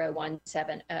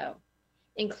 20170.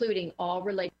 Including all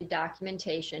related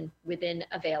documentation within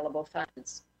available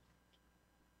funds.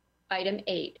 Item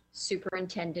 8,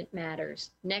 Superintendent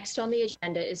Matters. Next on the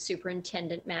agenda is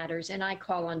Superintendent Matters, and I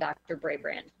call on Dr.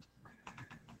 Brabrand.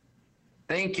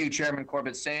 Thank you, Chairman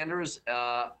Corbett Sanders.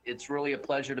 It's really a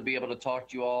pleasure to be able to talk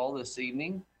to you all this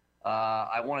evening.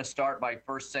 I want to start by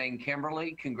first saying,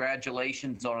 Kimberly,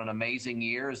 congratulations on an amazing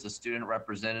year as the student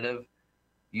representative.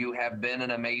 You have been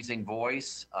an amazing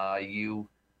voice. You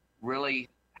really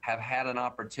have had an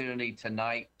opportunity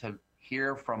tonight to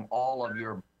hear from all of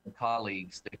your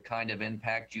colleagues the kind of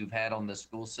impact you've had on the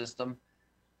school system.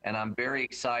 And I'm very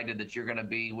excited that you're going to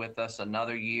be with us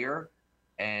another year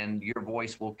and your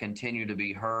voice will continue to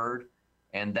be heard.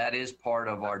 And that is part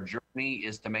of our journey,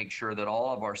 is to make sure that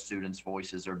all of our students'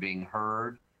 voices are being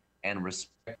heard and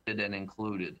respected and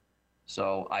included.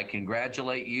 So I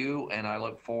congratulate you, and I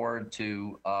look forward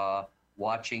to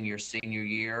watching your senior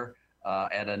year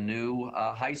at a new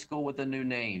high school with a new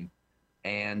name.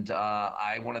 And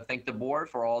I want to thank the board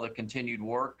for all the continued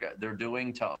work they're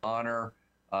doing to honor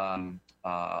our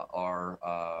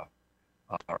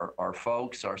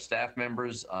folks, our staff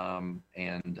members.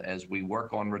 And as we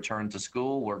work on return to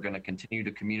school, we're going to continue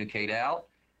to communicate out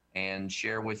and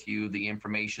share with you the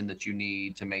information that you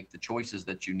need to make the choices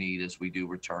that you need as we do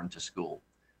return to school.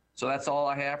 So that's all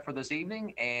I have for this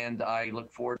evening, and I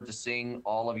look forward to seeing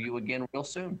all of you again real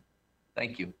soon.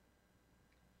 Thank you.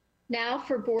 Now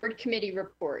for board committee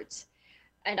reports.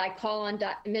 And I call on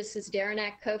Mrs.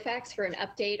 Derenak Kofax for an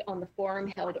update on the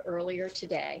forum held earlier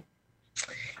today.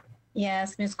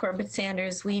 Yes, Ms. Corbett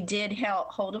Sanders, we did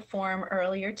hold a forum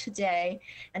earlier today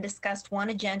and discussed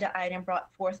one agenda item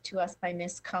brought forth to us by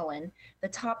Ms. Cullen. The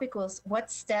topic was what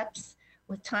steps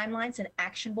with timelines and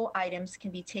actionable items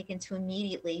can be taken to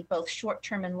immediately, both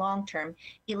short-term and long-term,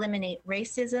 eliminate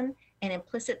racism and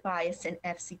implicit bias in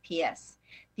FCPS.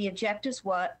 The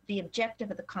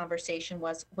objective of the conversation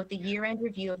was, with the year-end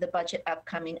review of the budget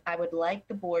upcoming, I would like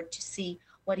the board to see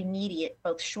what immediate,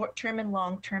 both short-term and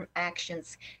long-term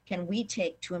actions can we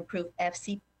take to improve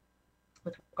FCPS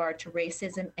with regard to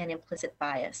racism and implicit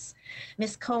bias.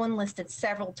 Ms. Cohen listed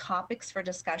several topics for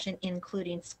discussion,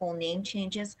 including school name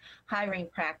changes, hiring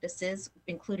practices,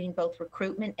 including both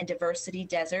recruitment and diversity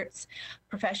deserts,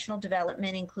 professional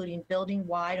development, including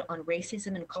building-wide on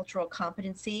racism and cultural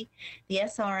competency, the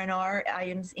SR&R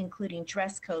items, including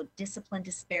dress code, discipline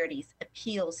disparities,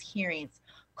 appeals, hearings,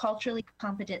 culturally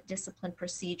competent discipline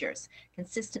procedures,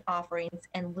 consistent offerings,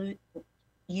 and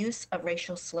use of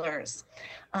racial slurs.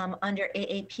 Under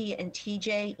AAP and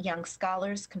TJ, Young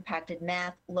Scholars, Compacted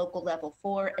Math, Local Level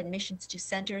 4, Admissions to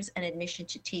Centers, and Admission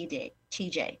to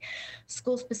TJ.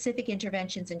 School-specific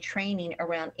interventions and training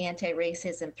around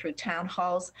anti-racism through town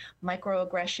halls,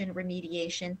 microaggression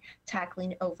remediation,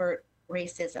 tackling overt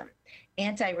racism,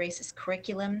 anti-racist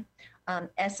curriculum,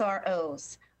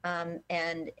 SROs,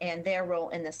 and their role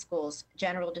in the schools,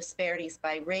 general disparities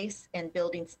by race and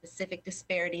building specific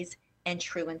disparities, and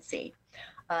truancy.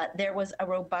 There was a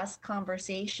robust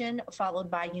conversation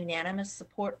followed by unanimous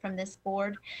support from this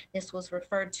board. This was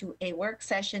referred to a work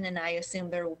session, and I assume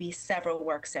there will be several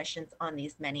work sessions on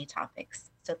these many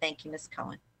topics. So thank you, Ms.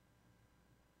 Cohen.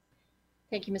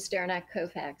 Thank you, Ms.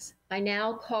 Derenak-Kofax. I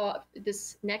now call,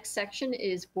 this next section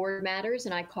is board matters,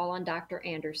 and I call on Dr.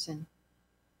 Anderson.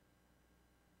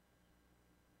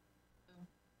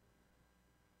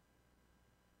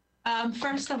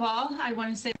 First of all, I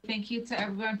want to say thank you to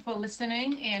everyone for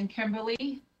listening, and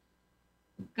Kimberly,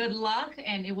 good luck.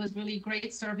 And it was really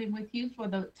great serving with you for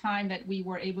the time that we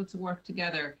were able to work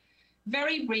together.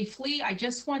 Very briefly, I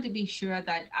just want to be sure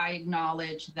that I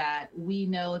acknowledge that we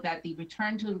know that the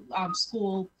return to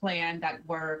school plan that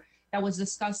was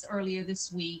discussed earlier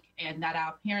this week and that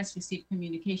our parents received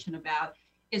communication about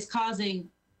is causing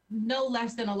no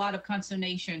less than a lot of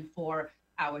consternation for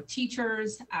our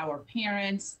teachers, our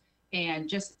parents, and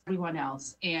just everyone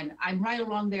else. And I'm right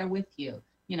along there with you.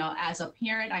 You know, as a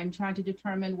parent, I'm trying to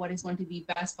determine what is going to be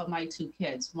best for my two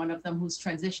kids, one of them who's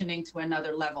transitioning to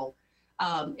another level.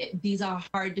 These are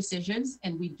hard decisions,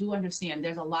 and we do understand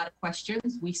there's a lot of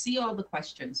questions. We see all the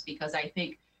questions because I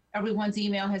think everyone's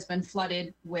email has been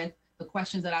flooded with the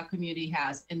questions that our community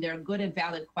has, and they're good and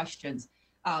valid questions.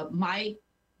 My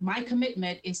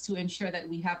commitment is to ensure that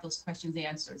we have those questions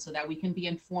answered so that we can be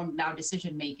informed in our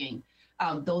decision making.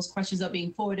 Those questions are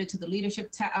being forwarded to the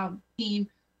leadership team,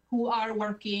 who are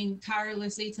working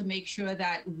tirelessly to make sure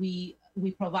that we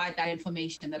provide that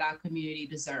information that our community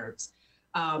deserves.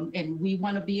 And we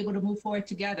want to be able to move forward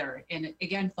together. And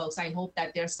again, folks, I hope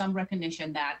that there's some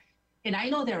recognition that, and I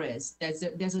know there is,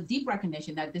 there's a deep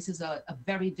recognition that this is a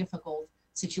very difficult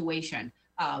situation.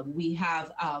 We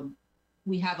have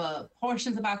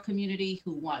portions of our community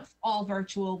who want all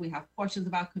virtual. We have portions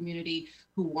of our community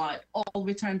who want all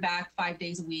return back 5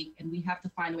 days a week. And we have to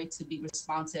find a way to be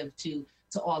responsive to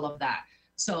all of that.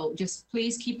 So just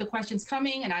please keep the questions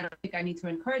coming. And I don't think I need to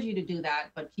encourage you to do that,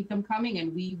 but keep them coming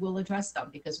and we will address them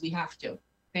because we have to.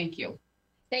 Thank you.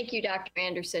 Thank you, Dr.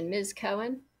 Anderson. Ms.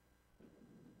 Cohen?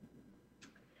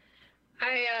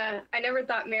 I never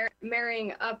thought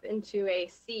marrying up into a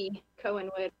C, Cohen,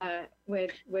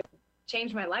 would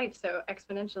change my life so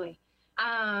exponentially.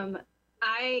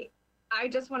 I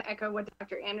just want to echo what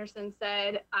Dr. Anderson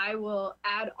said. I will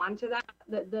add on to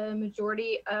that the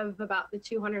majority of about the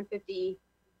 250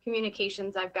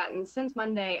 communications I've gotten since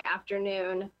Monday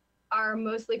afternoon are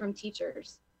mostly from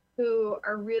teachers who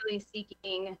are really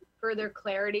seeking further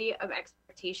clarity of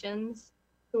expectations,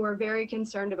 who are very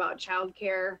concerned about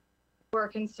childcare, who are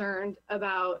concerned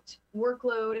about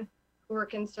workload, who are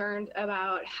concerned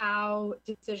about how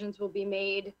decisions will be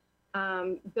made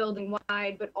building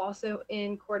wide, but also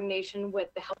in coordination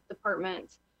with the health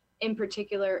department, in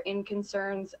particular in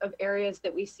concerns of areas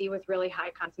that we see with really high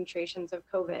concentrations of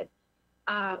COVID.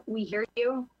 We hear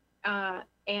you,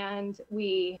 and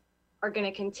we are going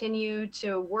to continue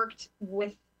to work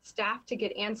with staff to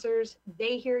get answers.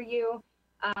 They hear you.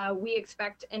 We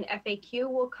expect an FAQ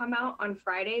will come out on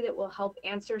Friday that will help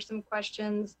answer some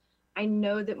questions. I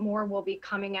know that more will be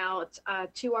coming out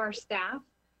to our staff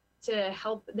to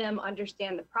help them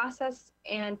understand the process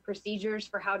and procedures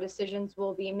for how decisions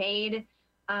will be made,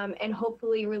 and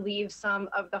hopefully relieve some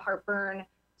of the heartburn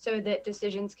so that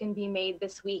decisions can be made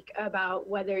this week about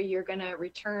whether you're going to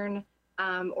return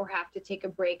or have to take a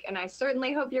break. And I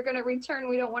certainly hope you're going to return.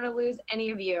 We don't want to lose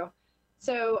any of you.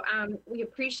 So we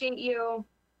appreciate you.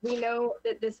 We know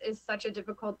that this is such a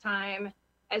difficult time.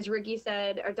 As Ricky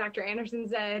said, or Dr. Anderson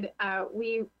said,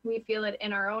 we feel it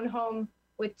in our own home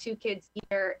with two kids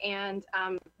here, and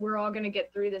we're all going to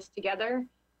get through this together.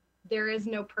 There is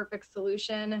no perfect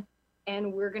solution,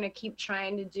 and we're going to keep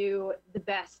trying to do the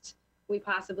best we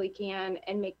possibly can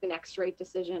and make the next right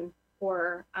decision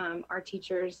for our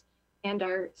teachers and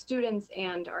our students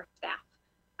and our staff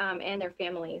and their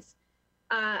families.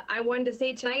 I wanted to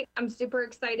say tonight, I'm super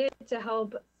excited to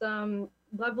help some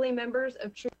lovely members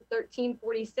of Troop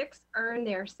 1346 earn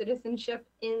their Citizenship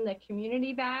in the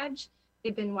Community badge.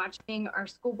 They've been watching our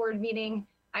school board meeting.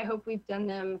 I hope we've done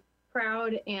them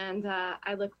proud, and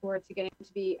I look forward to getting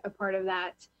to be a part of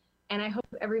that. And I hope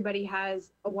everybody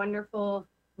has a wonderful,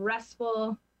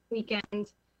 restful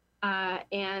weekend.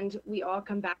 and we all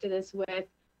come back to this with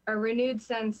a renewed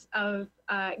sense of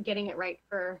getting it right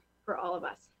for all of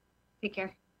us. Take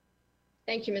care.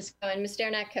 Thank you, Ms. Cohen. Ms.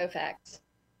 Derenak-Kofax.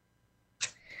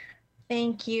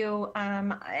 Thank you.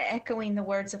 Echoing the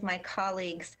words of my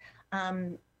colleagues,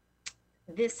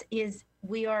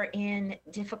 we are in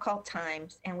difficult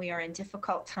times, and we are in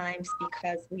difficult times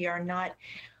because we are not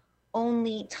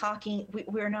only talking, we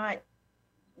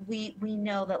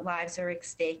know that lives are at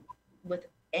stake with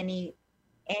any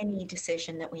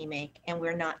decision that we make, and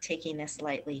we're not taking this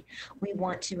lightly. We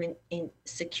want to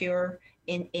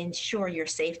ensure your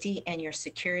safety and your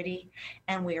security,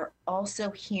 and we are also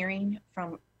hearing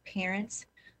from parents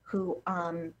who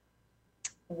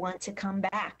want to come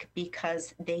back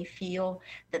because they feel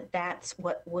that that's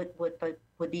what would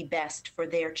be best for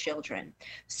their children.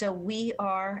 So we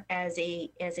are, as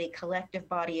a collective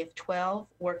body of 12,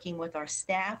 working with our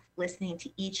staff, listening to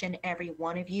each and every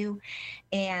one of you,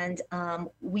 and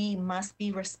we must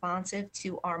be responsive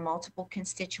to our multiple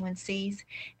constituencies.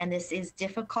 And this is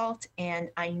difficult, and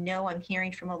I know I'm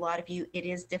hearing from a lot of you, it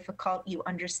is difficult. You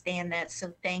understand that,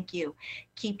 so thank you.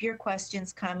 Keep your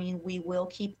questions coming. We will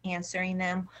keep answering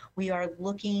them. We are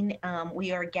looking,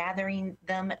 we are gathering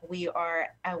them. We are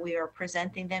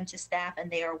presenting them to staff, and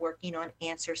they are working on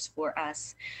answers for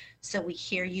us. So we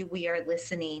hear you, we are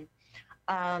listening.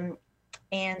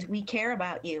 And we care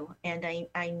about you. And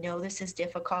I know this is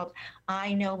difficult.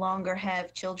 I no longer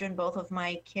have children. Both of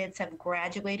my kids have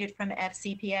graduated from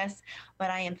FCPS, but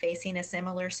I am facing a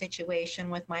similar situation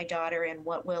with my daughter. And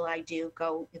what will I do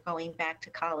going back to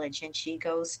college? And she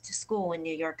goes to school in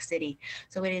New York City.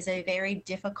 So it is a very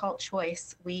difficult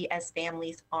choice we as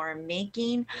families are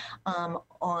making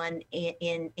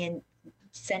in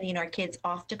sending our kids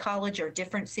off to college or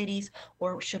different cities,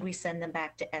 or should we send them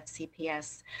back to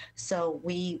FCPS? So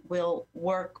we will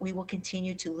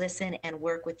continue to listen and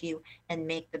work with you and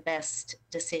make the best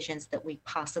decisions that we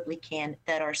possibly can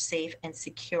that are safe and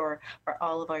secure for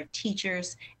all of our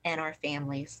teachers and our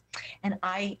families. And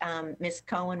Ms.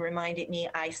 Cohen reminded me,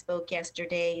 I spoke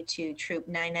yesterday to Troop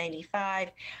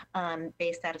 995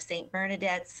 based out of St.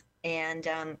 Bernadette's, and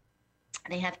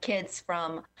they have kids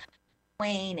from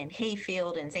Wayne and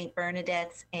Hayfield and St.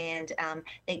 Bernadette's, and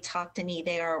they talked to me.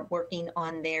 They are working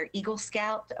on their Eagle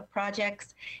Scout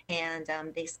projects, and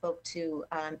they spoke to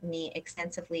me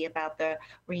extensively about the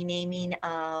renaming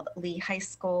of Lee High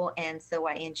School, and so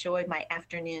I enjoyed my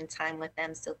afternoon time with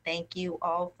them. So thank you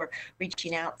all for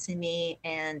reaching out to me,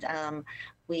 and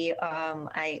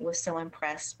I was so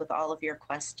impressed with all of your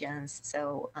questions.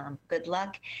 So good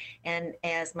luck. And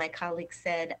as my colleague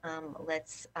said,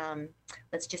 let's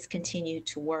just continue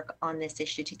to work on this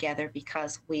issue together,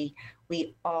 because we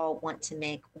all want to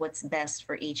make what's best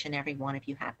for each and every one of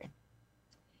you happen.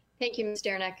 Thank you, Ms.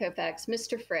 Derenak-Kofax.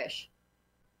 Mr. Frisch.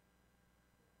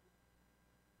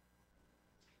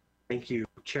 Thank you,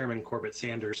 Chairman Corbett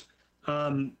Sanders.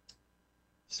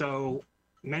 So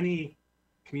many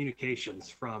communications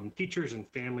from teachers and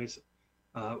families,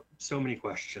 so many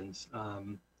questions.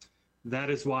 That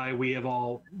is why we have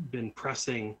all been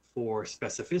pressing for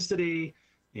specificity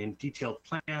and detailed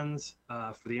plans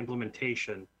for the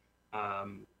implementation,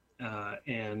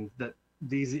 and that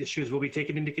these issues will be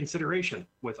taken into consideration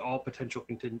with all potential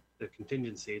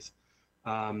contingencies.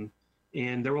 And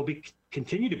there will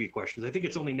continue to be questions. I think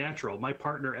it's only natural. My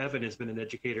partner, Evan, has been an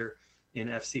educator in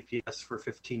FCPS for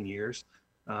 15 years.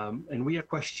 And we have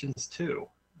questions too.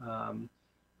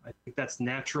 I think that's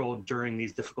natural during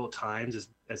these difficult times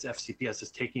as FCPS is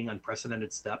taking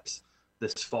unprecedented steps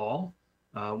this fall.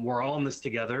 We're all in this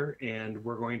together, and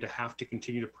we're going to have to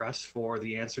continue to press for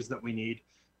the answers that we need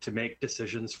to make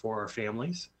decisions for our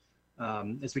families.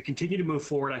 As we continue to move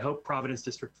forward, I hope Providence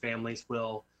District families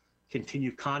will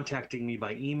continue contacting me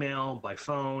by email, by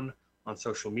phone, on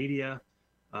social media.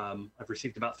 I've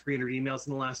received about 300 emails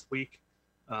in the last week.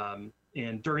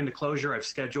 And during the closure, I've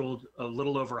scheduled a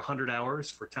little over 100 hours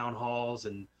for town halls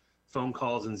and phone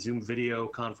calls and Zoom video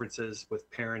conferences with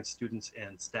parents, students,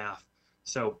 and staff.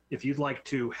 So if you'd like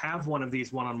to have one of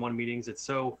these one-on-one meetings, it's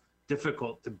so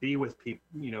difficult to be with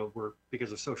people,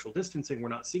 because of social distancing, we're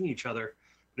not seeing each other.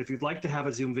 But if you'd like to have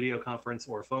a Zoom video conference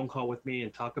or a phone call with me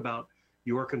and talk about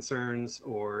your concerns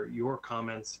or your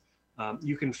comments,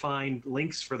 you can find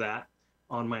links for that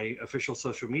on my official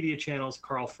social media channels,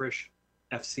 Carl Frisch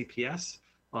FCPS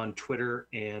on Twitter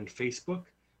and Facebook,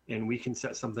 and we can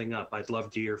set something up. I'd love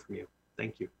to hear from you.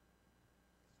 Thank you.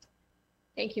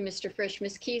 Thank you, Mr. Frisch.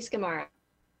 Ms. Keys-Gamarra.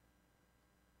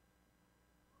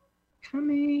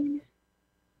 Coming.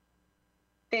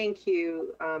 Thank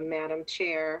you, Madam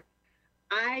Chair.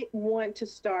 I want to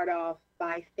start off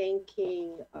by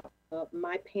thanking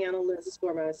my panelists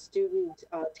for my student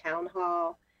town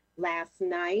hall last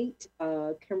night.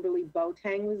 Kimberly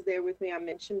Boateng was there with me, I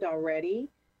mentioned already.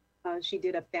 She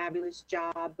did a fabulous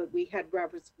job, but we had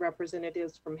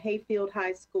representatives from Hayfield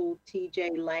High School,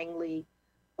 TJ, Langley,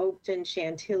 Oakton,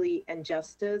 Chantilly, and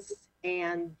Justice,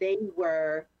 and they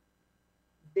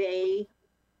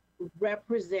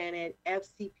represented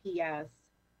FCPS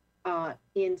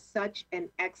in such an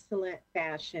excellent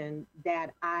fashion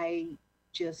that I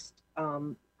just,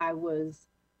 I was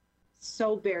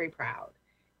so very proud.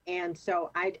 And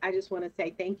so I just want to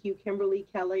say thank you, Kimberly,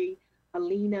 Kelly,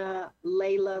 Alina,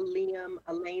 Layla, Liam,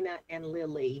 Elena, and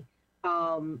Lily.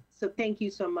 So thank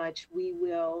you so much. We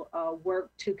will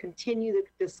work to continue the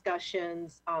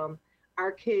discussions.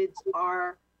 Our kids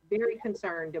are very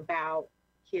concerned about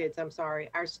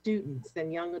our students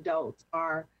and young adults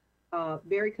are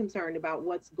very concerned about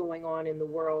what's going on in the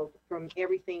world, from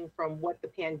everything from what the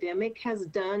pandemic has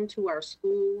done to our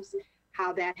schools,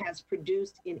 how that has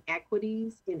produced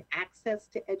inequities in access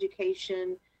to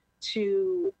education,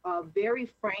 to very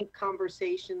frank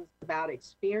conversations about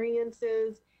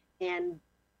experiences and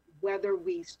whether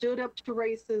we stood up to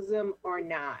racism or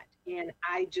not. And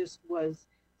I just was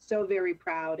so very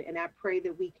proud, and I pray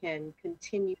that we can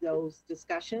continue those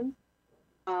discussions.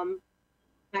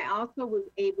 I also was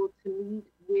able to meet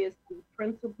with the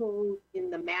principals in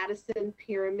the Madison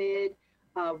Pyramid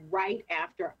right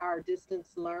after our distance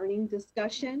learning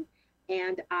discussion.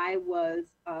 And I was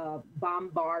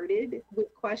bombarded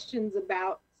with questions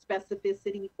about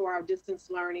specificity for our distance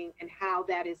learning and how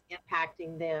that is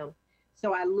impacting them.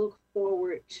 So I look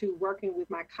forward to working with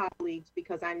my colleagues,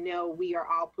 because I know we are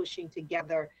all pushing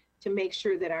together to make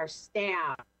sure that our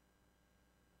staff,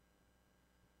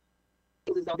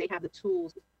 as though they have the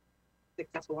tools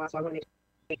successful. So I want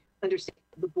to understand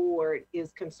the board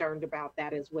is concerned about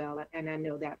that as well. And I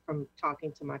know that from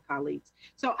talking to my colleagues.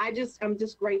 So I'm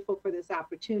just grateful for this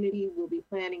opportunity. We'll be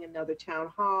planning another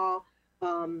town hall.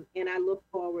 And I look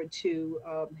forward to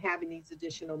having these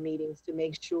additional meetings to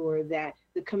make sure that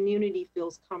the community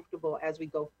feels comfortable as we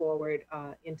go forward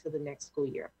into the next school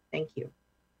year. Thank you.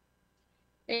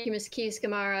 Thank you, Ms.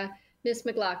 Keys-Gamarra. Ms.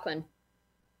 McLaughlin.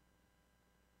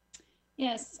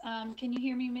 Yes, can you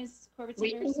hear me, Ms. Corbett?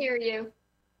 We can hear you.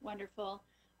 Wonderful.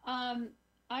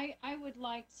 I would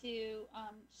like to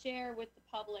share with the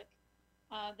public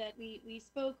that we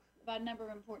spoke about a number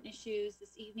of important issues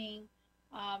this evening,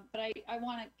 but I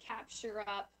want to capture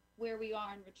up where we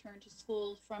are in return to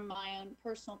school from my own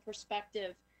personal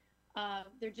perspective.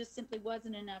 There just simply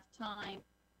wasn't enough time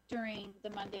during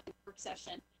the Monday work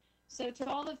session. So to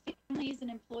all the families and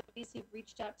employees who've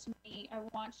reached out to me, I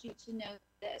want you to know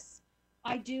this.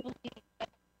 I do believe that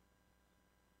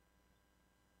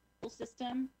the school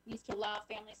system needs to allow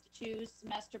families to choose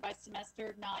semester by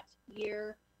semester, not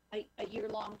a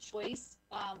year-long choice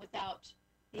without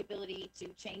the ability to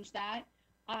change that.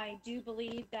 I do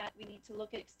believe that we need to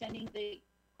look at extending the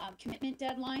commitment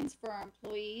deadlines for our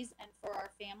employees and for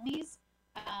our families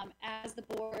as the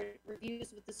board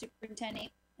reviews with the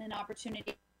superintendent an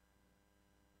opportunity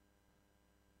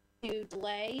to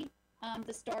delay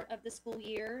the start of the school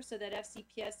year so that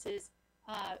FCPS has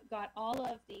got all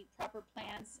of the proper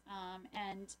plans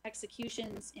and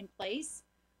executions in place.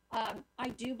 I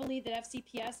do believe that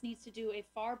FCPS needs to do a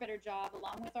far better job,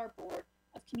 along with our board,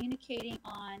 of communicating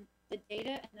on the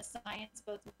data and the science,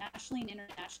 both nationally and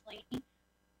internationally.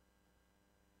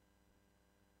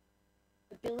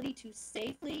 Ability to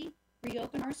safely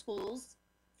reopen our schools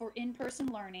for in-person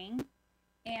learning.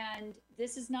 And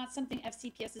this is not something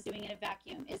FCPS is doing in a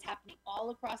vacuum. It's happening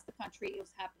all across the country. It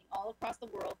was happening all across the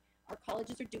world. Our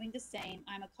colleges are doing the same.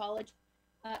 I'm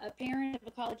a parent of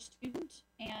a college student,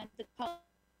 and the college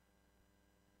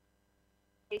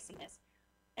facing this.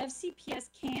 FCPS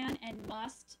can and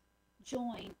must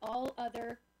join all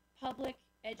other public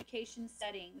education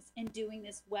settings in doing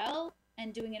this well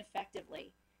and doing it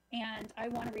effectively. And I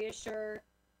want to reassure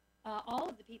all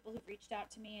of the people who've reached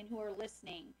out to me and who are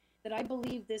listening that I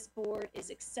believe this board is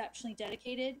exceptionally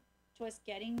dedicated to us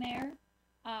getting there.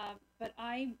 But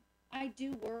I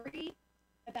do worry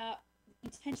about the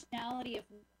intentionality of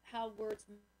how words.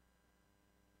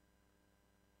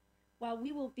 While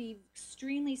we will be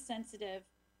extremely sensitive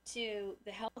to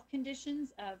the health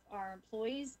conditions of our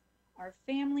employees, our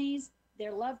families,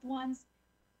 their loved ones,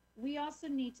 we also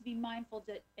need to be mindful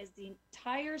that as the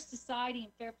entire society in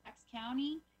Fairfax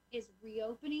County is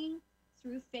reopening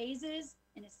through phases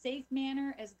in a safe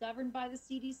manner as governed by the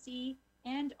CDC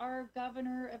and our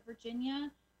governor of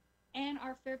Virginia and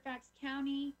our Fairfax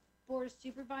County Board of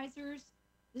Supervisors,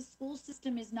 the school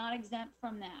system is not exempt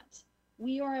from that.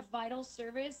 We are a vital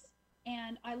service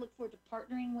And I look forward to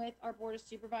partnering with our Board of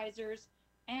Supervisors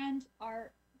and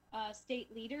our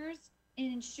state leaders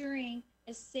in ensuring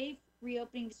a safe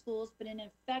reopening of schools, but an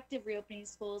effective reopening of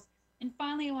schools. And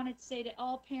finally, I wanted to say to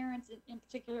all parents in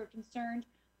particular who are concerned,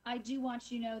 I do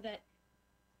want you to know that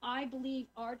I believe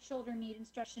our children need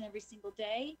instruction every single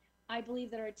day. I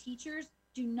believe that our teachers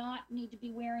do not need to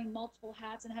be wearing multiple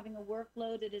hats and having a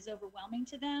workload that is overwhelming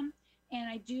to them. And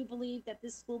I do believe that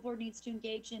this school board needs to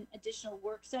engage in additional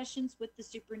work sessions with the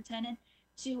superintendent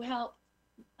to help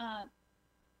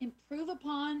improve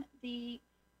upon the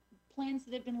plans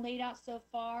that have been laid out so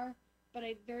far. But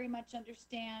I very much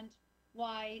understand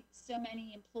why so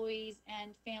many employees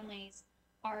and families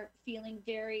are feeling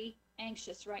very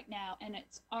anxious right now. And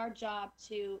it's our job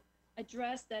to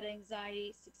address that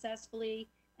anxiety successfully.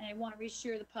 And I want to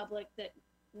reassure the public that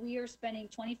we are spending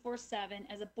 24/7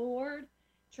 as a board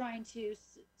trying to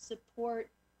support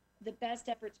the best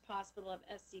efforts possible of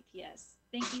FCPS.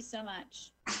 Thank you so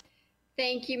much.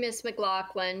 Thank you, Ms.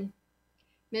 McLaughlin.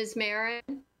 Ms.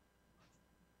 Marin?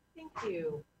 Thank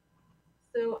you.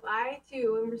 So I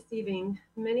too am receiving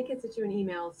many constituent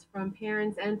emails from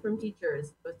parents and from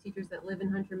teachers, both teachers that live in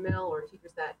Hunter Mill or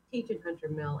teachers that teach in Hunter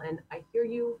Mill. And I hear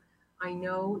you. I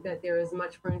know that there is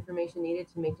much more information needed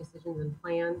to make decisions and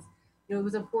plans. You know, it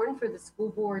was important for the school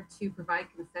board to provide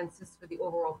consensus for the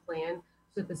overall plan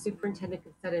so that the superintendent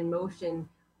could set in motion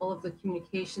all of the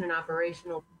communication and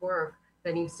operational work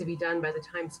that needs to be done by the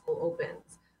time school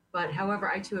opens. But however,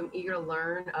 I too am eager to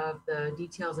learn of the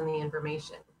details and the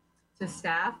information. To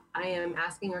staff, I am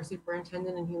asking our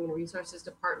superintendent and human resources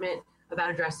department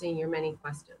about addressing your many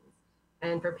questions.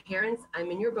 And for parents, I'm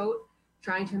in your boat,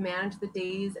 trying to manage the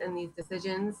days and these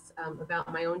decisions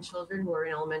about my own children who are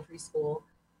in elementary school.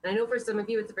 And I know for some of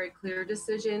you, it's a very clear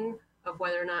decision of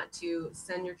whether or not to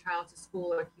send your child to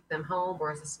school or keep them home,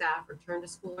 or as a staff, return to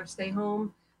school or stay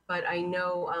home. But I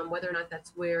know whether or not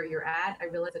that's where you're at, I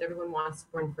realize that everyone wants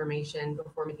more information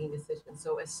before making decisions.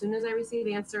 So as soon as I receive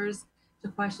answers to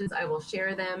questions, I will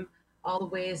share them all the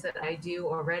ways that I do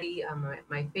already on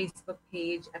my Facebook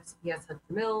page, FCPS Hunter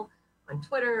Mill, on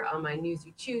Twitter, on my News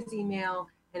You Choose email,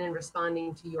 and in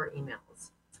responding to your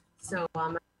emails. So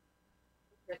I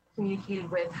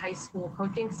communicated with high school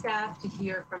coaching staff to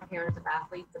hear from parents of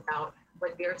athletes about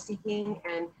what they're seeking.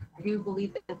 And I do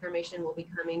believe that information will be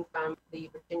coming from the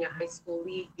Virginia High School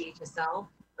League, the HSL.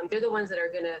 They're the ones that are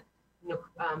going to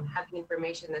have the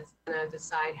information that's going to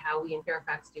decide how we in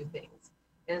Fairfax do things.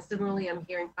 And similarly, I'm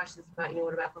hearing questions about,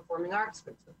 what about performing arts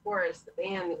groups, the chorus, the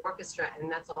band, the orchestra,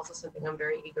 and that's also something I'm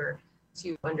very eager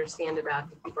to understand about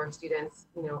to keep our students,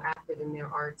 active in their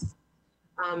arts.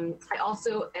 I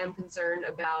also am concerned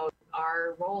about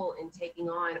our role in taking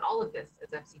on all of this as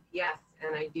FCPS,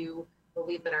 and I do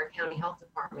believe that our county health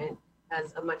department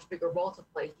has a much bigger role to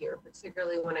play here,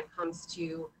 particularly when it comes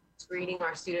to screening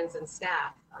our students and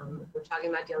staff. If we're talking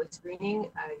about daily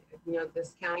screening,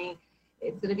 this county,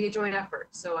 it's going to be a joint effort.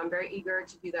 So I'm very eager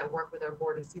to do that work with our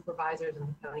board of supervisors and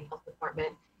the county health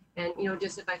department. And,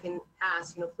 just if I can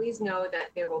ask, please know that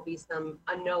there will be some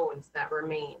unknowns that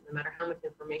remain, no matter how much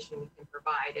information we can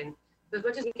provide. And as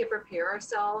much as we can prepare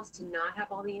ourselves to not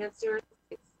have all the answers,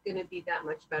 it's going to be that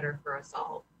much better for us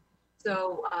all.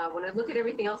 So when I look at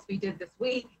everything else we did this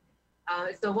week,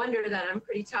 it's no wonder that I'm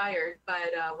pretty tired,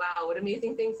 but wow, what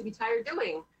amazing things to be tired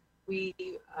doing. We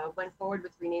went forward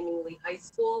with renaming Lee High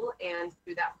School, and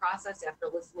through that process, after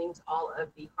listening to all of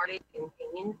the heartache and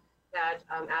pain that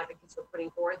advocates were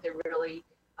putting forth, it really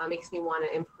makes me want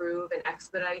to improve and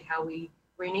expedite how we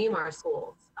rename our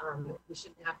schools. We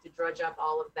shouldn't have to drudge up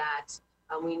all of that.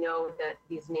 We know that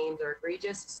these names are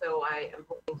egregious, so I am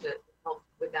hoping to help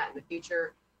with that in the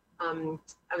future.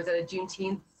 I was at a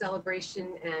Juneteenth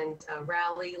celebration and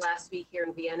rally last week here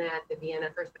in Vienna at the Vienna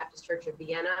First Baptist Church of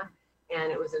Vienna. And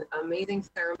it was an amazing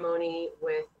ceremony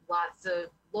with lots of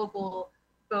local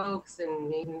folks,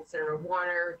 and even Senator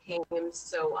Warner came.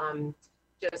 So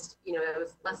just, that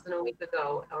was less than a week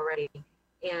ago already.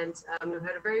 And we've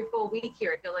had a very full week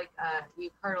here. I feel like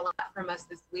you've heard a lot from us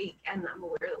this week, and I'm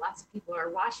aware that lots of people are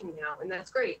watching now, and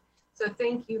that's great. So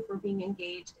thank you for being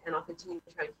engaged, and I'll continue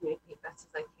to try to communicate best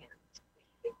as I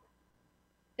can.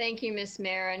 Thank you, Ms.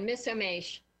 Marin. Ms.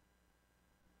 Omesh.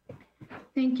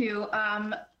 Thank you.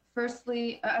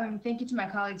 Firstly, thank you to my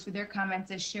colleagues for their comments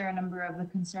that share a number of the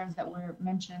concerns that were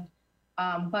mentioned.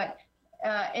 But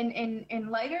in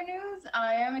lighter news,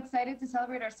 I am excited to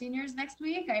celebrate our seniors next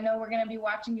week. I know we're going to be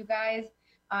watching you guys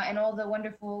and all the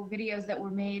wonderful videos that were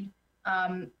made.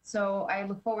 So I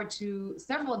look forward to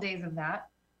several days of that.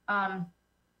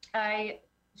 I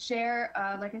share,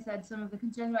 like I said, some of the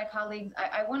concerns of my colleagues.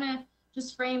 I want to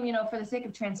just frame, for the sake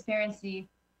of transparency,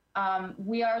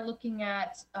 We are looking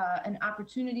at an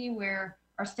opportunity where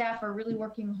our staff are really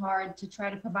working hard to try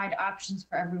to provide options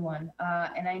for everyone.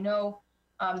 And I know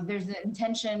there's an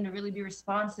intention to really be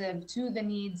responsive to the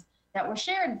needs that were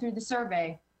shared through the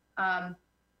survey.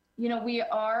 You know, we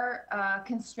are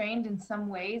constrained in some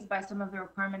ways by some of the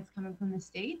requirements coming from the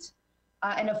state.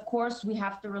 And of course, we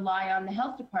have to rely on the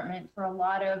health department for a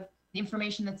lot of the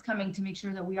information that's coming to make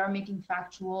sure that we are making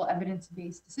factual,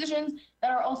 evidence-based decisions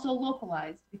that are also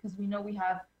localized, because we know we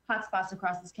have hotspots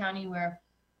across this county where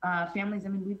families, I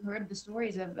mean, we've heard the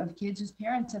stories of kids whose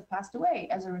parents have passed away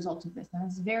as a result of this, and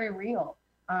it's very real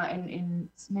in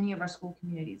many of our school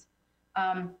communities.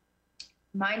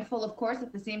 Mindful, of course,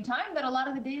 at the same time that a lot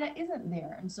of the data isn't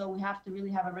there, and so we have to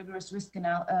really have a rigorous risk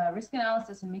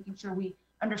analysis and making sure we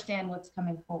understand what's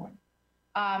coming forward.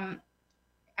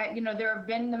 You know, there have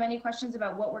been many questions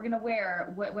about what we're going to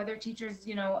wear, whether teachers,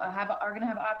 you know, are going to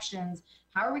have options.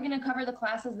 How are we going to cover the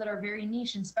classes that are very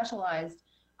niche and specialized?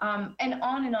 And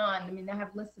on and on. I mean, I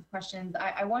have lists of questions.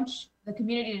 I want the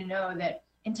community to know that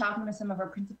in talking to some of our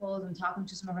principals and talking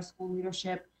to some of our school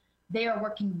leadership, they are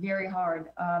working very hard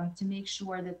to make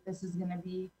sure that this is going to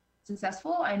be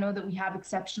successful. I know that we have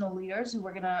exceptional leaders who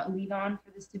are going to lead on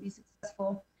for this to be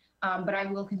successful. But I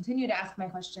will continue to ask my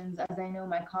questions, as I know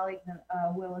my colleagues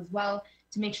will as well,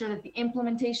 to make sure that the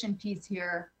implementation piece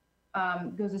here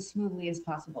goes as smoothly as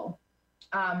possible.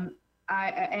 And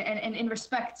in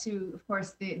respect to, of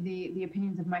course, the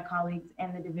opinions of my colleagues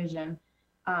and the division,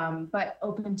 but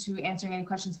open to answering any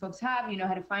questions folks have. You know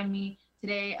how to find me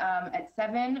today at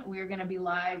 7. We're going to be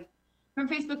live from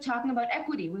Facebook talking about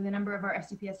equity with a number of our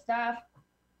FCPS staff.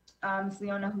 Ms.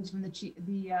 Leona, who's from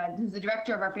who's the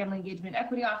director of our Family Engagement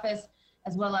Equity Office,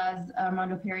 as well as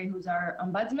Armando Perry, who's our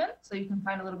ombudsman. So you can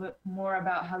find a little bit more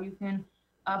about how you can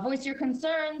voice your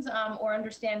concerns or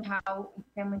understand how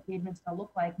family engagement is going to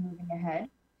look like moving ahead.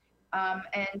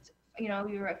 And you know,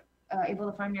 you were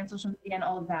able to find me on social media and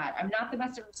all of that. I'm not the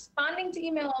best at responding to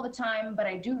email all the time, but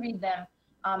I do read them,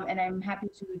 and I'm happy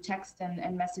to text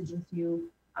and message with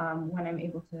you when I'm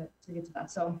able to get to that.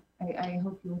 So I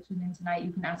hope you'll tune in tonight.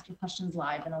 You can ask your questions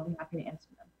live and I'll be happy to answer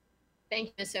them. Thank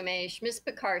you, Ms. Omesh. Ms.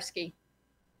 Pekarsky.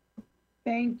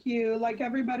 Thank you. Like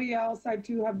everybody else, I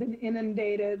too have been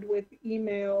inundated with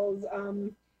emails.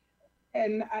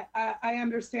 And I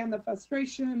understand the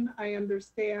frustration. I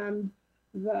understand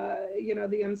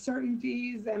the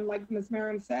uncertainties. And like Ms.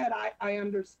 Marin said, I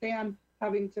understand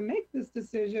having to make this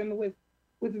decision with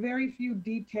very few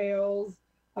details.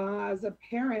 As a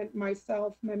parent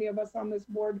myself, many of us on this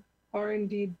board are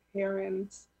indeed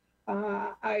parents.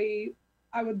 I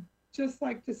would just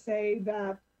like to say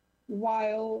that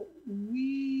while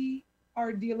we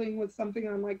are dealing with something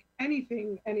unlike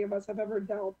anything any of us have ever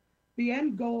dealt, the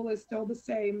end goal is still the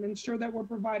same: ensure that we're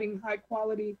providing high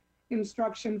quality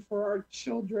instruction for our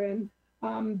children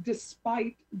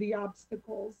despite the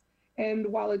obstacles. And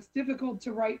while it's difficult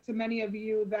to write to many of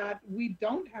you that we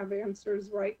don't have answers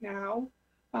right now,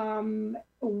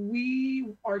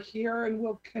 we are here and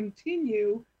will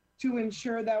continue to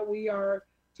ensure that we are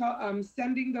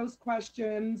sending those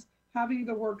questions, having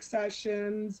the work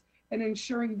sessions, and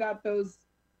ensuring that those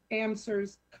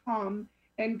answers come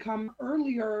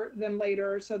earlier than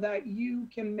later so that you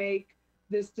can make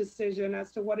this decision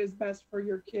as to what is best for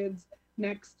your kids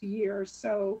next year.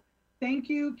 So thank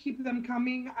you. Keep them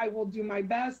coming. I will do my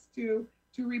best to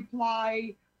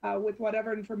reply with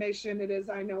whatever information it is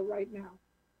I know right now.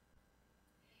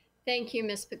 Thank you,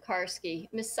 Ms. Pekarsky.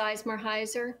 Ms.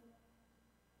 Sizemore-Heiser.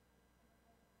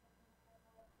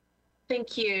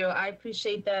 Thank you. I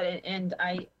appreciate that. And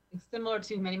I, similar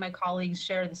to many of my colleagues,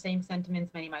 share the same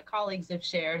sentiments many of my colleagues have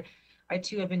shared. I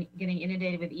too have been getting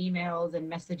inundated with emails and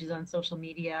messages on social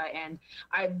media. And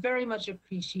I very much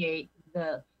appreciate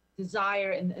the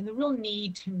desire and the real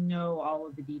need to know all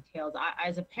of the details.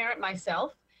 As a parent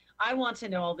myself, I want to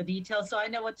know all the details so I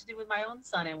know what to do with my own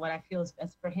son and what I feel is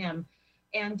best for him.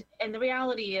 And the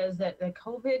reality is that the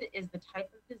COVID is the type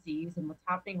of disease, and what's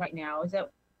happening right now is that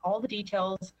all the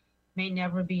details may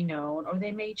never be known or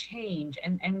they may change.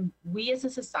 And we as a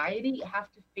society have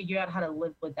to figure out how to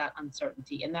live with that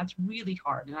uncertainty. And that's really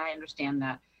hard. And I understand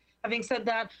that. Having said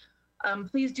that,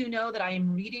 please do know that I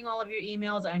am reading all of your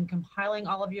emails. I'm compiling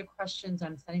all of your questions.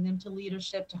 I'm sending them to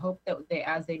leadership to hope that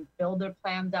as they build their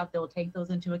plans out, they'll take those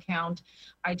into account.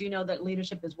 I do know that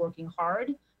leadership is working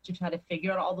hard to try to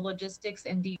figure out all the logistics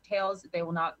and details. They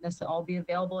will not necessarily all be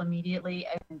available immediately.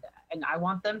 And I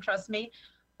want them, trust me.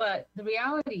 But the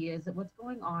reality is that what's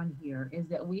going on here is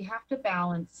that we have to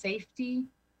balance safety,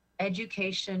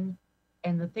 education,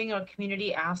 and the thing our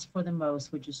community asks for the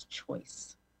most, which is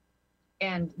choice.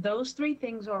 And those three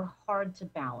things are hard to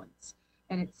balance.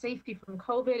 And it's safety from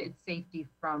COVID, it's safety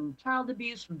from child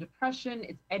abuse, from depression,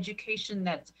 it's education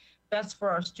that's best for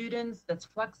our students, that's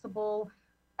flexible,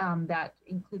 that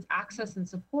includes access and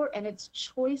support, and it's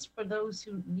choice for those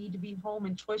who need to be home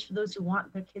and choice for those who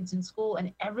want their kids in school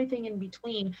and everything in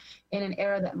between in an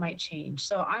era that might change.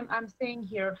 So I'm saying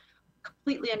here,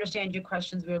 completely understand your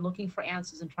questions. We're looking for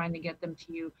answers and trying to get them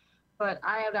to you. But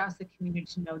I have asked the community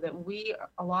to know that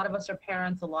a lot of us are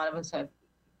parents, a lot of us have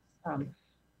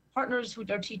partners who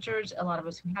are teachers, a lot of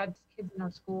us who had kids in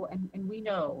our school, and we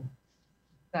know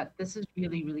that this is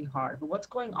really, really hard. But what's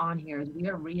going on here is we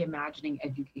are reimagining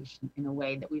education in a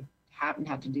way that we haven't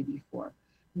had to do before.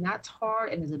 And that's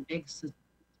hard and is a big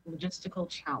logistical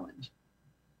challenge.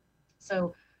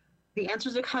 So the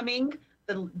answers are coming,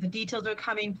 the details are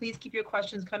coming. Please keep your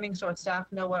questions coming so our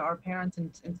staff know what our parents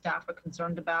and staff are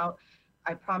concerned about.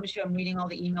 I promise you I'm reading all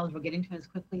the emails. We're getting to them as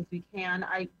quickly as we can.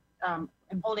 I'm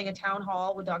holding a town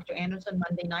hall with Dr. Anderson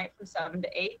Monday night from 7 to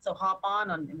 8. So hop on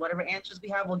whatever answers we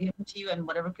have, we'll give them to you, and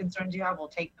whatever concerns you have, we'll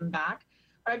take them back.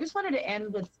 But I just wanted to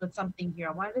end with something here.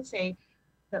 I wanted to say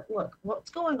that, look, what's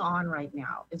going on right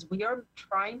now is we are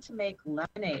trying to make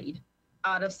lemonade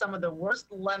out of some of the worst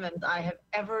lemons I have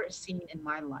ever seen in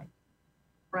my life,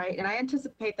 right? And I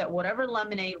anticipate that whatever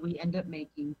lemonade we end up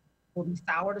making will be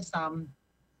sour to some,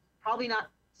 probably not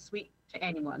sweet to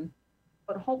anyone,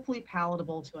 but hopefully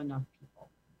palatable to enough people.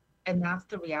 And that's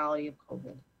the reality of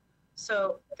COVID.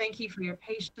 So thank you for your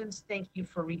patience. Thank you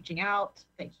for reaching out.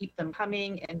 Keep them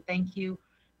coming. And thank you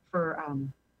for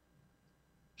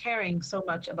caring so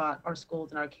much about our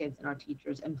schools and our kids and our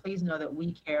teachers. And please know that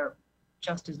we care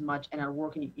just as much and are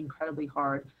working incredibly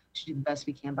hard to do the best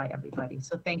we can by everybody.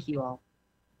 So thank you all.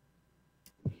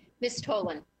 Ms.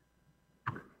 Tolan.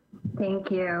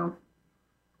 Thank you.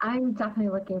 I'm definitely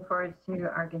looking forward to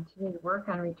our continued work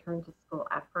on return to school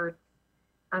efforts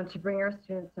to bring our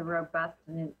students a robust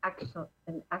and an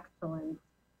excellent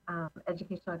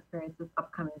educational experience this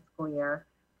upcoming school year,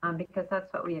 because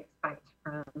that's what we expect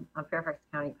from Fairfax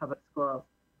County Public Schools.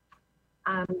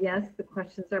 Yes, the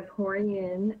questions are pouring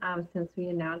in since we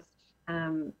announced,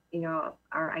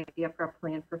 our idea for a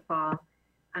plan for fall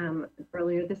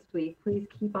earlier this week. Please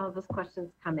keep all those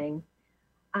questions coming.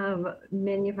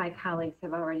 Many of my colleagues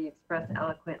have already expressed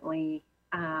eloquently,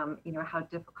 how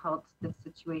difficult this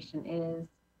situation is,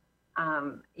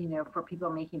 for people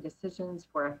making decisions,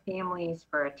 for our families,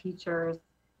 for our teachers.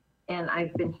 And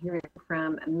I've been hearing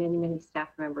from many, many staff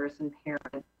members and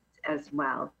parents as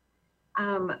well.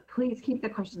 Please keep the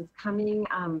questions coming.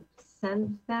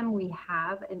 Send them. We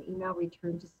have an email,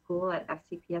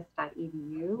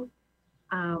 returntoschool@fcps.edu.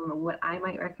 What I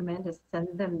might recommend is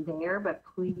send them there, but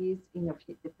please,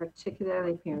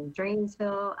 particularly if you're in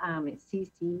Drainesville,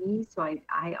 CC me, so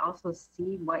I also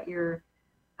see what your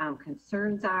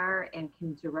concerns are and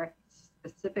can direct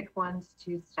specific ones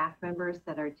to staff members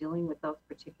that are dealing with those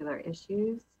particular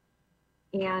issues.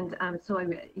 And so I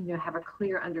have a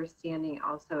clear understanding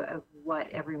also of what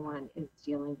everyone is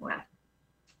dealing with.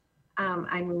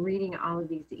 I'm reading all of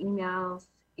these emails,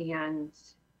 and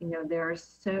there are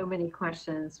so many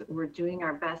questions. We're doing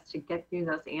our best to get through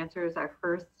those answers. Our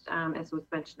first, as was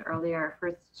mentioned earlier, our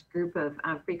first group of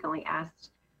frequently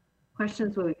asked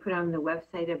questions will be put on the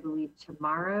website, I believe,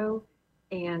 tomorrow.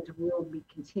 And we'll be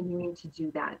continuing to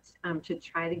do that to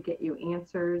try to get you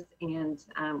answers and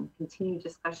continue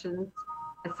discussions.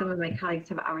 As some of my colleagues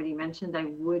have already mentioned, I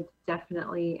would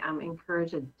definitely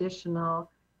encourage additional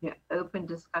open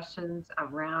discussions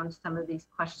around some of these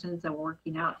questions and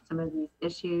working out some of these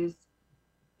issues,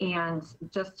 and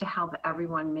just to help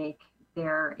everyone make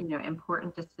their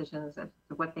important decisions as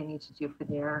to what they need to do for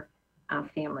their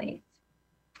families.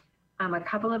 A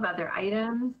couple of other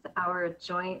items. Our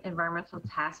Joint Environmental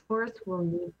Task Force will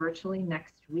meet virtually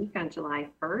next week on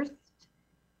July 1st.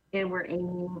 And we're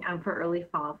aiming for early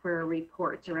fall for a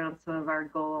report around some of our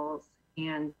goals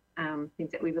and things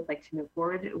that we would like to move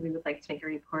forward. We would like to make a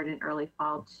report in early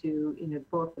fall to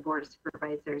both the Board of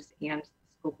Supervisors and the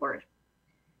school board.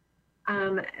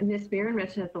 Ms. Barron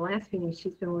mentioned at the last meeting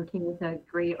she's been working with a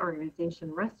great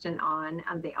organization, Reston On.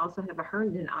 They also have a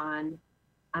Herndon On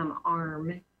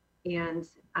arm, and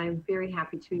I'm very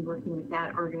happy to be working with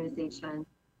that organization,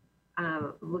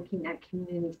 looking at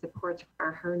community supports for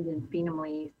our Herndon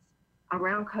families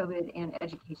around COVID and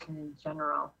education in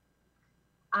general.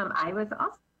 I was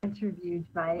also interviewed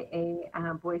by a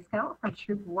Boy Scout from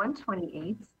Troop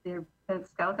 128. The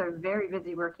Scouts are very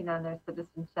busy working on their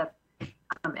citizenship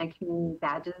and community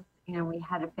badges, and we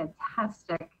had a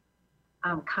fantastic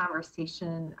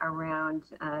conversation around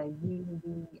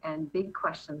unity and big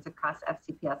questions across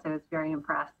FCPS. I was very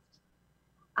impressed.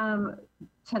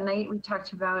 Tonight we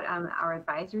talked about our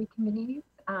advisory committees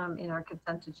in our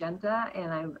consent agenda,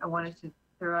 and I wanted to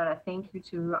throw out a thank you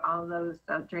to all those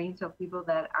Drainsville people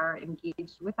that are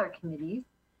engaged with our committees,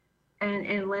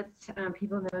 and let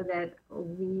people know that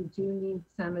we do need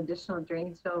some additional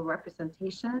Drainsville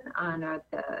representation on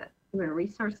the Human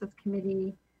Resources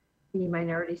Committee, the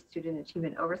Minority Student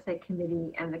Achievement Oversight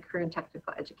Committee, and the Career and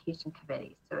Technical Education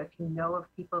Committee. So if you know of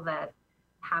people that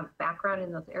have background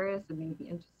in those areas and may be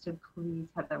interested, please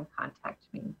have them contact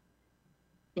me.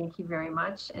 Thank you very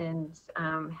much, and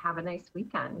have a nice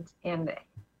weekend. And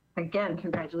again,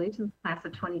 congratulations, class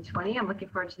of 2020. I'm looking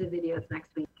forward to the videos next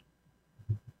week.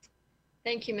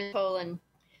 Thank you, Ms. Poland.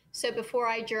 So before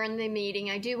I adjourn the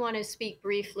meeting, I do want to speak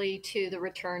briefly to the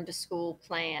return to school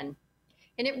plan.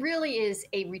 And it really is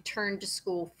a return to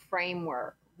school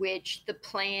framework, which the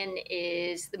plan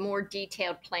is, the more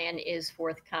detailed plan is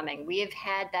forthcoming. We have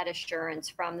had that assurance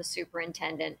from the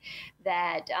superintendent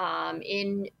that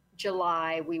in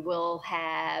July, we will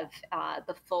have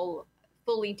the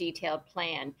fully detailed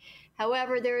plan.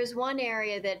 However, there is one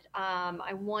area that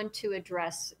I want to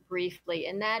address briefly,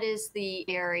 and that is the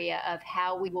area of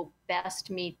how we will best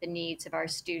meet the needs of our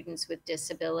students with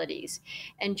disabilities.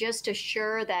 And just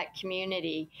assure that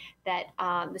community that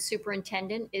the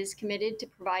superintendent is committed to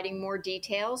providing more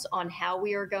details on how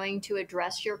we are going to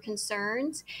address your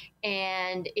concerns,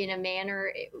 and in a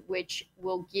manner which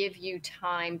will give you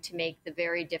time to make the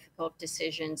very difficult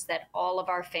decisions that all of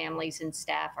our families and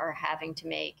staff are having to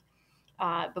make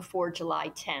before July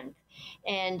 10th.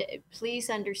 And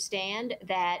please understand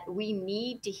that we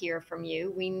need to hear from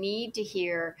you. We need to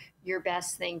hear your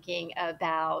best thinking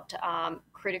about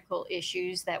critical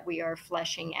issues that we are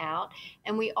fleshing out.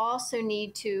 And we also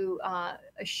need to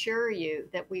assure you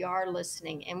that we are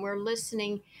listening, and we're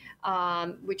listening,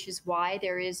 which is why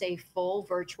there is a full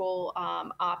virtual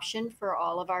option for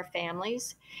all of our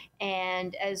families.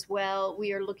 And as well,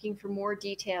 we are looking for more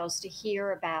details to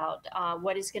hear about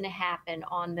what is going to happen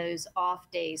on those off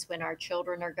days when our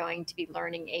children are going to be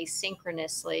learning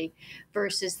asynchronously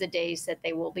versus the days that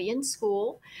they will be in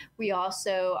school. We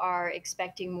also are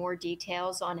expecting more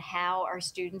details on how our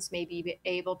students may be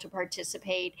able to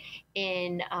participate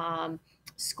in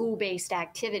school-based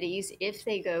activities if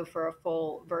they go for a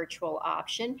full virtual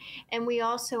option. And we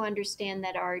also understand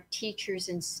that our teachers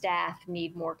and staff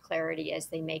need more clarity as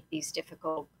they make these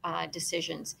difficult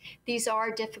decisions. These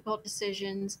are difficult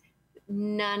decisions.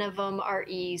 None of them are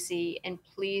easy. And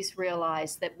please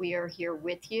realize that we are here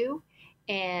with you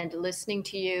and listening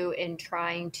to you and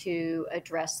trying to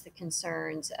address the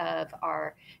concerns of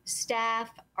our staff,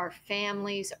 our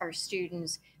families, our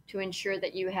students, to ensure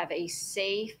that you have a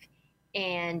safe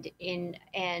and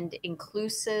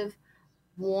inclusive,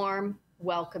 warm,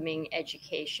 welcoming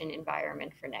education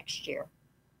environment for next year.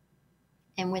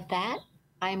 And with that,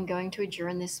 I am going to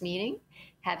adjourn this meeting.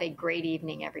 Have a great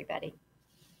evening, everybody.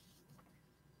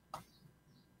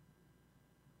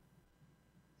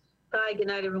 Bye. Good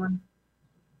night, everyone.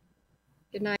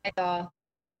 Good night, all.